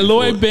it. He had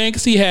Lloyd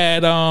Banks. He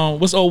had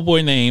what's the old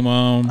boy name?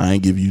 I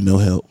ain't give you no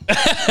help.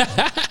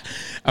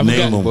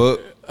 Name him.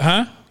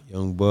 Huh?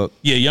 Young Buck.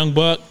 Yeah, Young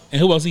Buck. And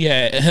who else he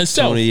had?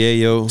 Himself. Tony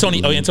Yayo.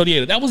 Tony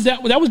Yayo. That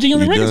was G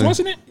Unit Records,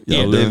 wasn't it?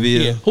 Yeah. Olivia.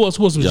 Yeah. Who else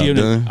was G Unit?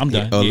 done? I'm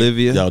done.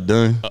 Olivia. Y'all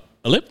done?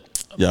 Olivia?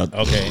 Y'all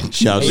Okay.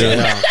 Y'all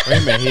done? Wait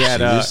a minute,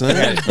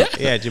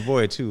 he had your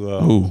boy too.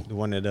 Who? The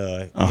one that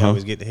he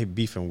always get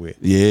beefing with.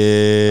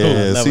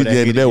 Yeah. Love See, it, that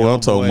Daddy, be that's the what I'm young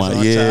talking boys about.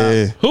 on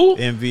Yeah. top. Who?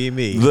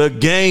 MVMe. The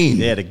Game.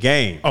 Yeah, the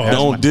Game.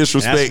 Don't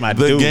disrespect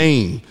the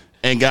Game.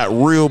 And got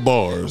real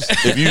bars.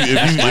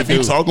 If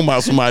you talking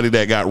about somebody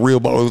that got real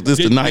bars, this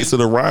the Knights of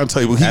the Round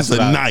Table. He's a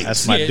Knight.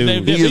 That's my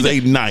dude. He is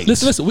a Knight.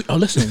 Listen. We gonna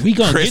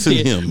get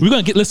Pressing there. him. We're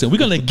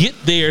gonna get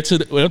there to.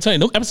 I'm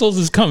telling you, no episodes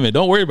is coming.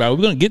 Don't worry about it.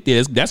 We're gonna get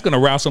there. That's gonna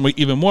rouse some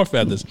even more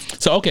feathers.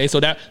 So okay, so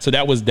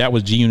that was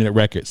G Unit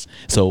Records.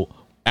 So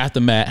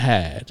Aftermath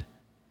had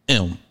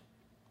M.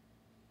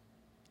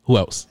 Who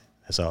else?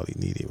 That's all he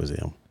needed was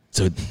him.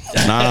 So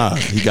Nah,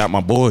 he got my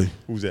boy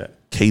Who's that?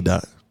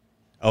 K-Dot.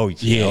 Oh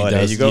yeah,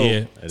 there you go.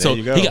 Yeah. There So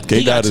you go.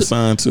 K-Dot is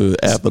signed to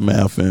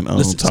Aftermath and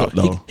Top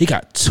Dog. He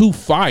got two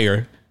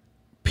fire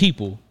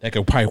people that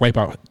could probably wipe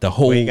out the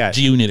whole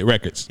G Unit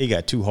Records. He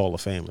got 2 Hall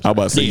of Famers. I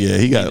about to say,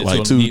 he got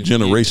like 2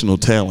 generational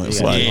talents.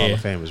 He got Like, Hall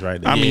of Famers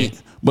right there. I mean,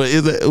 but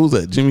who's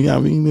that? Jimmy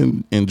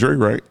Iovine and Dre,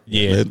 right?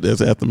 Yeah.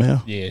 That's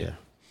Aftermath. Yeah.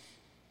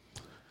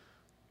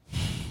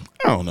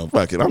 I don't know.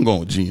 Fuck it. I'm going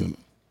with G Unit.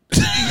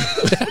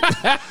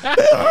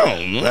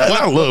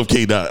 I love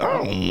K-Dot.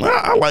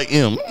 I like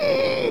M.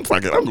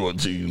 Fuck it. I'm going with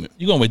G Unit.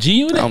 You going with G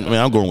Unit?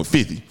 I'm going with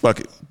 50. Fuck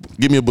it.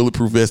 Give me a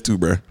bulletproof vest too,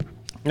 bro.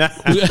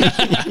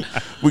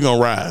 We gonna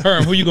ride.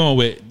 Herm, who you going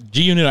with?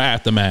 G Unit or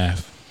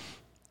Aftermath?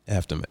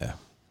 Aftermath.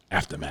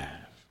 Aftermath.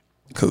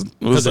 Because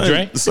of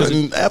Dre?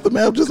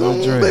 Aftermath just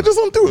don't, Dre. they just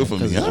don't do it for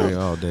me. Dre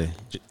all day.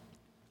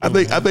 I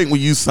think when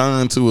you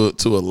sign to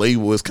a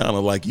label, it's kind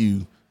of like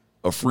you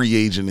a free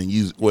agent and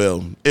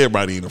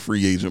everybody ain't a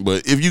free agent,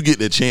 but if you get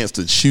the chance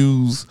to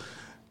choose,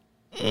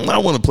 I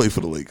want to play for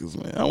the Lakers,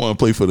 man. I want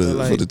to play for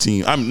the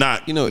team. I'm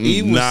not,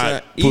 Eve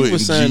not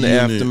was signed to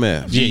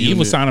Aftermath. Yeah, Eve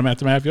was signed to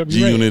Aftermath. Yep,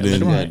 G Unit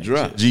and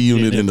dropped. G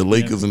Unit and the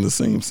Lakers in the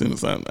same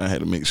sentence. I had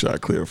to make sure I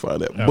clarify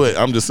that. But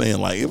I'm just saying,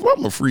 like, if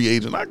I'm a free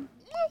agent, I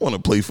want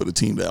to play for the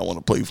team that I want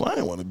to play for. I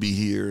didn't want to be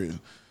here and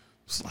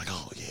it's like,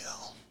 oh yeah.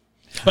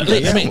 But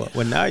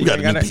now you got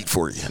to gotta be beat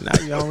for you.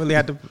 Now you don't really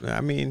have to.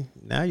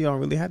 Now you don't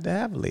really have to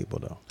have a label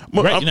though.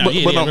 But Right,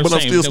 I'm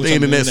still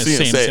staying in that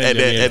sense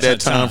at that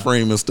time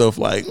frame and stuff.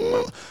 Like,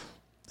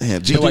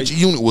 man, G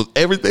Unit was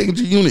everything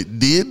G Unit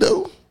did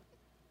though.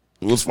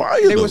 It was fire.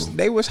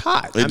 They was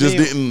hot. It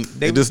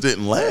just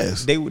didn't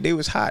last. They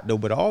was hot though.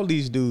 But all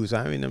these dudes,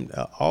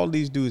 all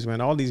these dudes,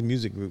 man, all these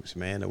music groups,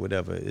 man, or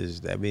whatever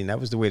that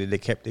was the way that they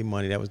kept their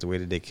money. That was the way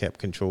that they kept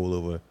control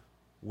over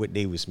what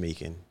they was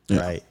making,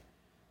 right?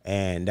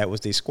 And that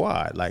was their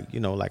squad. Like,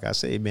 like I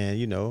say, man,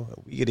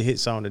 we get a hit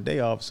song today,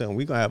 all of a sudden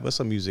we're gonna have us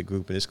a music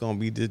group and it's gonna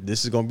be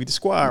this is gonna be the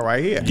squad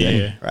right here.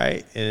 Yeah.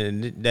 Right?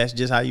 And that's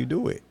just how you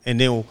do it. And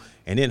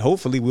then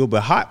hopefully we'll be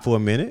hot for a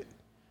minute,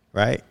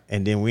 right?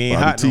 And then we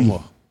ain't hot no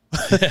more.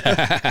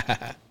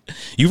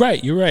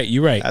 You're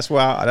right.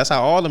 That's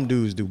how all them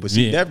dudes do. But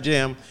see, Def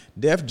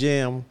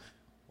Jam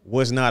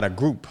was not a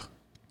group.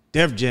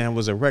 Def Jam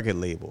was a record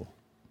label.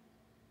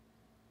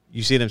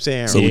 You see what I'm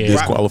saying? So we Yeah.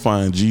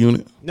 disqualifying G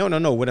Unit.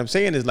 No. What I'm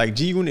saying is like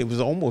G Unit was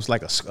almost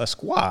like a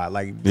squad.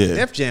 Like Yeah.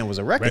 Def Jam was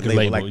a record Record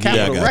label, label, like yeah.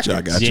 Yeah, I Capitol got you. I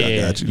Records. got you. I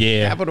Yeah, got you.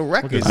 yeah. Capitol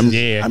Records.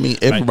 Yeah. I mean,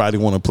 everybody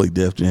want to play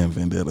Def Jam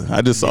Vendetta.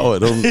 I just saw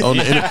it on the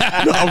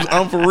internet. No,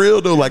 I'm for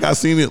real though. Like I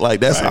seen it. Like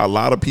that's how a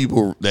lot of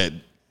people that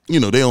they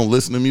don't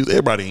listen to music.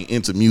 Everybody ain't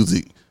into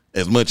music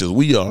as much as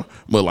we are.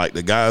 But like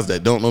the guys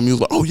that don't know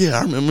music, like, oh yeah,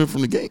 I remember him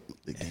from the game.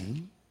 The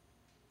game.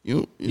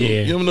 You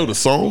ever know the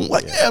song?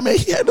 Like, yeah, man,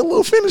 he had the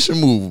little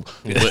finishing move.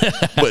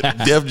 But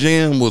Def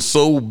Jam was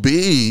so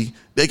big,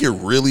 they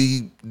could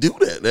really do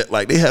that.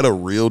 Like, they had a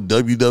real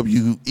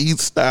WWE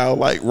style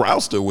like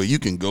roster where you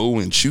can go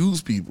and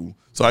choose people.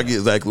 So I get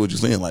exactly what you're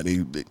saying. Like,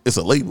 it's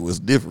a label. It's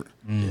different.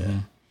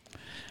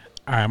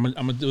 All right, I'm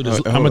gonna do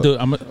this.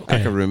 I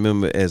can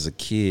remember as a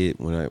kid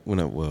when I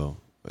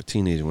a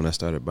teenager when I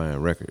started buying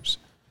records.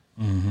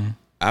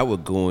 I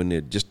would go in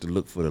there just to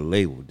look for the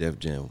label Def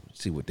Jam,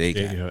 see what they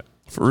got. Yeah.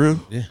 For real?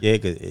 Yeah,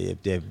 because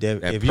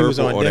That if you was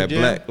purple on or Def that Jam,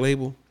 black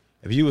label,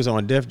 if you was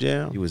on Def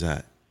Jam, he was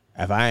hot.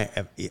 if I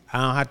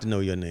don't have to know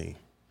your name.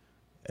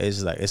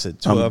 It's like it's a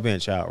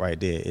 12-inch out right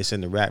there. It's in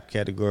the rap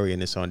category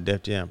and it's on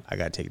Def Jam. I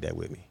gotta take that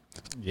with me.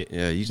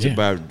 Yeah, I used to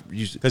buy.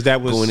 Because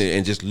that was go in there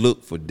and just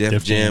look for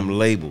Def Jam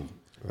label,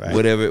 Right.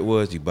 whatever it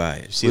was, you buy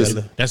it. See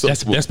Listen, that?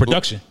 That's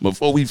production.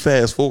 Before we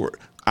fast forward,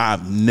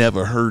 I've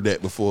never heard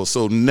that before.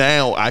 So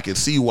now I can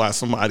see why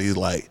somebody's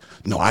like,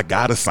 no, I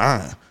gotta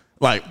sign.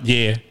 Like,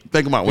 Yeah.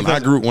 think about when I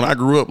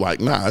grew up, like,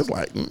 nah, it's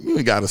like you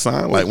ain't gotta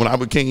sign. Like when I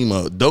became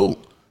an adult,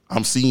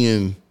 I'm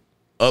seeing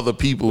other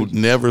people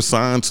never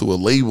signed to a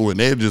label and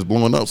they're just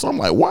blowing up. So I'm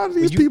like, why do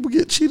these people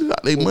get cheated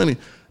out their money?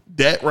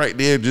 That right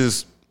there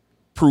just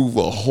proved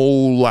a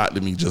whole lot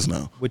to me just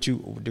now.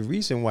 The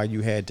reason why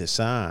you had to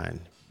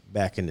sign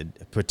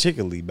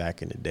particularly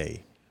back in the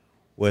day,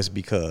 was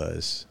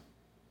because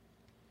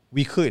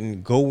we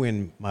couldn't go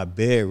in my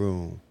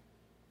bedroom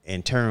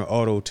and turn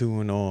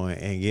auto-tune on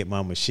and get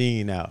my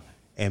machine out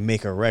and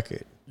make a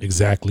record.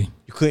 Exactly.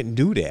 You couldn't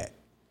do that.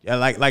 Yeah,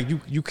 like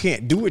you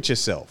can't do it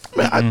yourself.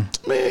 Man,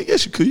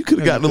 yes, you could. You could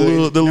have got the you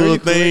little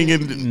could. thing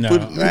and No.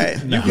 put, Right.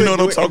 You know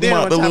what I'm talking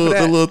about? The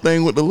little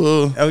thing with the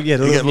little. Oh yeah,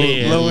 the you got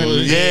little blowing.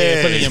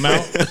 Yeah. Put it in your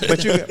mouth.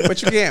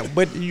 but you can't.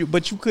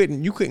 But you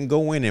couldn't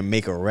go in and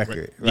make a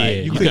record, right?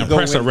 Yeah, you couldn't can't go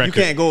press a in. record.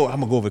 You can't go. I'm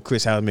gonna go over to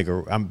Chris House,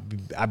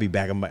 I'll be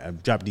back. I'll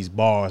drop these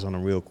bars on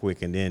them real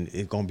quick, and then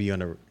it's gonna be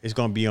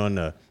on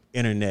the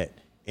internet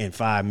in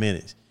 5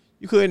 minutes.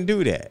 You couldn't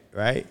do that,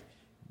 right?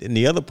 And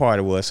the other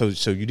part was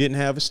so you didn't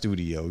have a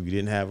studio, you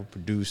didn't have a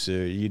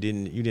producer, you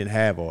didn't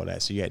have all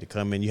that. So you had to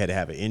come in, you had to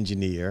have an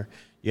engineer,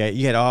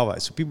 you had all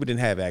that. So people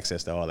didn't have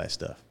access to all that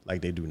stuff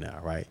like they do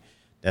now, right?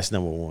 That's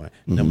number one.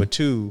 Number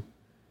two,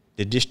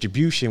 the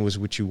distribution was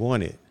what you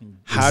wanted.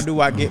 How do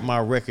I get my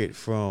record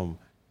from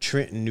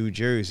Trenton, New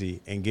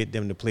Jersey, and get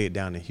them to play it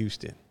down in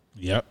Houston?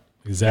 Yep. Got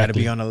to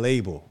Exactly. be on a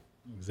label.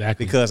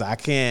 Exactly. Because I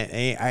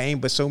ain't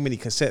but so many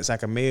cassettes I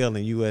can mail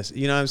in US.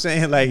 You know what I'm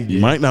saying? Like You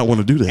might not want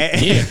to do that.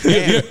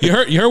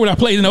 Yeah. You heard what I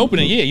played in the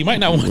opening. Yeah, you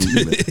might not want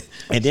to.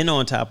 And then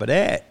on top of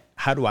that,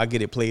 how do I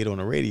get it played on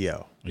the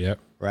radio? Yep.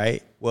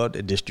 Right? Well,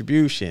 the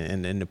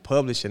distribution and the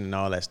publishing and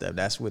all that stuff,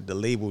 that's what the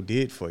label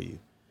did for you.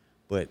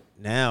 But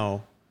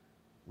now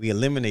we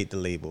eliminate the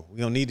label. We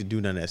don't need to do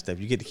none of that stuff.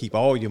 You get to keep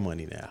all your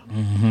money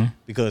now.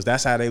 Because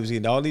that's how they was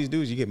getting all these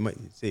dudes. You get money.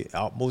 See,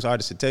 most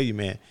artists will tell you,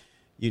 man,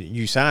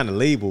 you sign a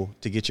label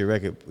to get your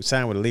record,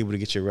 sign with a label to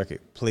get your record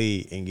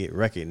played and get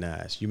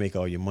recognized. You make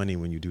all your money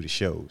when you do the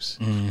shows.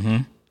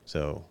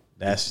 So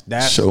that's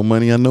Show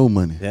money or no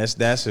money.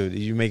 that's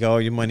you make all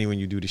your money when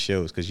you do the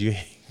shows because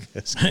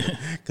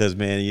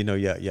man, you know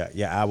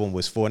your album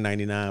was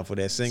 $4.99 for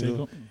that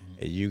single,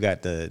 and you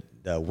got the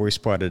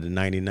worst part of the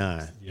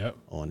 99 Yep.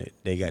 on it.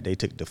 They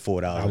took the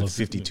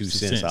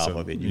 $4.52 off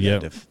of it. You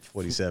Yep. got the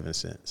 47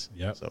 cents.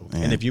 Yep. So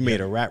and if you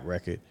made a rap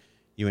record,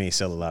 you ain't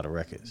sell a lot of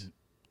records.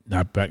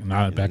 Not back in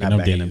them back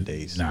days. in them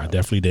days, Nah, no.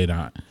 definitely did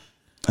not.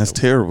 That's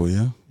terrible,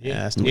 yeah.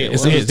 Yeah, that's Yeah,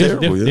 Well, it's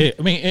terrible, yeah.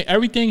 I mean,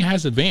 everything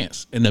has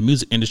advanced in the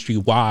music industry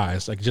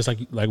wise. Like just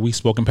like we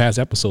spoke in past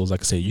episodes.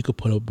 Like I said, you could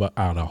put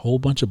out a whole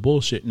bunch of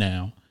bullshit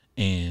now,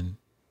 and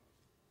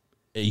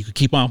you could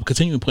keep on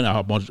continuing putting out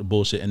a bunch of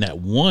bullshit. And that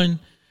one,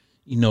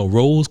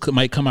 rose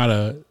might come out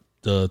of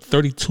the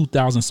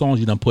 32,000 songs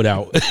you done put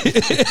out,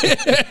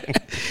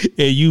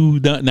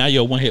 and now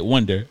you're a one hit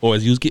wonder, or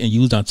it's getting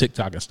used on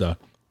TikTok and stuff.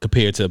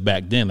 Compared to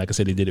back then, like I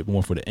said, they did it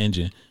more for the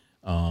engine.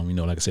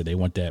 Like I said, they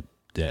want that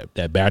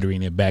battery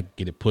in their back,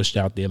 get it pushed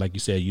out there. Like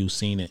you said, you've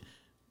seen it,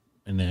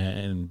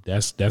 and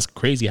that's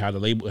crazy how the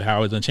label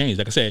how it's unchanged.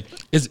 Like I said,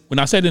 when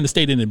I said in the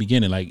state in the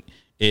beginning, like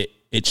it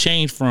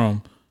changed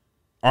from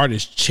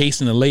artists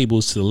chasing the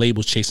labels to the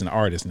labels chasing the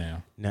artists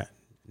now.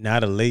 Now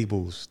the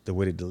labels, the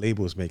way that the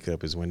labels make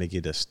up is when they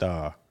get a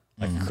star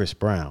like Chris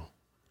Brown.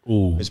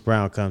 Ooh, Chris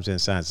Brown comes in,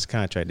 signs his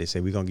contract. They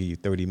say we're gonna give you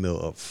 $30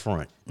 million up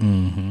front,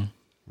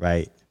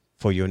 right,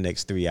 for your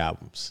next 3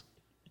 albums,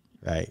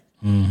 right?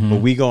 But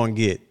we gonna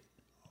get,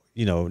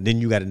 then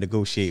you got to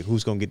negotiate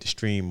who's gonna get the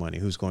stream money,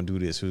 who's gonna do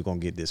this, who's gonna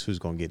get this, who's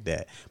gonna get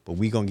that. But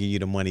we gonna give you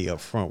the money up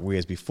front.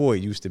 Whereas before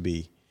it used to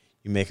be,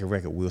 You make a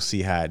record, we'll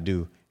see how it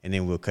do, and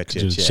then we'll cut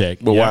you a Just check.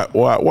 check. But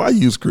why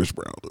use Chris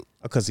Brown? Though?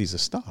 Because he's a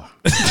star.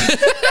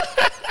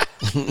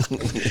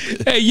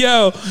 Hey,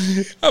 yo,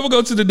 I'm gonna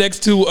go to the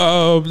next two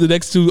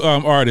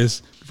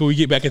artists before we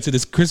get back into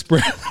this Chris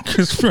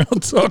Brown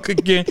talk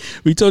again.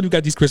 We told you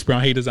got these Chris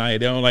Brown haters on here.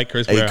 They don't like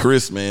Chris Brown. Hey,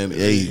 Chris, man.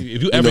 Hey,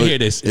 If you ever hear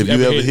this, if you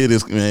ever hear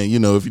this, man, you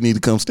know, if you need to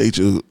come state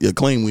your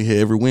claim, we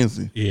here every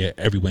Wednesday Yeah,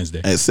 every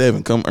Wednesday. at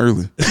 7. Come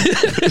early.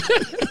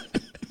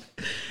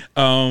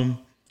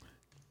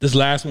 This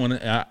last one,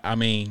 I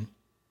mean,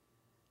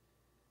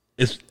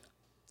 it's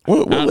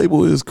What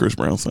label is Chris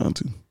Brown signed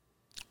to?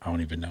 I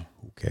don't even know.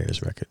 Who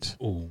cares records?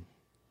 Ooh.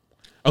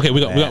 Okay,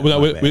 we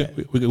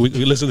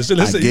listen.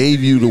 I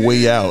gave you the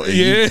way out. and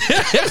you-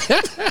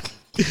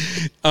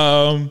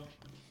 Yeah.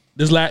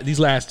 These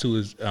last two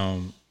is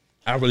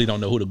I really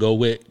don't know who to go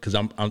with because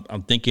I'm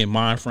thinking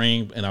mind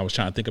frame and I was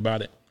trying to think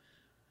about it.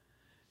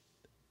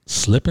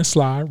 Slip and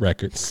Slide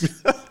Records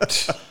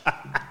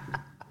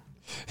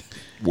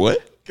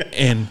What?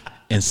 and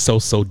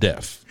So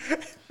Def.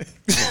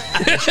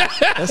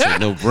 That's a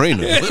no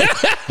brainer.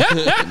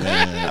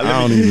 I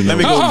don't even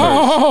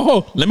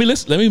know. Let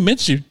me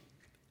mention you.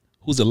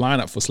 Who's the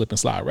lineup for Slip and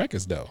Slide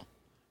Records though,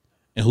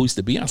 and who used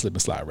to be on Slip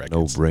and Slide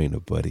Records? No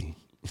brainer, buddy.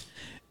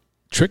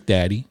 Trick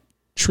Daddy,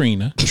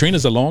 Trina.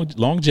 Trina's a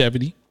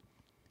longevity.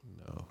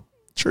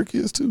 Trick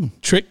is too.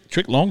 Trick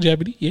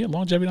longevity. Yeah,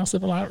 longevity on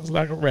Slip and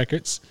Slide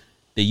Records.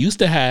 They used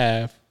to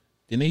have.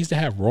 Didn't they used to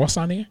have Ross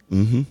on there?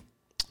 Mm-hmm.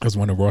 That was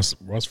one of Ross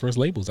first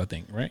labels, I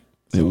think. Right.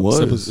 It was.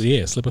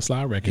 Slip and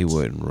Slide Records. He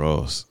wasn't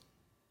Ross.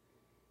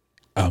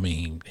 I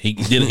mean, he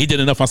did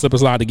enough on Slip and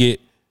Slide to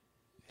get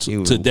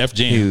to Def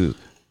Jam. He was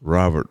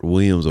Robert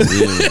Williams or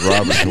Williams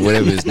Roberts or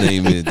whatever his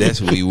name is. That's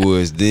who he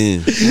was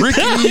then.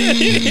 Ricky.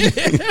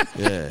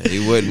 Yeah,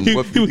 he wasn't.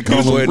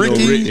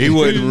 Ricky. He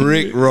wasn't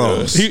Rick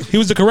Ross. He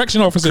was the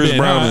correction officer. Chris then,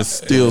 Brown huh? is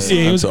still he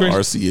signed was to correct-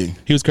 RCA.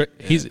 He was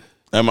correct. He's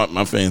And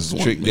my fans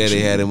want Trick to make Daddy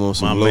sure. had him on My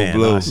some low man,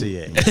 blow.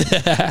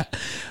 RCA.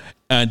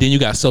 and then you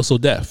got So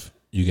Def.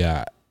 You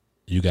got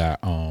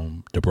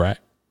Da Brat.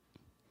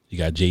 You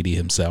got JD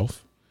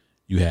himself.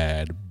 You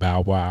had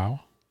Bow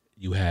Wow.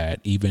 You had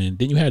even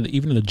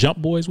the Jump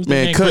Boys. What's their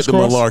Man, name? cut Criss the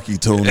Cross? malarkey,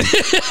 Tony.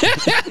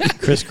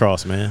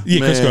 Crisscross, man. Yeah,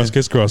 Man.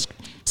 Criss Cross.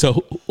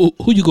 So who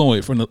you going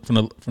with from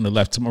the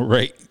left to my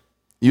right?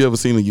 You ever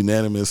seen a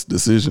unanimous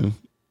decision?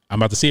 I'm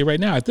about to see it right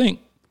now. I think.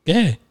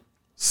 Yeah.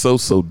 So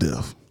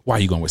Def. Why are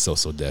you going with So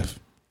Def?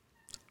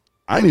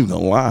 I ain't even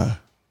gonna lie.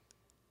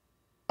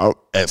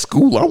 At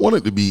school, I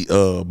wanted to be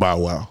Bow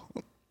Wow.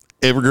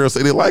 Every girl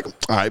say they like him.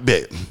 I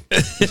bet.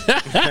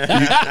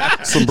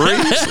 Some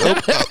braids.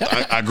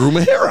 I grew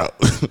my hair out.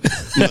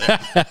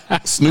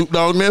 Snoop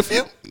Dogg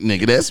nephew,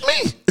 nigga, that's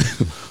me.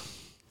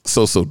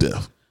 So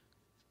Def.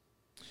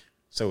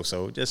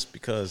 So just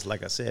because,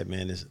 like I said,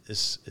 man,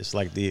 it's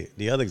like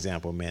the other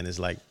example, man. Is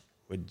like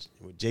with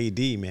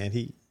JD, man.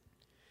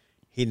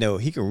 He know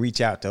he can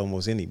reach out to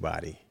almost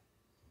anybody,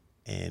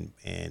 and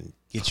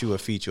get you a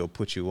feature or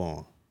put you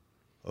on,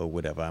 or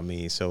whatever. I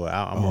mean, so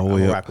I'm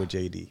gonna rock with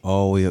JD.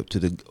 All the way up to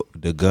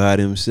the God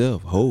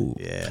himself. Ho.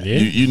 Yeah,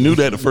 You knew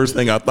that the first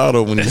thing I thought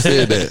of when you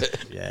said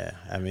that. yeah.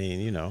 I mean,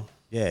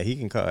 he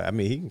can call. I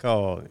mean, he can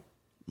call.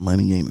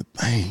 Money ain't a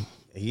thing.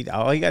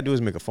 All he gotta do is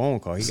make a phone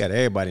call. He got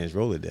everybody in his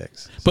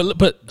Rolodex.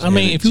 But I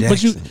mean,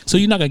 Jackson. so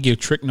you're not gonna give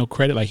Trick no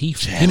credit. Like he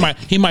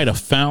might have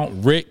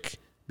found Rick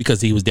because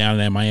he was down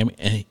in Miami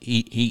and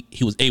he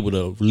was able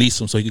to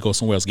release him so he could go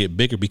somewhere else and get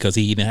bigger because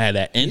he didn't have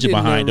that He engine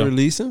didn't behind him.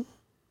 release him.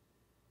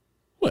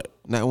 What?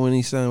 Not when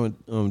he signed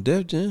with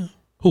Def Jam.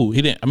 Who?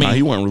 He didn't. I mean, Nah,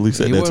 he wasn't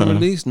released at He that wasn't time.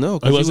 released. No, He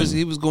because wasn't?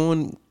 he was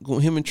going.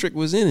 Him and Trick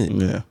was in it.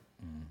 Yeah.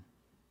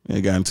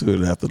 They got into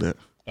it after that.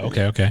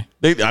 okay.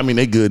 They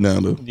good now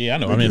though. Yeah, I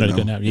know. They I mean, good they're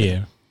good now.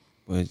 Yeah.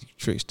 But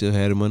Trick still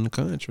had him under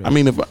contract. I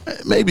mean,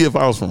 if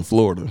I was from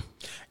Florida,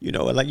 Like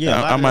a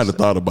lot I of might this have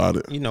thought about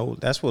it.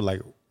 That's what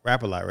like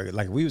Rap a Lot record.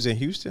 Like if we was in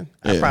Houston,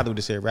 I Yeah. probably would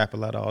have said Rap a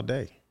Lot all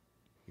day.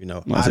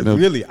 I said no.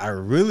 I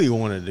really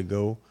wanted to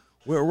go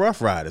with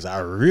Rough Riders. I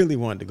really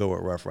wanted to go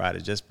with Rough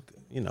Riders. Just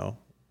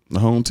The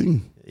home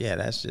team. yeah,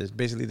 that's just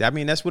basically. I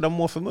mean, that's what I'm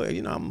more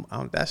familiar.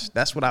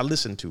 That's what I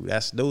listen to.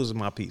 Those are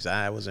my pieces.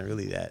 I wasn't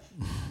really that.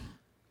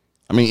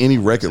 I mean, any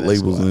record That's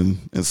labels why.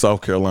 in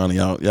South Carolina,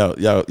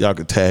 y'all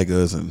could tag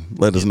us and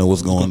let us know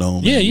what's going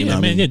on. Yeah, You know what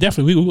I man. mean? Yeah,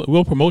 definitely.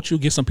 We'll promote you.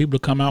 Get some people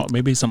to come out.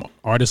 Maybe some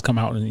artists come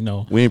out and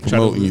We ain't try to-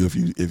 promoting you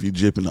if you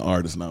jipping the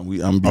artist now. I'm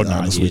gonna be nah,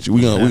 honest yeah. with you.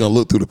 We gonna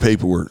look through the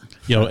paperwork.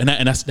 Yo, and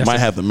that's Might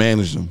have to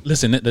manage them.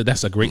 listen.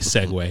 That's a great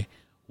segue.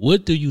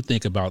 What do you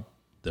think about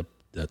the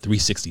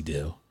 360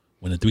 deal?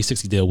 When the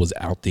 360 deal was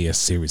out there,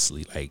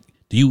 seriously, like,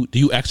 do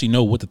you actually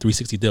know what the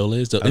 360 deal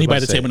is? Does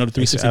anybody at the table know the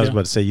 360 I was deal?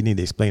 about to say you need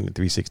to explain the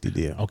 360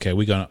 deal. Okay,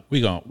 we're gonna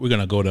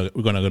go to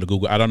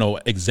Google. I don't know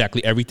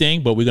exactly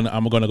everything, but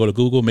I'm gonna go to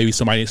Google. Maybe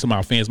some of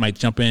our fans might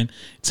jump in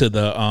to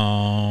the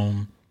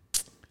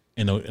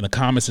in the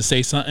comments and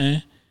say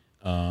something.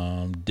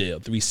 Deal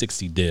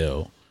 360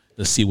 deal.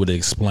 Let's see what it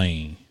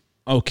explain.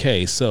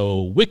 Okay,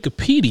 so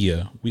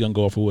Wikipedia, we're gonna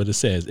go off of what it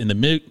says. In the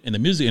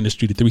music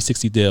industry, the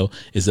 360 deal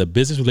is a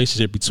business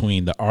relationship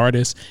between the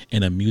artist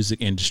and a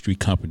music industry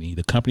company.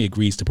 The company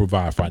agrees to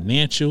provide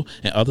financial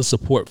and other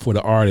support for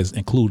the artist,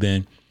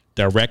 including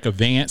direct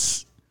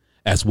advance,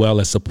 as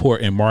well as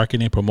support in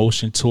marketing,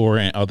 promotion, tour,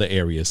 and other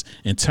areas.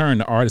 In turn,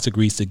 the artist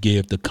agrees to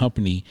give the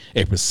company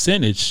a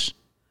percentage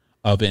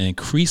of an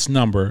increased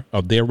number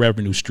of their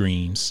revenue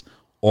streams,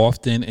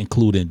 often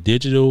including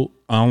digital,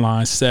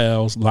 online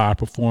sales, live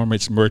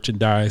performance,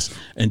 merchandise,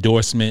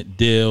 endorsement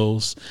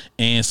deals,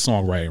 and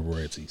songwriting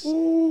royalties.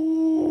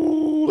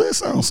 Ooh, that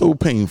sounds so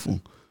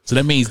painful. So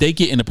that means they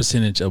get in a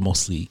percentage of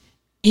mostly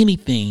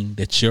anything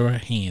that your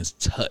hands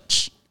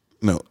touch.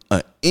 No,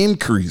 an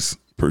increase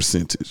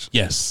percentage.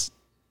 Yes.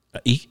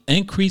 An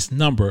increased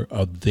number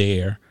of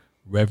their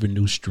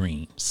revenue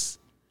streams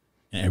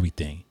and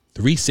everything.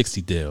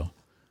 360 deal.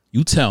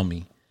 You tell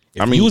me.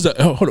 If you was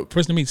hold up.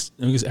 First, let me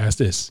just ask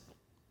this.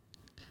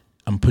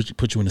 I'm gonna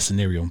put you in a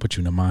scenario and put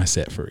you in a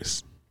mindset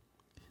first.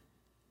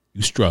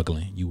 You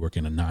struggling. You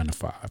working a 9 to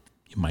 5.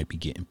 You might be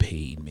getting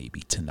paid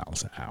maybe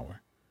 $10 an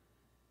hour.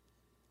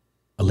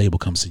 A label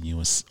comes to you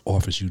and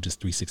offers you this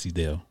 360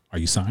 deal. Are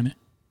you signing?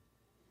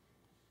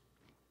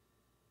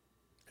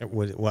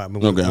 What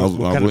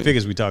kind of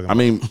figures we talking about?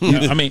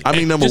 I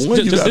mean, number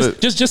one, you gotta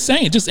just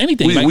saying, just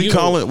anything. We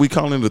call it the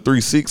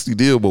 360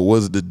 deal, but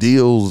was the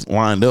deals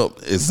lined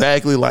up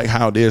exactly like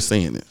how they're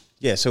saying it?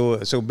 Yeah. So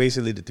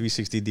basically, the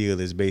 360 deal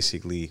is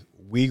basically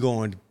we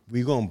going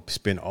to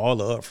spend all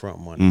the upfront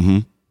money.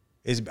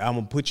 Mm-hmm. I'm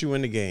gonna put you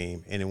in the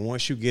game, and then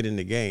once you get in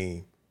the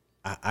game,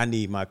 I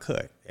need my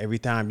cut. Every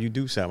time you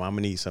do something, I'm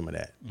gonna need some of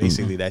that.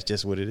 Basically, that's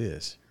just what it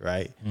is,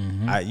 right?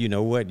 Mm-hmm. You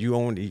know what? You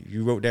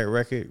wrote that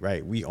record,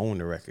 right? We own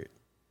the record,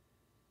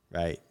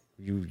 right?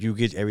 You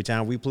get every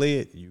time we play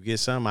it, you get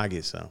some, I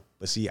get some.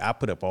 But see, I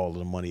put up all of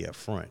the money up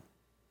front.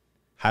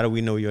 How do we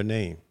know your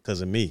name?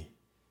 Because of me.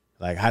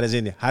 Like, how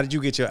did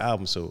you get your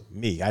album? So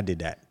me, I did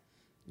that.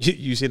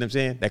 You see what I'm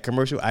saying? That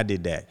commercial, I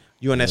did that.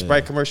 You on that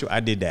Sprite commercial, I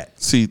did that.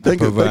 See,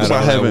 think about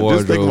having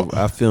wardrobe.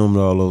 I filmed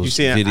all those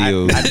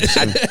videos.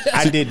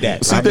 I did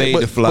that. See, I made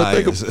the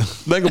flyers.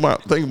 Think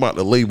about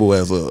the label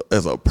as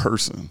a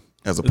person,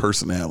 as a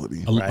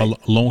personality. A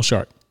loan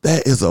shark.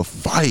 That is a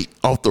fight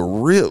off the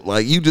rip.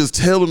 Like, you just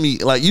telling me,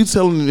 like, you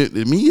telling it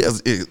to me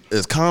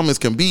as calm as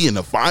can be, and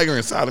the fire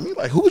inside of me.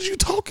 Like, who was you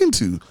talking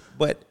to?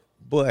 But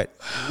what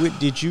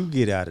did you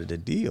get out of the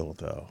deal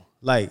though?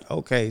 Like,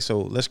 okay,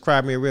 so let's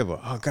Cry Me a River.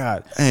 Oh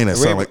God, it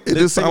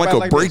just sound like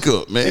a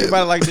breakup, man. Think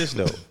about it like this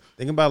though.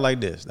 Think about it like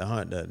this.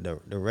 The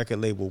record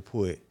label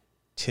put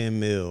 10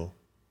 mil,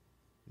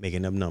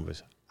 making up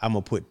numbers. I'm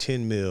gonna put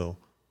 10 mil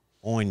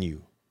on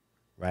you,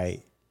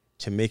 right,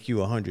 to make you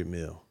 100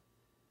 mil.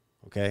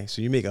 Okay,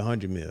 so you make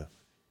 100 mil.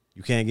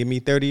 You can't give me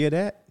 30 of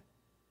that.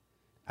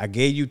 I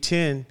gave you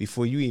 10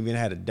 before you even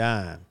had a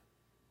dime,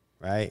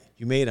 right?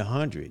 You made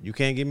 100. You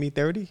can't give me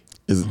 30.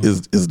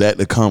 Is that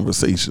the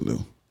conversation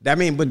though? I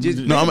mean, but just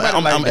no,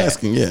 I'm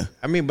asking, yeah.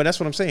 I mean, but that's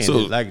what I'm saying. So,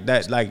 like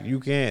that, like you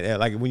can't,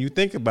 like when you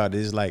think about it,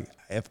 it's like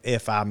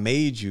if I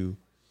made you,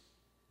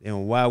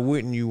 then why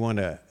wouldn't you want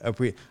to?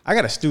 I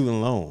got a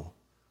student loan,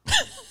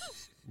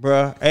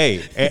 bruh.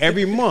 Hey,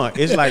 every month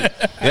it's like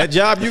that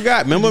job you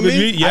got. Remember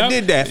me? Yep. I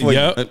did that for you.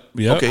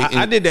 Yep. Okay,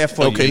 I did that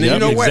for you. And then you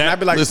know what? And I'd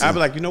be like,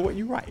 listen. you know what?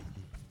 You're right.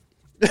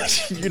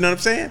 You know what I'm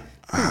saying?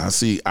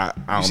 See, I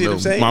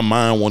don't know. My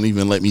mind won't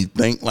even let me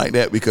think like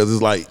that because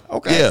it's like,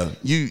 okay, yeah,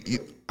 you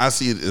I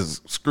see it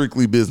as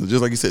strictly business.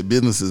 Just like you said,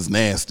 business is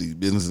nasty.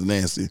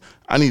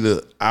 I need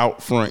a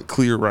out front,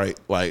 clear right.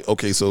 Like,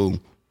 okay, so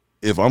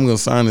if I'm gonna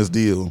sign this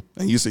deal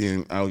and you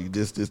saying, oh,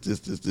 this,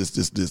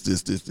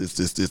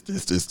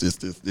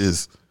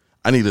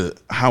 I need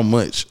how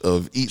much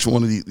of each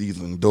one of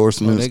these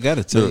endorsements. They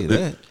gotta tell you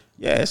that.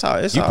 Yeah, it's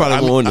all. You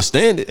probably won't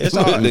understand it. It's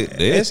all.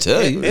 They'll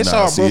tell you. It's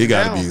all broken it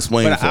got to down. be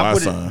explained before I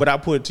sign. But I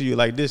put it to you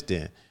like this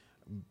then.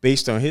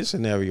 Based on his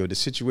scenario, the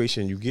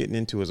situation you're getting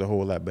into is a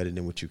whole lot better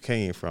than what you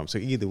came from. So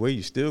either way,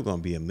 you're still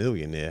gonna be a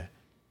millionaire.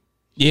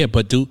 Yeah,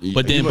 but you're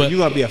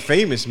gonna be a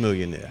famous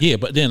millionaire. Yeah,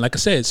 but then, like I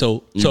said,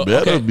 so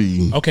better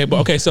be.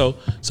 Okay, so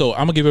I'm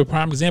gonna give you a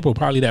prime example.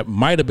 Probably that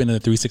might have been in a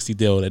 360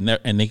 deal,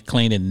 and they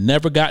claimed they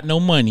never got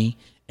no money,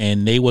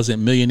 and they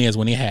wasn't millionaires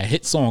when they had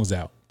hit songs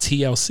out.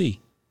 TLC.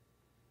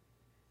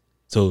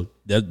 So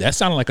that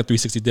sounded like a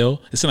 360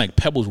 deal. It sounded like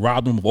Pebbles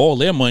robbed them of all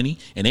their money,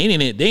 and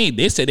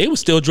they said they were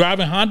still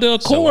driving Honda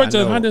Accords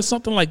or Honda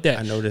something like that.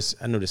 I know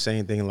the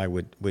same thing like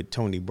with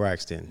Tony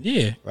Braxton.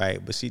 Yeah, right.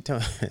 But see,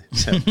 Tony,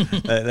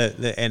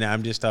 and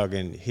I'm just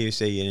talking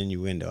hearsay and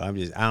innuendo. I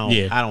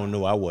don't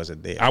know. I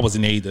wasn't there. I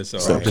wasn't either. So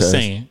I'm just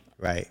saying.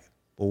 Right.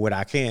 But what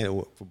I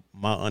can,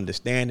 my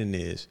understanding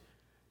is,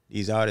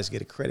 these artists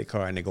get a credit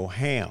card and they go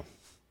ham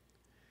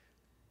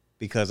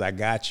because I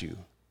got you.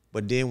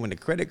 But then when the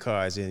credit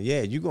card's in,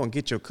 yeah, you're going to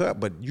get your cut,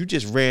 but you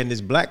just ran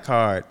this black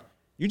card.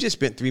 You just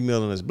spent $3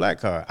 million on this black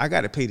card. I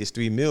got to pay this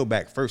 $3 million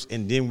back first,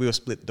 and then we'll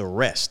split the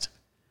rest.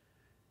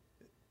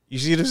 You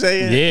see what I'm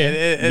saying?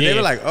 Yeah, And they yeah.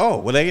 were like, "Oh,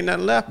 well, there ain't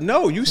nothing left."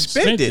 No, you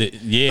spent it.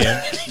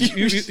 Yeah,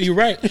 you're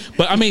right.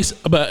 But I mean,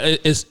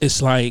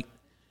 it's like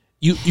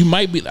you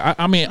might be.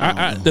 I mean,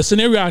 the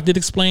scenario I did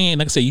explain.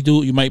 Like I said,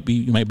 you might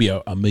be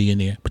a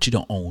millionaire, but you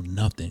don't own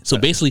nothing. So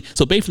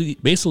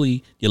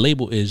basically, your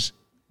label is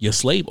your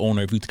slave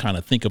owner. If you kind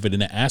of think of it in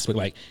that aspect,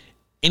 like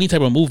any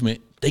type of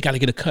movement, they got to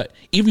get a cut.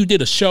 Even if you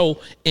did a show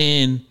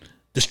in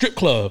the strip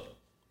club,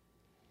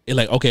 it's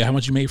like, okay, how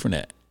much you made from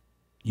that?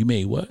 You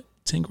made what?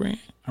 10 grand.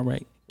 All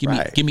right, give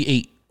me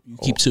 8. You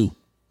keep 2.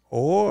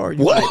 Or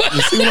you What? might-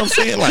 You see what I'm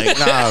saying? Like,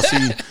 nah,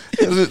 see,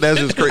 that's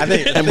just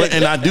crazy.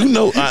 And I do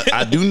know,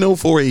 I do know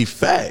for a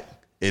fact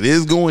it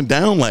is going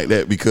down like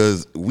that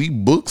because we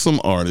booked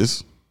some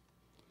artists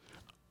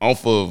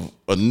off of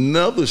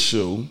another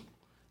show.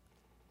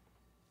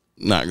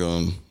 Not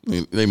going.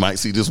 They might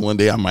see this one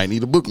day. I might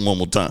need to book them one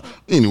more time.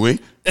 Anyway,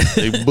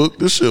 they booked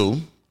the show,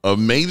 a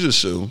major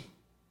show.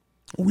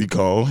 We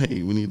call,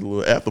 hey, we need a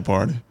little after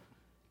party.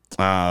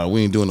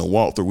 We ain't doing a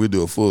walkthrough. We'll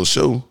do a full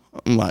show.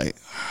 I'm like,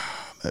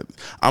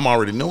 I'm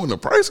already knowing the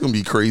price gonna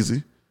be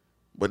crazy,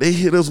 but they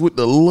hit us with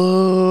the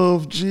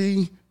love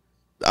G.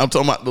 I'm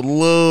talking about the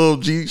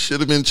love G. Should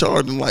have been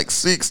charging like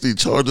 60,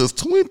 charge us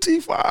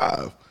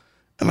 25.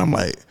 And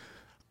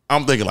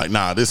I'm thinking like,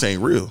 nah, this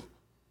ain't real.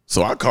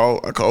 So I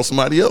call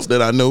somebody else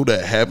that I know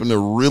that happened to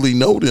really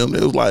know them.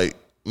 They was like,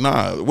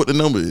 nah, what the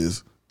number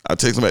is. I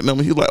text him that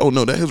number. He was like, oh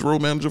no, that's his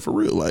road manager for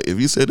real. Like if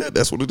he said that,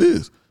 that's what it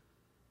is.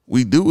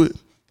 We do it.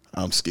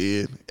 I'm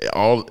scared.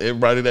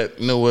 Everybody that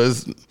know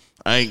us,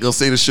 I ain't gonna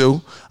say the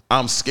show.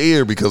 I'm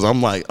scared because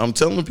I'm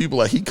telling people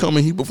like he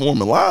coming, he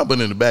performing live, but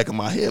in the back of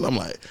my head, I'm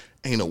like,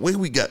 ain't no way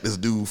we got this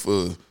dude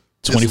for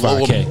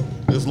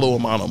 $25K. This low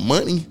amount of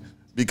money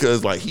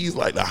because like he's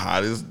like the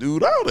hottest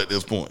dude out at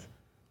this point.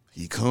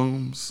 He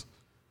comes.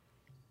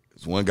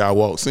 This one guy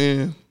walks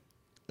in.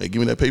 They give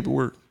me that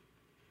paperwork.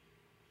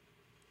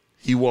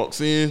 He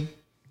walks in.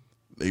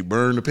 They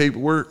burn the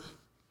paperwork.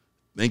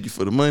 Thank you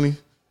for the money.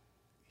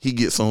 He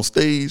gets on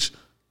stage,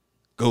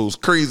 goes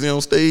crazy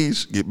on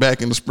stage, get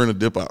back in the Sprinter,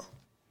 dip out.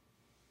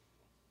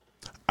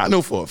 I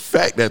know for a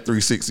fact that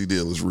 360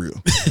 deal is real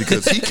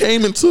because he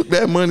came and took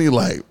that money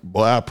like,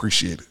 boy, I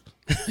appreciate it.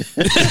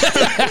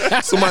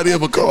 Somebody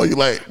ever call you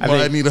like,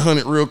 boy, I need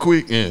 100 real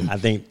quick? And I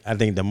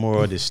think the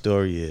moral of this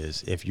story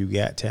is if you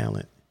got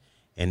talent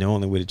and the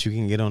only way that you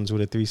can get on is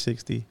with a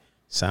 360,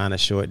 sign a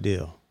short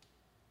deal.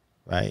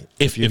 Right?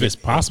 If it's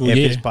possible, if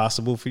yeah. it's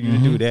possible for you to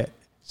do that,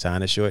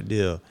 sign a short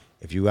deal.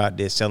 If you out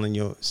there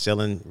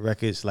selling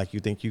records like you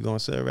think you're gonna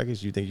sell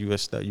records, you think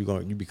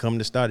you become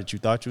the star that you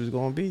thought you was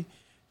gonna be,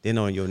 then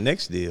on your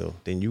next deal,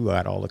 then you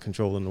got all the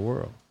control in the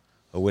world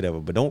or whatever.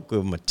 But don't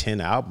give them a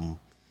 10 album.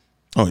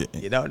 oh yeah,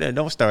 You know,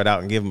 don't start out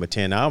and give them a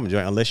 10 album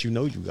joint unless you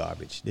know you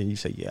garbage. Then you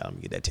say, yeah, I'm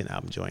gonna get that 10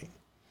 album joint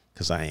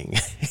because I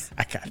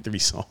got 3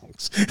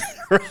 songs.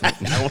 Right?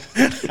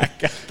 I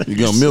got 3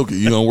 you're gonna milk it.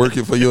 You're gonna work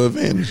it for your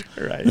advantage.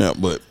 Right. Yeah,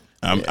 but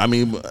I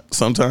mean,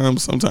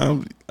 sometimes,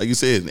 like you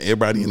said,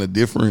 everybody in a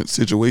different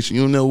situation.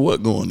 You don't know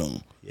what's going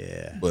on.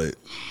 Yeah. But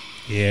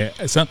Yeah,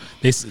 some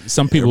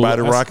people.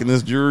 everybody rocking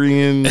this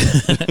jewelry and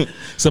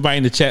Somebody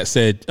in the chat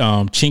said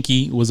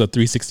Chinky was a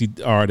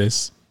 360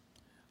 artist.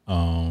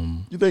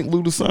 you think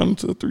Luda signed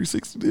to a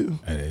 360 deal?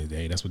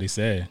 Hey, that's what they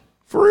said.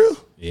 For real?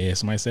 Yeah,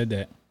 somebody said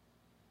that.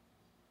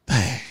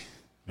 I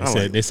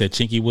They said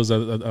Chinky was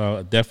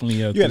a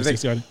definitely a You gotta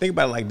 360 artist. think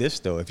about it like this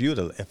though. If you're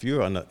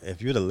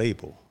the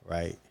label,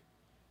 right?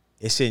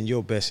 It's in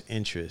your best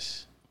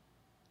interest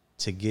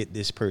to get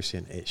this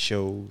person at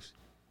shows,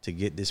 to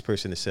get this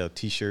person to sell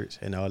T-shirts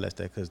and all that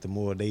stuff. Because the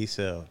more they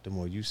sell, the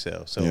more you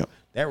sell. So Yeah.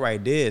 that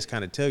right there is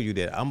kind of tell you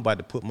that I'm about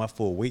to put my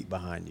full weight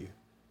behind you,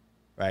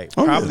 right?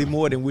 Oh, Probably yeah.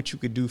 more than what you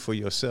could do for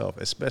yourself,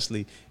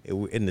 especially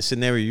in the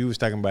scenario you was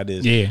talking about.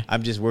 Is Yeah.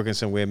 I'm just working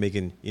somewhere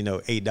making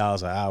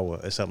 $8 an hour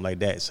or something like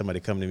that. Somebody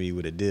come to me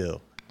with a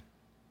deal.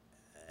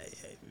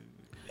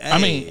 I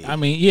mean,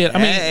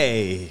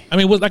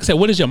 like I said,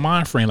 what is your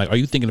mind frame? Like, are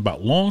you thinking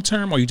about long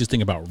term, or are you just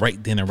thinking about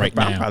right then and right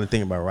I'm now? probably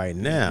thinking about right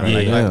now. Yeah.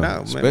 Like, Yeah,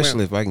 now,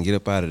 especially if I can get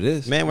up out of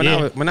this. man,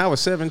 when I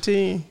was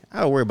 17,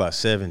 I would worry about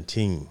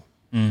 17.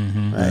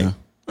 Mm-hmm. Right?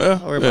 Yeah,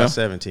 I worry about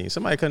 17.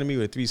 Somebody come to me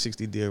with a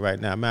 360 deal right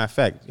now. Matter of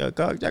fact, y'all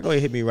go ahead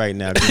and hit me right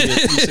now. Give me a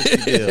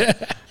 360 deal,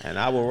 and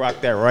I will rock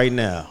that right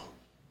now.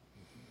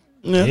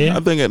 Yeah. I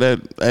think at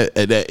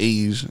that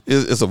age,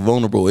 it's a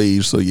vulnerable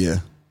age. So yeah,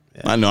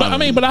 I know.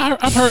 But I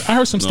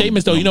heard some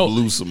statements though.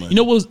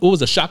 What What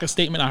was a shocking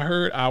statement I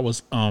heard? I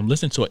was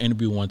listening to an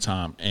interview one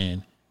time,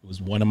 and it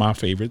was one of my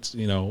favorites.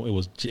 It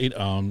was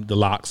the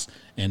Locks,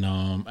 and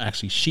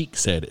actually Sheik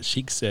said it.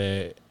 Sheik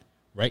said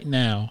right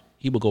now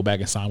he would go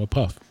back and sign with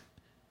Puff,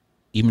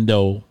 even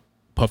though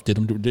Puff did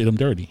him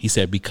dirty. He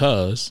said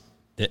because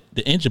the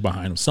engine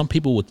behind him. Some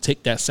people would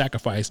take that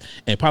sacrifice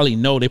and probably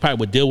they probably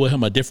would deal with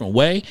him a different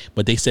way,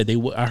 but they said they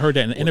would. I heard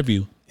that in the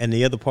interview. And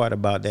the other part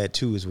about that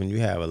too is when you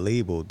have a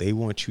label, they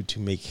want you to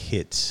make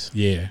hits.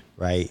 Yeah.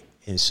 Right.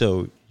 And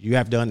so you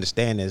have to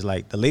understand is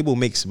like the label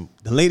makes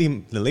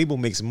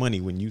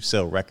money when you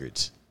sell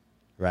records,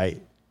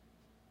 right?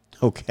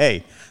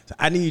 Okay, so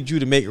I need you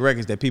to make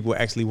records that people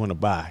actually want to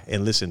buy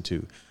and listen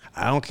to.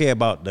 I don't care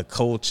about the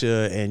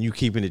culture and you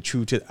keeping it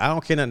true to. I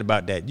don't care nothing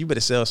about that. You better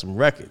sell some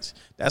records.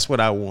 That's what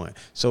I want.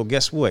 So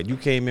guess what? You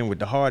came in with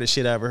the hardest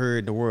shit I ever heard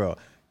in the world.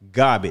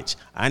 Garbage.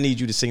 I need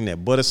you to sing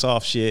that butter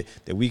soft shit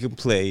that we can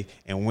play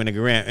and win a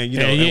grand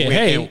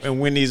and and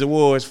win these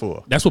awards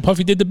for. That's what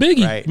Puffy did to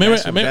Biggie. Right.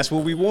 Remember, That's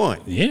what we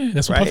want. Yeah,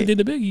 that's what Puffy did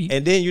to Biggie.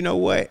 And then you know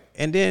what?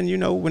 And then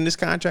when this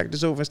contract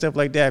is over and stuff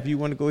like that, if you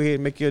want to go ahead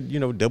and make your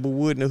double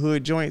wood in the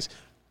hood joints,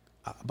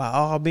 by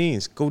all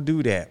means, go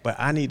do that. But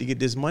I need to get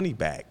this money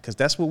back because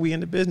that's what we in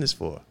the business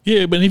for.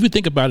 Yeah, but if you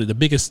think about it,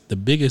 the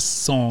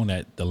biggest song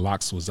that the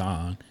Lox was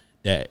on,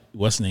 that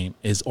what's the name,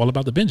 is all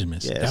about the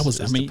Benjamins. Yeah, that was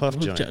the Puff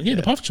joint. Yeah,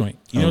 the Puff joint.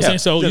 You know what I'm saying?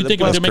 So you think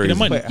they're making the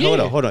money? Wait,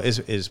 hold on.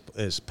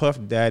 Is Puff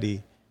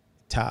Daddy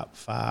top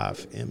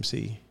 5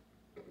 MC?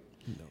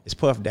 No. Is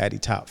Puff Daddy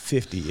top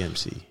 50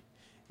 MC?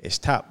 Is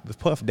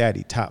Puff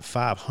Daddy top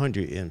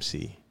 500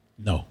 MC?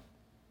 No.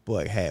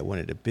 But had one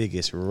of the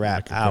biggest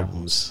rap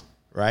albums,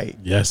 right?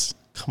 Yes.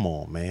 Come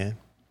on, man.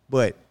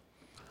 But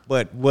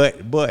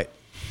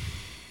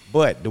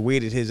the way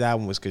that his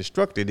album was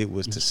constructed, it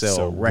was to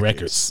sell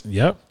records.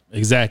 Yep,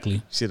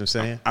 exactly. See what I'm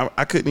saying?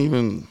 I can't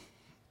even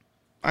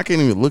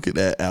look at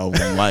that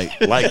album like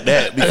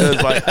that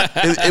because like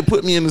it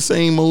put me in the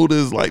same mode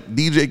as like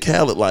DJ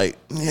Khaled. Like,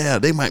 yeah,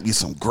 they might be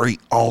some great,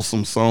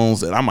 awesome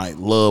songs that I might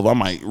love. I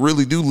might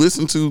really do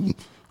listen to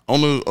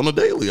on the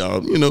daily.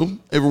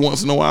 Every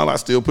once in a while I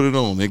still put it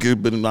on. It could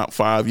have been about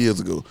 5 years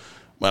ago.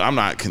 But I'm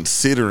not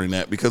considering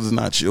that because it's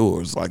not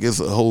yours. Like, it's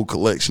a whole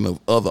collection of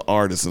other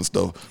artists and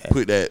stuff.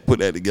 Put that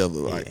together.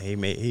 Like, he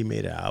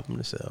made an album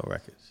to sell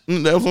records.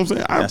 That's what I'm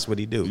saying. That's what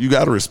he do. You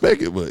got to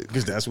respect it, but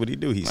because that's what he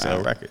do. He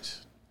sell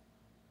records.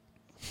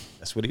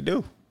 That's what he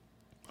do.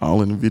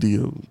 All in the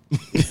video.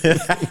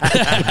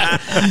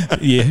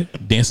 Yeah,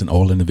 dancing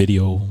all in the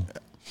video.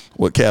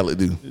 What Khaled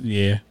do?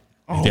 Yeah,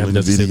 all in the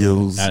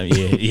videos.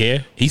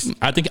 Yeah.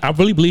 I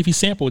really believe he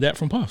sampled that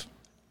from Puff.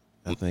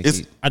 I think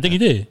he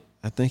did.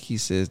 I think he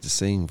says the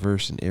same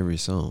verse in every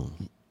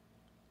song.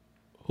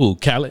 Who,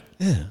 Khaled?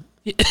 Yeah.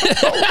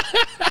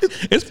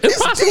 It's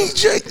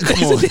DJ.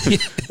 Come on,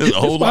 there's a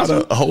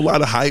whole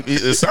lot of hype.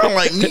 It sounds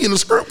like me in the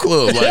strip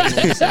club. Like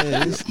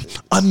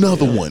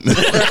another one.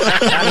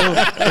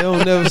 They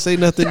don't never say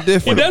nothing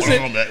different.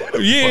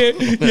 Yeah,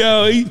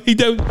 yo, he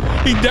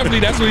definitely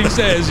that's what he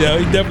says, yo.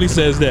 He definitely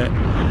says that.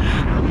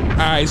 All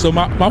right, so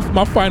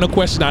my final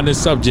question on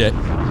this subject.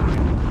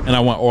 And I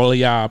want all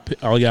y'all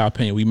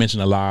opinion. We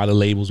mentioned a lot of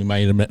labels. We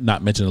might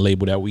not mention a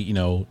label that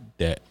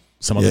that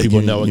some other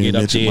people know and get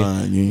up there.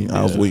 Mine.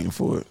 I was waiting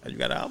for it. You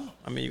got an album?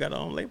 I mean, you got your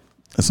own label?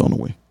 That's on the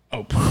way.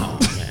 Oh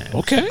man.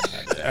 Okay.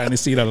 I didn't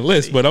see it on the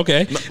list, but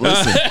okay. No,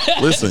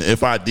 listen.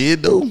 If I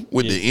did though,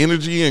 with the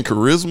energy and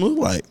charisma,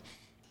 like,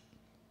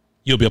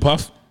 you'll be a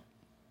Puff.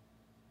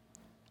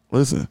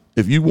 Listen,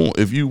 if you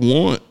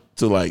want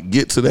to like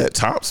get to that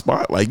top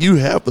spot, like you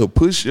have to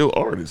push your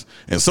artists,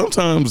 and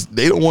sometimes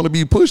they don't want to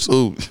be pushed.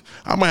 So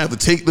I might have to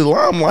take the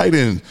limelight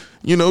and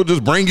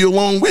just bring you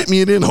along with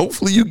me, and then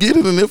hopefully you get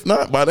it. And if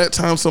not, by that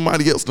time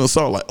somebody else done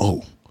saw like,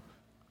 oh,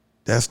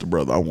 that's the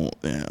brother I want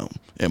down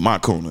in my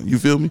corner. You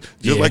feel me?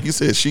 Just like you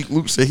said, Sheik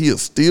Luke said he'll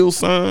still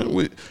sign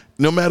with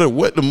no matter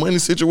what the money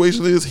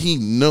situation is. He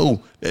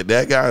know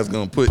that guy is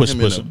gonna put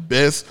him in the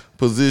best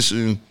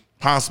position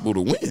possible to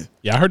win.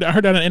 Yeah, I heard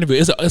that in an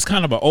interview. It's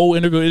kind of an old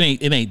interview.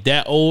 It ain't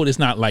that old. It's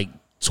not like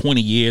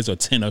 20 years or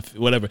 10 or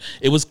whatever.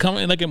 It was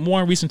coming like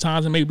more in recent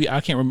times, and maybe I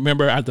can't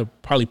remember. I have to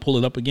probably pull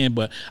it up again,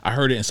 but I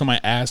heard it and somebody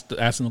asked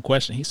him a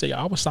question. He said,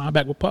 I was signed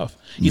back with Puff.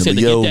 He said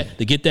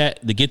to get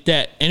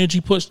that energy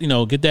push,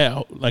 get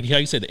that, like how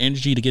you said, the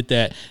energy to get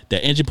that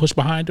engine push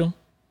behind him.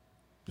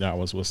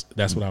 That's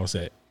what I was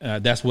saying.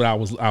 That's what I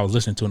was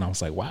listening to, and I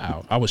was like,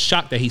 wow. I was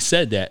shocked that he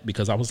said that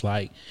because I was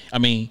like, I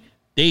mean,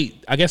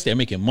 I guess they're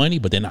making money,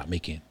 but they're not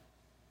making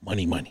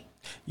money.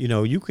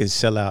 You could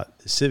sell out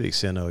the Civic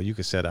Center, or you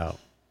could sell out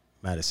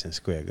Madison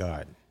Square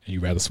Garden. And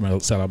you rather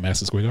sell out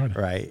Madison Square Garden,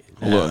 right?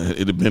 Well,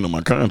 it depends on my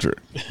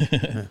contract.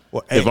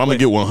 Well, if I'm gonna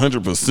get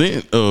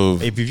 100%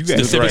 of if you got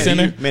the Civic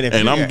Center,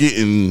 and I'm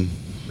getting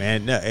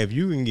if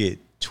you can get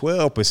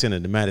 12%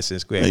 of the Madison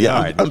Square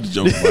Garden. I'm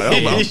joking about.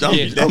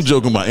 I'm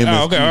joking about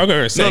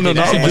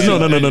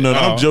MSG. No.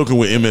 I'm joking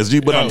with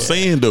MSG, but I'm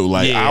saying though,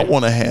 like I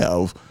want to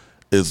have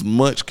as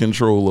much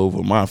control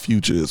over my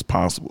future as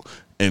possible.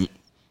 And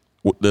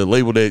the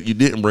label that you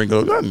didn't bring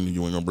up, I knew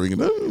you weren't gonna bring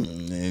it up.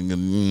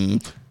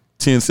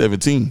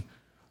 1017.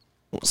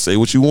 Say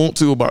what you want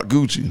to about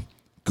Gucci.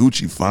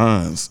 Gucci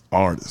finds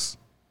artists.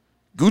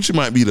 Gucci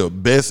might be the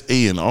best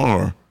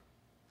A&R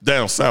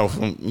down south.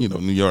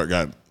 New York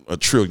got 1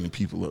 trillion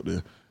people up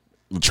there.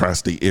 The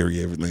tri-state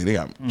area, everything. They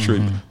got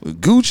trillion.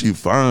 Gucci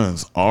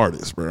finds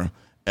artists, bro.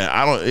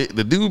 And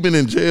the dude been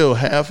in jail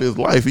half his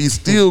life. He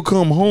still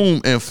come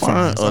home and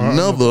find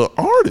another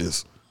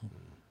artist.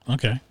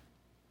 Okay.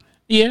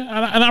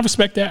 Yeah, and I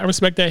respect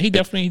that. He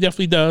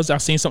definitely does.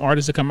 I've seen some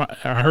artists that come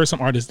out. I heard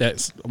some artists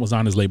that was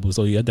on his label.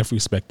 So yeah, I definitely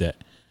respect that.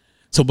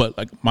 So, but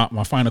like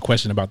my final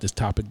question about this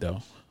topic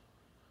though.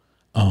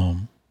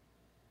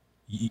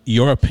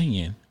 your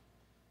opinion,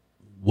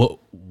 what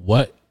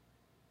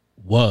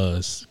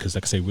was, because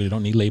like I say, we really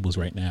don't need labels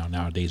right now.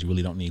 Nowadays, you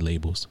really don't need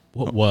labels.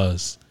 What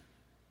was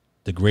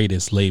the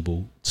greatest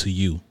label to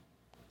you,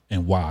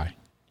 and why?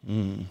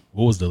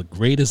 What was the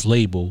greatest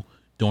label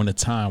during the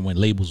time when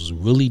labels was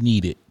really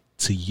needed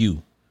to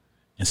you,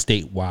 and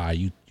state why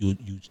you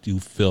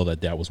feel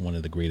that was one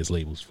of the greatest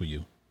labels for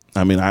you?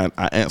 I mean, I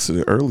answered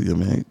it earlier,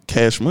 man.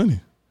 Cash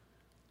Money.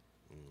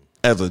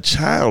 As a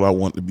child, I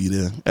want to be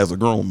there. As a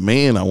grown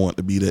man, I want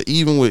to be there.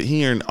 Even with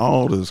hearing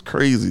all this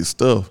crazy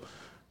stuff,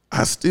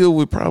 I still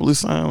would probably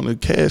sign to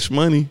Cash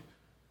Money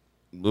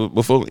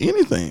before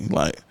anything.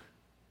 Like,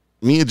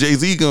 me and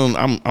Jay-Z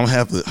I'm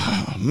have to,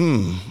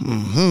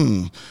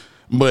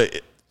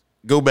 but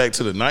go back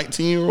to the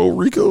 19-year-old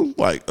Rico,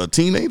 like a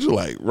teenager,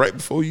 like right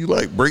before you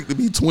like break to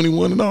be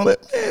 21 and all that.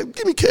 Man,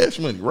 give me Cash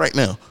Money right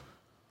now.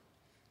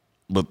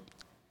 But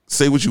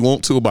say what you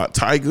want to about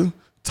Tyga.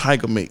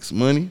 Tyga makes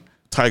money.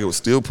 Tyga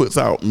still puts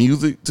out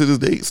music to this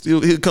day.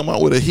 Still, he'll come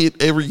out with a hit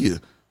every year.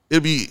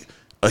 It'll be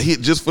a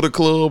hit just for the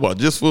club or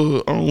just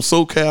for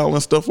SoCal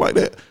and stuff like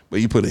that. But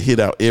you put a hit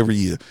out every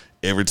year.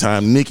 Every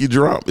time Nicki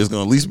drop, it's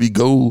gonna at least be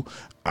gold.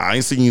 I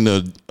ain't seen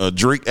a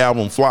Drake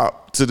album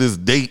flop to this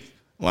date.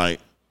 Like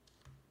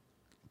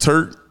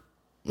Turk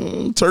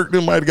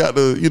them might have got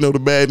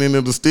the bad end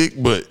of the stick,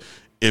 but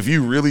if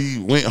you really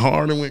went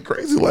hard and went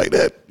crazy like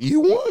that,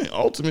 you won.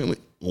 Ultimately,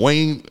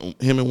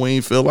 him and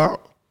Wayne fell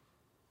out.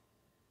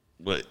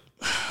 But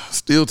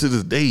still to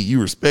this day,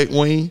 you respect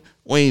Wayne.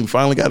 Wayne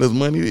finally got his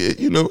money.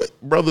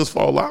 Brothers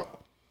fall out.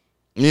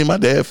 Me and my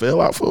dad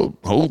fell out for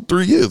a whole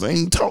 3 years. They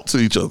ain't talk to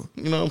each other.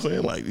 You know what I'm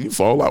saying? Like, you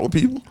fall out with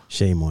people.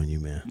 Shame on you,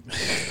 man.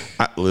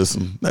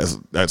 Listen,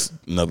 that's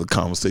another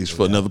conversation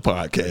for another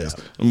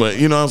podcast. But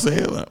you know what I'm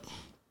saying? Like,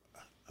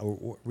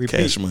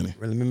 Cash Money.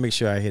 Let me make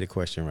sure I hear the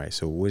question right.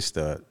 So what's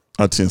the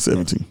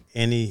 1017?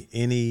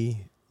 Any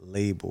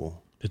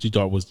label that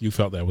you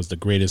felt that was the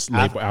greatest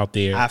label out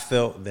there? I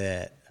felt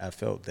that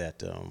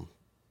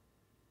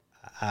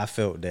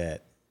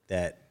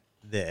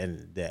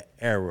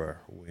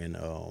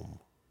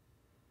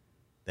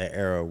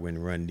era when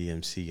Run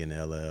DMC and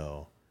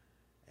LL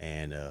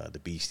and the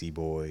Beastie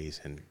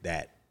Boys and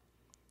that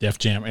Def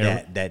Jam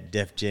era, that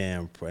Def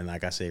Jam, and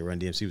like I say, Run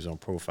DMC was on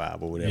Profile,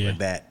 but whatever.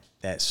 Yeah.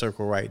 That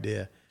circle right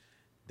there,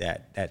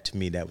 that to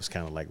me, that was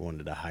kind of like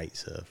one of the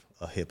heights of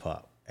hip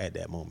hop at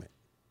that moment.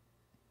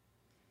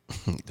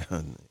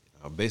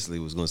 I basically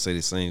was going to say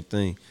the same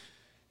thing.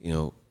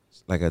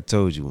 Like I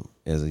told you,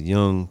 as a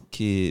young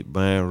kid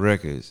buying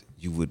records,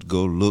 you would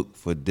go look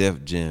for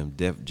Def Jam.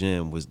 Def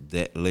Jam was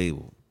that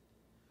label.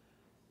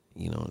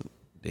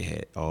 They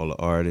had all the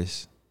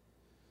artists.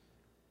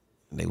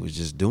 And they was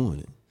just doing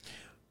it.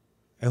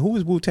 And who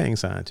was Wu-Tang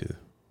signed to?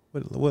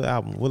 What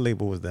album? What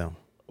label was them?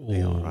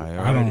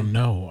 I don't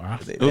know.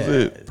 Was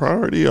it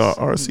Priority or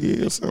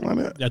RCA or something like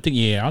that? I think,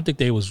 I don't think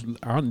they was.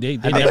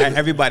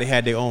 Everybody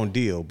had their own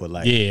deal, but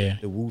like the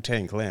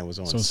Wu-Tang Clan was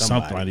on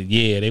somebody.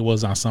 Yeah, they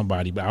was on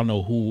somebody, but I don't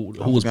know who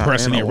was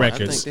pressing their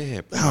records. I think they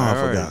had I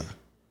Priority. forgot.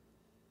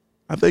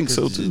 I think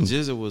so too.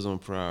 Jizza was on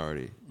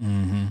Priority.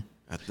 Mm-hmm.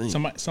 I think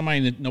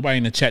nobody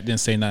in the chat didn't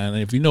say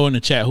nothing. If you know in the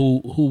chat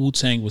who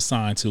Wu-Tang was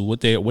signed to, what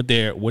their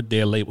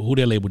label, who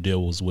their label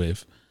deal was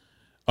with.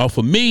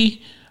 For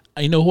me,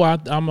 you know who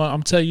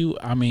I'm tell you.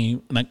 I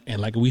mean,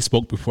 like we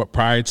spoke before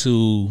prior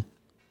to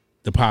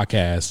the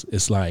podcast.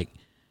 It's like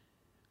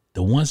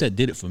the ones that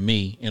did it for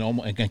me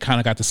and kind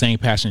of got the same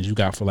passion you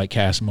got for like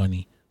Cash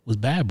Money was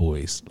Bad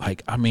Boys.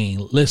 Like, I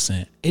mean,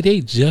 listen,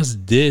 they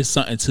just did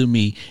something to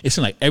me. It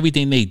seemed like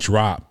everything they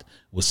dropped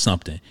was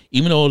something.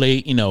 Even though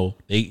they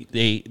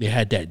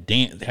had that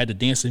dance, they had the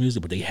dancing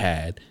music, but they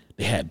had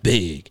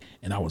Big,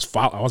 and I was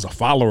a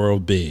follower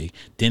of Big.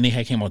 Then they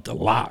came out the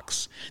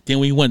Locks. Then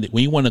when you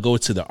want to go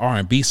to the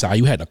R&B side,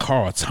 you had the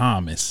Carl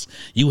Thomas.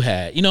 You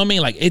had, you know what I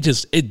mean? Like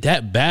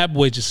that Bad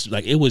Boy just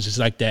like it was just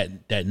like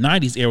that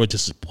 90s era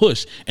just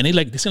pushed, and they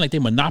seemed like they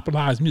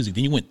monopolized music.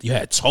 Then you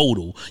had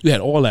Total, you had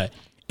all that.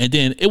 And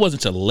then it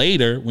wasn't until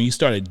later when you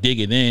started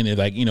digging in and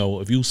like,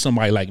 if you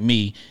somebody like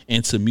me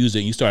into music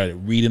and you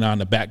started reading on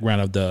the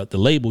background of the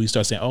label, you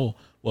start saying, oh,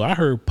 well, I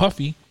heard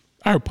Puffy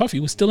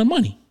was stealing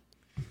money.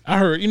 I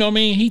heard, you know what I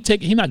mean?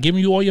 He not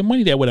giving you all your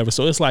money there, whatever.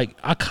 So it's like,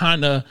 I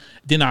kind of,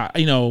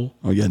 Oh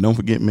yeah, don't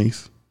forget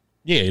Mace.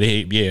 Yeah,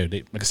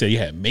 they like I said, you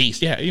had Mace.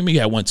 Yeah, you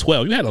had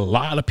 112. You had a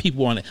lot of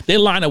people on it. Their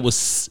lineup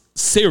was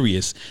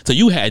serious. So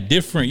you had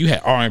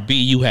R&B,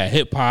 you had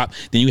hip hop,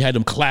 then you had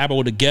them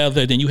collabo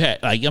together. Then you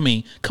had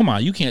come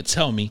on, you can't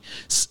tell me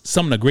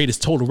some of the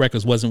greatest Total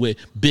records wasn't with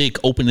Big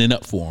opening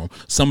up for them.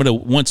 Some of the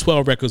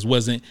 112 records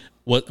wasn't.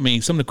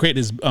 Some of the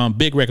greatest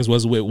Big records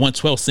was with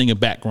 112 singing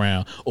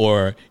background,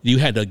 or you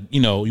had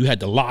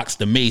the Locks,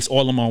 the Mace,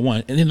 all of them on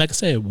one. And then, like I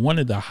said, one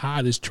of the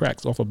hottest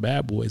tracks off of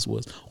Bad Boys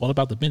was All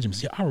About the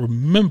Benjamins. I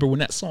remember when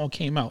that song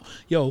came out.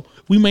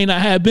 We may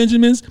not have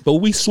Benjamins, but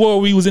we swore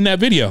we was in that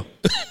video.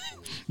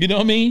 You know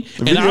what I mean?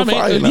 The video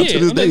fire to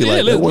this day,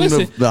 that one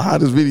of the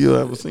hottest video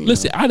I've ever seen.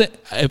 Listen,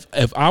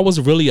 if I was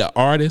really an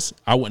artist,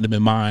 I wouldn't have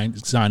been mine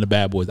signed to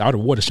Bad Boys. I would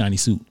have wore the shiny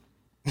suit.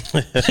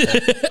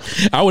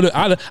 I would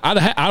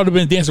have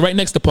been dancing right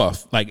next to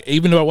Puff. Like,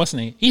 even though what's his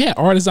name, he had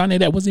artists on there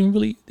that wasn't even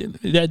really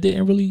that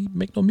didn't really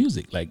make no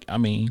music. Like, I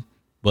mean,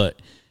 but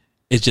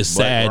it's just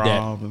sad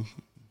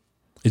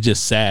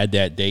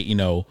that they, you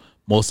know,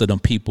 most of them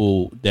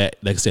people that,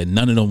 like I said,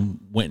 none of them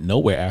went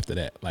nowhere after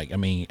that. Like, I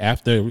mean,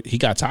 after he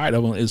got tired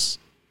of them, is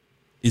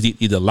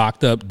either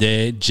locked up,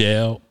 dead,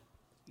 jail.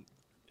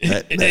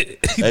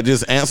 That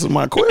just answered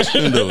my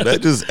question, though.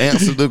 That just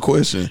answered the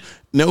question.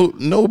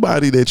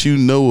 Nobody that you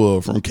know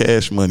of from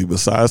Cash Money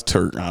besides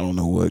Turk. I don't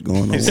know what's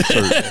going on with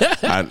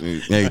Turk.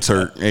 Hey,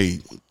 Turk. Hey,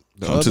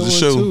 come to the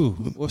show. Too.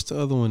 What's the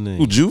other one name?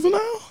 Who,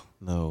 Juvenile?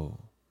 No.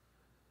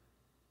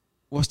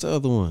 What's the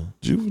other one?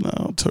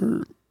 Juvenile,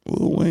 Turk,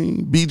 Lil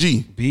Wayne,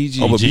 BG.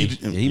 BG. Oh, but BG.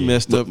 BG. Yeah, he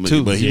messed up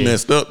too. But he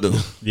messed up though.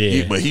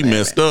 Yeah. But he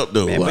messed up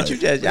though. Man, like, but you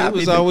just He y'all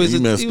was be always he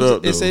messed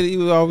up, They though. said he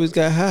was always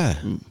got high.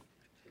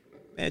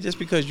 man, just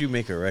because you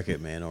make a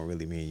record, man, don't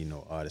really mean you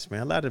know artist,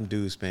 man. A lot of them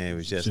dudes, man,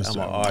 was just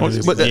I'm an Oh,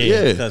 artist, but that,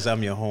 yeah. because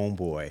I'm your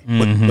homeboy.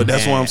 But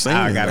that's what I'm And saying.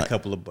 I got like, a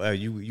couple of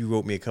you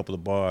wrote me a couple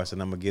of bars,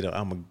 and I'm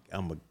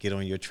gonna get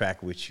on your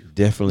track with you.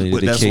 Definitely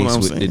But the that's what case I'm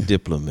with saying. the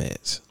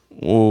Diplomats.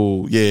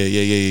 oh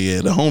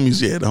yeah. The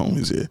homies, yeah.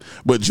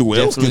 But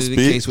Joel's can Definitely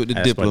the case spit. with the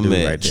That's my dude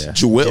right Diplomats. there.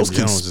 Joel's Jim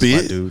can Jones is my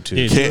spit. dude, too.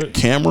 Yeah.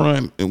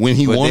 Cameron, when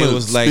he But wanted they to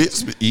was like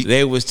spit,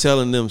 they was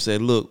telling them,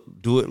 said, look,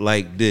 do it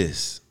like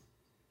this.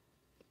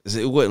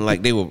 It wasn't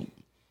like they were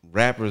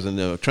rappers and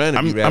they were trying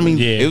to be rappers. I mean,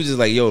 Yeah. It was just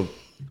like, yo,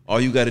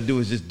 all you got to do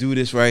is just do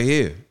this right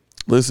here.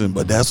 listen,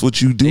 but that's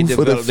what you They do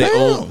for the developed their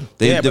fam. own.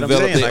 They Yeah, but I'm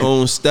developed saying, their like-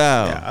 own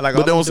style. Yeah, like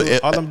But all don't them, say-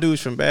 all them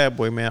dudes from Bad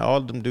Boy, man.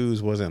 All them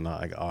dudes wasn't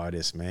like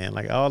artists, man.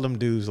 Like all them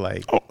dudes,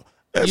 like Oh,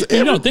 that's You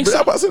every, don't think but so?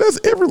 I'm about to say that's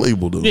every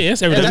label, though. Yeah,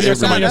 that's everything. that's That's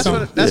what somebody got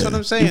something. that's what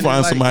I'm saying. You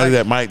find Like- somebody like-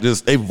 that might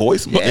just they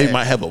voice, but they Yeah.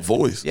 might have a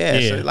voice. yeah,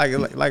 Yeah.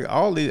 So like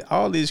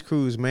all these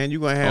crews, man.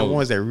 You gonna have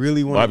ones that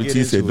really want Bobby to get T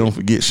into said, it. "Don't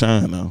forget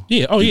Shine." Now,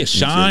 Yeah. Oh yeah.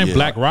 Shine, yeah.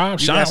 Black Rob,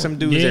 You Shine. got some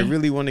dudes yeah. that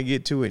really want to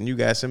get to it, and you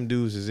got some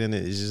dudes that's in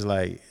it. It's just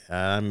like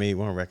I made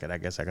one record. I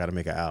guess I got to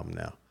make an album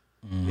now.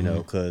 You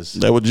know, because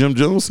that what Jim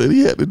Jones said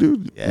he had to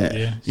do.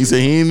 yeah. He said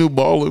he ain't knew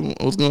Ballin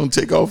was going to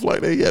take off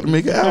like that. He had to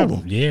make an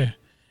album. Yeah.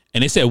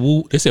 And they said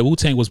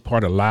Wu-Tang was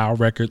part of Loud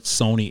Records,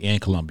 Sony,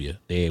 and Columbia.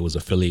 They was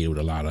affiliated with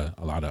a lot of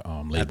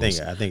labels.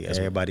 I think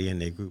everybody in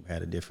their group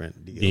had a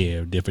different deal.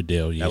 Yeah, different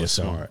deal. Yeah, was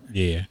so, smart.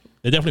 Yeah,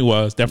 it definitely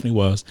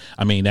was.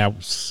 I mean,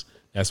 that's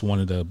one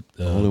of the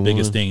Only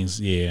biggest one?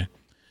 things. Yeah,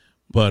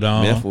 but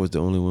Meth was the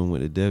only one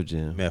with the Def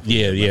Jam. Meth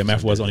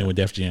Meth was the only one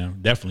Def Jam.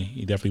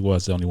 He definitely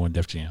was the only one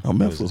Def Jam. Oh,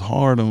 Meth was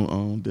hard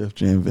on Def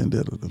Jam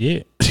Vendetta. Though.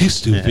 Yeah, you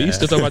stupid. You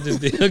still talking about this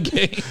deal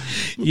game?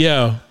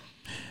 Yeah.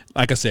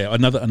 Like I said,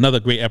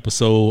 another great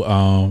episode.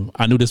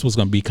 I knew this was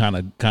gonna be kind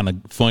of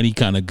funny,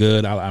 kind of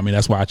good. I mean,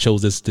 that's why I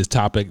chose this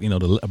topic. You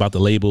know, about the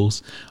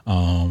labels,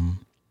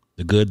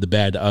 the good, the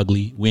bad, the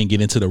ugly. We ain't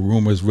get into the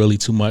rumors really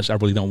too much. I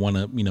really don't want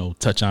to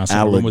touch on some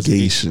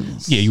Allegations.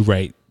 rumors. Yeah, you're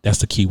right. That's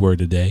the key word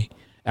today.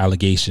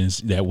 Allegations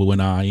that went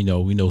on.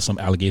 We know some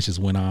allegations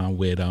went on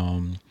with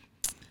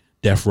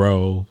Death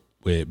Row,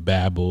 with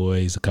Bad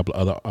Boys, a couple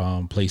of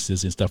other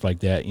places and stuff like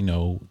that.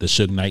 The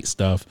Suge Knight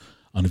stuff.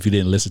 If you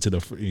didn't listen to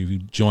if you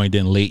joined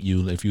in late,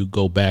 if you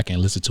go back and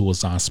listen to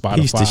us on Spotify,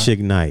 Piece to Suge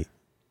Knight.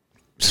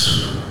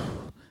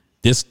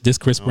 This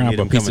Chris Brown, Need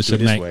but him piece coming of through Suge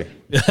this Knight. way.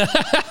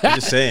 I'm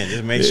just saying,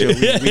 just make sure we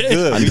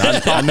good. We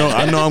just I know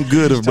I'm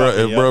good if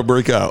bro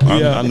break out.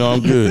 I know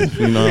I'm good.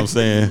 You know what I'm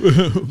saying?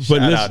 But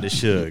shout out to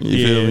Suge.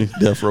 You feel me?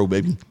 Death Row,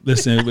 baby.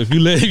 Listen, if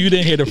you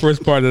didn't hear the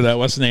first part of that,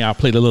 what's the name? I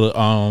played a little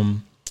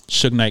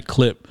Suge Knight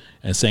clip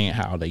and saying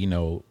how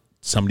that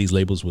some of these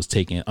labels was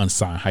taking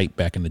unsigned hype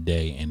back in the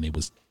day, and they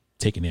was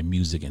taking their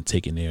music and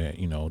taking their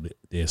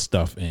their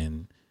stuff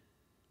and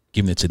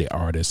giving it to their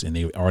artists, and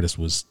the artist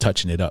was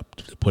touching it up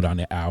to put on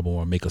their album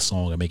or make a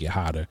song and make it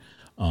hotter.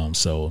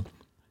 So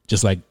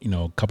just like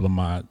a couple of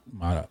my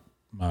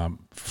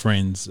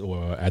friends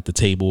or at the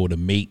table, the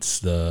mates,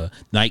 the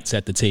nights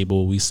at the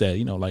table, we said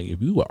like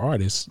if you were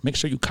artists, make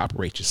sure you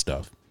copyright your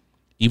stuff.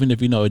 Even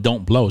if it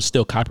don't blow, it's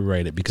still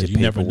copyrighted because you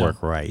never know.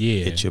 Paperwork right.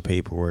 Yeah, Get your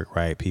paperwork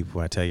right,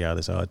 people. I tell y'all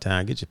this all the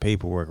time. Get your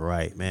paperwork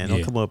right, man. Don't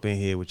Yeah. come up in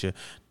here with you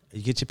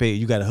get your paper.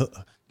 You gotta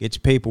get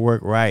your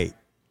paperwork right.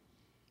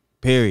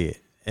 Period.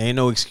 Ain't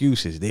no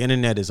excuses. The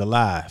internet is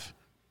alive.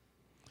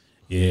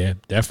 Yeah,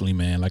 definitely,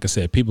 man. Like I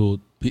said, people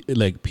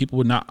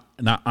were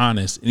not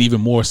honest, and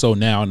even more so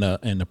now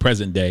in the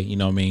present day. You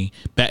know what I mean?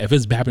 If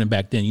it's happening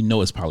back then,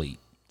 it's probably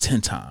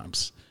 10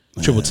 times,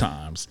 triple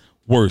times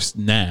worse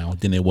now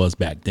than it was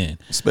back then.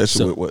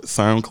 Especially with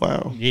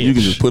SoundCloud. Yeah. You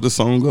can just put a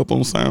song up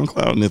on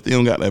SoundCloud, and if they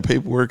don't got that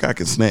paperwork, I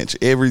can snatch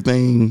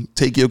everything,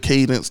 take your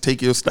cadence,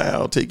 take your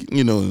style,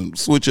 and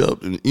switch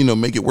up and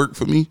make it work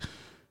for me.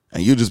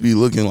 And you'll just be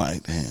looking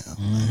like,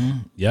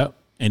 damn. Yep.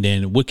 And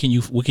then what can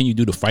you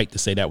do to fight to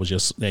say that was your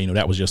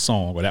that was your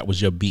song or that was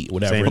your beat,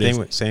 whatever it is.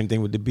 Same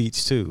thing with the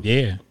beats too.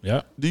 Yeah.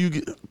 Yep. Do you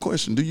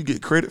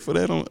get credit for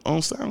that on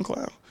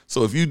SoundCloud?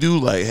 So if you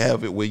do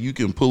have it where you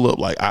can pull up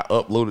I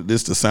uploaded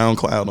this to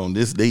SoundCloud on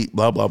this date,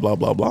 blah blah blah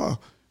blah blah,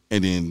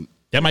 and then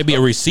That might be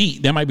a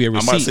receipt. That might be a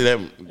receipt. I'm about to say that.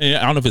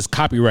 Yeah, I don't know if it's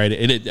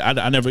copyrighted.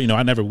 I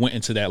never went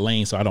into that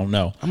lane, so I don't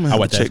know. I'm gonna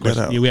have to check that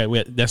out.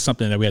 Yeah, that's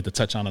something that we had to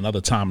touch on another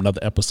time,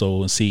 another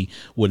episode, and see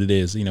what it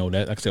is. You know,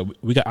 that like I said,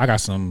 I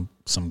got some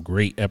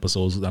great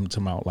episodes. I'm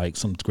talking about like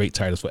some great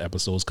titles for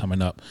episodes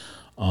coming up.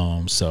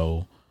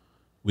 So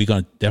we're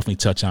gonna definitely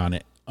touch on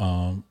it.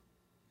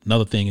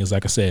 Another thing is,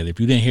 like I said, if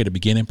you didn't hear the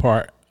beginning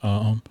part,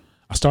 I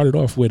started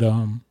off with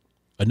a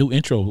new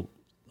intro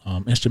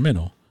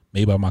instrumental.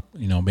 Made by my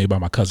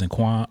cousin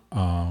Quan.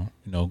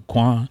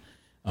 Quan.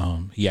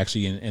 He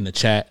actually in the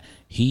chat.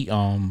 He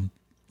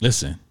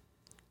listen.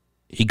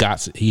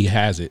 He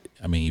has it.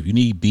 I mean, if you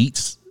need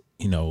beats,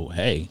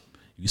 hey,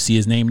 you see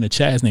his name in the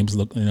chat. His name's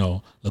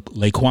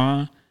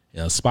Laquan.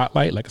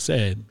 Spotlight. Like I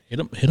said,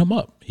 hit him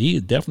up. He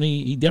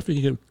definitely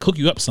could cook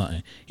you up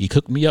something. He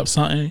cooked me up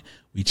something.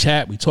 We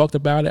chat. We talked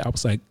about it. I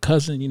was like,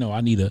 cousin, I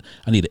need an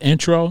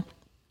intro.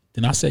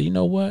 Then I said, you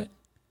know what?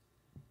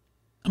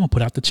 I'm gonna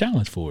put out the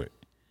challenge for it.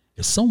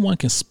 If someone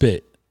can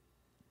spit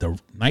the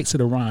Knights of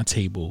the Round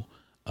Table,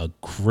 a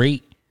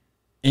great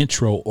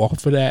intro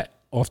off that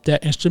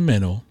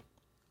instrumental,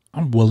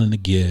 I'm willing to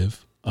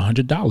give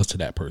 $100 to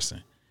that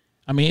person.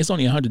 I mean, it's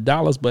only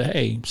 $100, but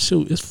hey,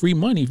 shoot, it's free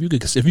money if you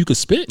could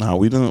spit. Nah,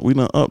 we done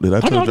upped it.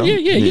 I told you.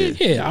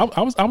 Yeah.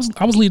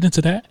 I was leading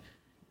to that,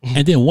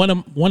 and then one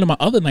of my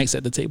other knights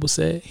at the table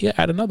said, "Yeah,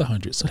 add another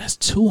 $100, so that's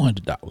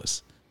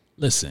 $200."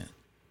 Listen,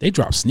 they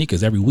drop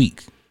sneakers every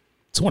week.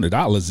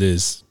 $200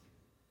 is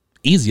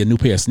easy, a new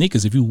pair of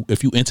sneakers if you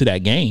enter that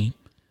game,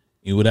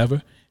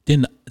 whatever.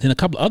 Then a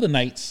couple other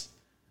nights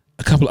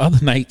said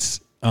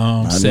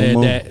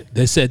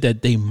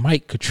that they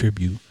might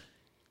contribute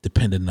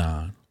depending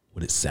on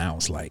what it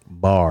sounds like.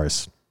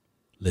 Bars.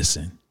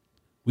 Listen,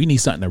 we need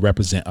something to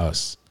represent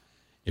us.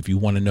 If you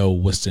want to know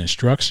what's the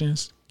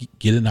instructions,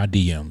 get in our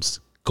DMs.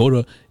 Go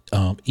to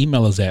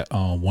email us at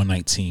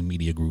 119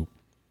 Media Group.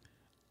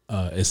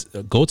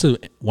 Go to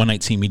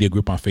 119 Media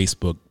Group on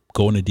Facebook.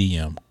 Go in the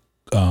DM.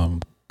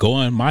 Go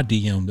on my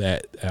DM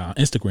at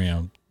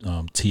Instagram,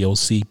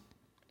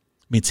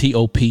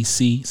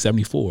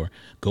 TOPC74.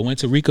 Go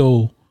into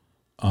Rico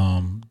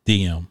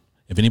DM.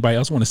 If anybody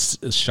else want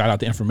to shout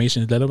out the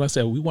information, let them. I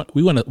said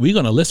we're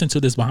gonna listen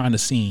to this behind the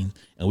scenes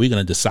and we're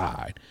gonna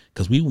decide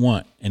because we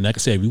want. And like I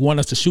said, if you want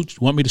me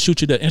to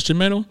shoot you the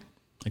instrumental,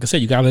 like I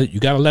said, you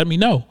gotta let me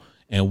know,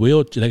 and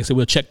we'll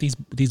check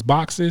these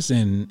boxes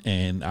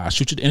and I'll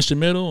shoot you the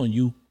instrumental and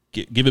you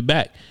give it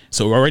back.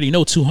 So we already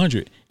know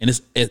 200, and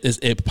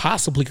it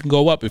possibly can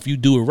go up if you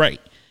do it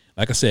right.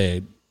 Like I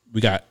said, we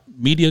got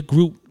Media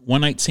Group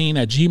 119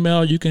 at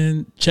Gmail. You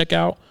can check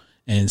out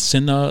and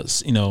send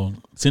us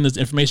the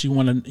information you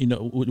want to,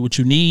 what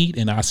you need,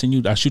 and I'll shoot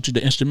you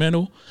the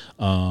instrumental.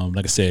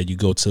 Like I said, you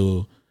go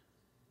to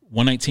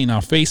 119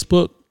 on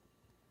Facebook,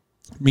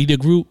 Media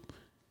Group.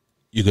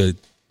 You could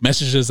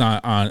message us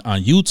on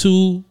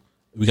YouTube.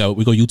 We go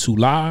YouTube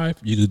Live.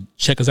 You can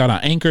check us out on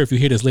Anchor. If you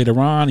hear this later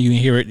on, you can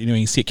hear it.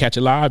 You see it, catch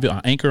it live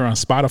on Anchor, on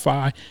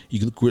Spotify.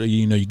 You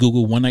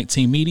Google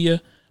 119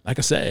 Media. Like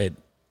I said,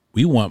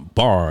 we want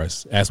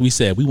bars. As we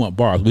said, we want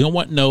bars. We don't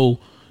want no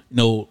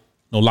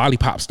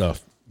lollipop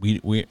stuff. We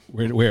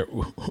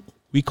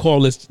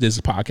call this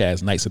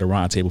podcast Knights of the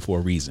Round Table for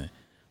a reason.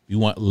 We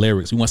want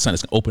lyrics. We want something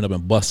that's gonna open up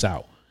and bust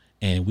out.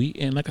 And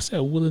like I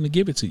said, we're willing to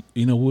give it to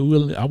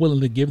you. I'm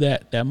willing to give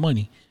that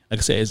money. Like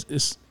I said,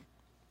 it's.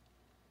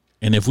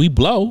 And if we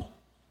blow,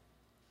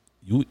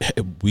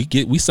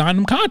 we sign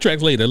them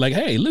contracts later. Like,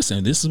 hey,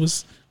 listen,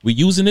 we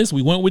using this,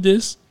 we went with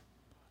this,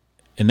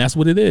 and that's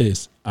what it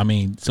is. I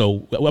mean,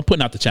 so we're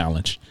putting out the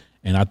challenge,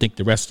 and I think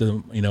the rest of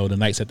them, the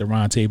Knights at the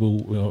Round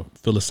Table will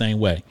feel the same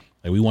way.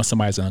 Like we want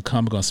somebody that's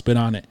gonna spit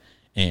on it,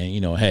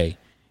 and hey,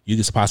 you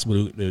just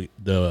possible to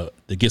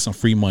get some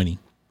free money.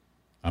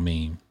 I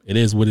mean, it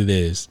is what it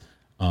is.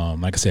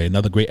 Like I said,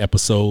 another great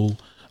episode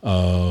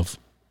of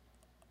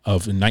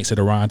Knights at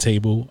the Round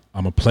Table.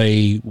 I'm gonna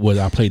play what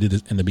I played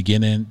in the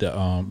beginning,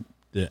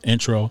 the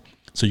intro,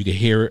 so you can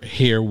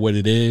hear what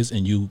it is,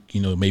 and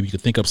maybe you can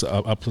think up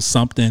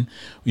something,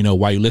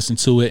 while you listen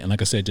to it. And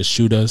like I said, just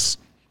shoot us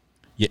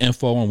your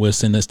info, and we'll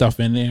send the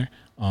stuff in there.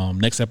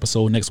 Next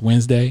episode next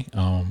Wednesday.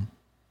 I'm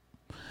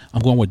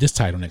going with this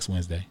title next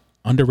Wednesday: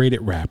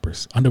 underrated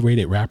rappers and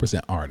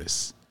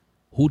artists.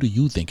 Who do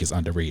you think is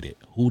underrated?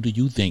 Who do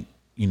you think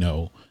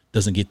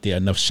doesn't get there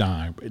enough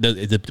shine?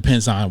 It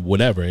depends on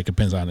whatever. It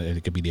depends on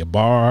it could be their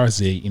bars,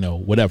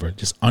 whatever.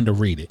 Just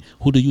underrated.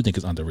 Who do you think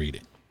is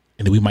underrated?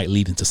 And then we might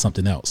lead into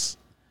something else.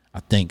 I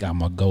think I'm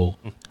gonna go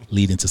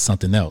lead into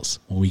something else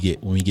when we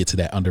get to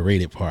that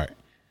underrated part,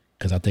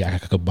 because I think I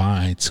could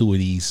combine two of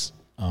these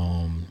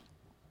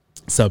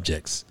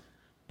subjects.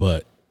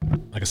 But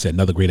like I said,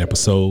 another great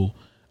episode.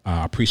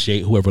 I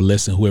appreciate whoever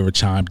listened, whoever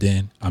chimed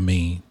in. I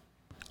mean,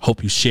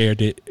 hope you shared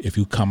it. If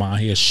you come on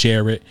here,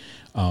 share it.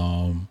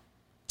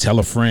 Tell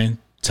a friend.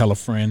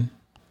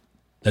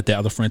 Let that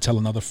other friend tell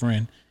another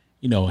friend.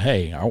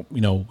 Hey,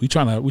 we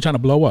trying to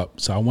blow up.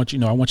 So I want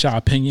y'all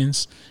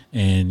opinions,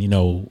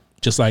 and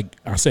just like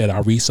I said,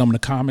 I'll read some of the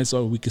comments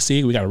so we can see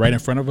it. We got it right in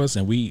front of us,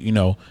 and we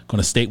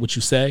gonna state what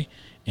you say,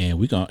 And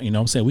we gonna, you know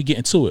what I'm saying, we get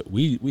into it.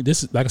 We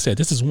this is, like I said,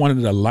 this is one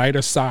of the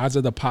lighter sides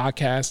of the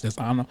podcast that's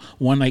on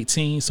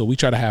 119. So we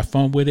try to have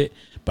fun with it.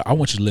 But I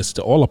want you to listen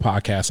to all the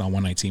podcasts on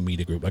 119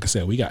 Media Group. Like I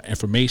said, we got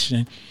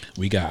information,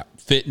 we got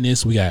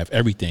fitness, we have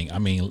everything. I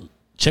mean,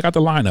 check out the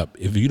lineup.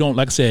 If you don't,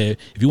 like I said,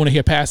 if you want to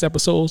hear past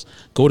episodes,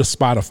 go to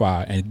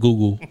Spotify and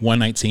Google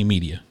 119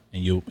 Media,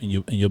 and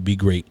you'll be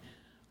great.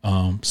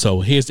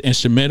 So here's the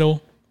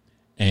instrumental,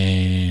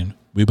 and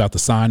we're about to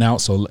sign out.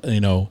 So,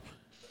 you know,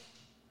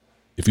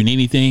 if you need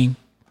anything,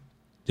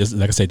 just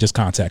like I said, just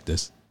contact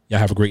us. Y'all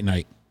have a great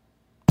night.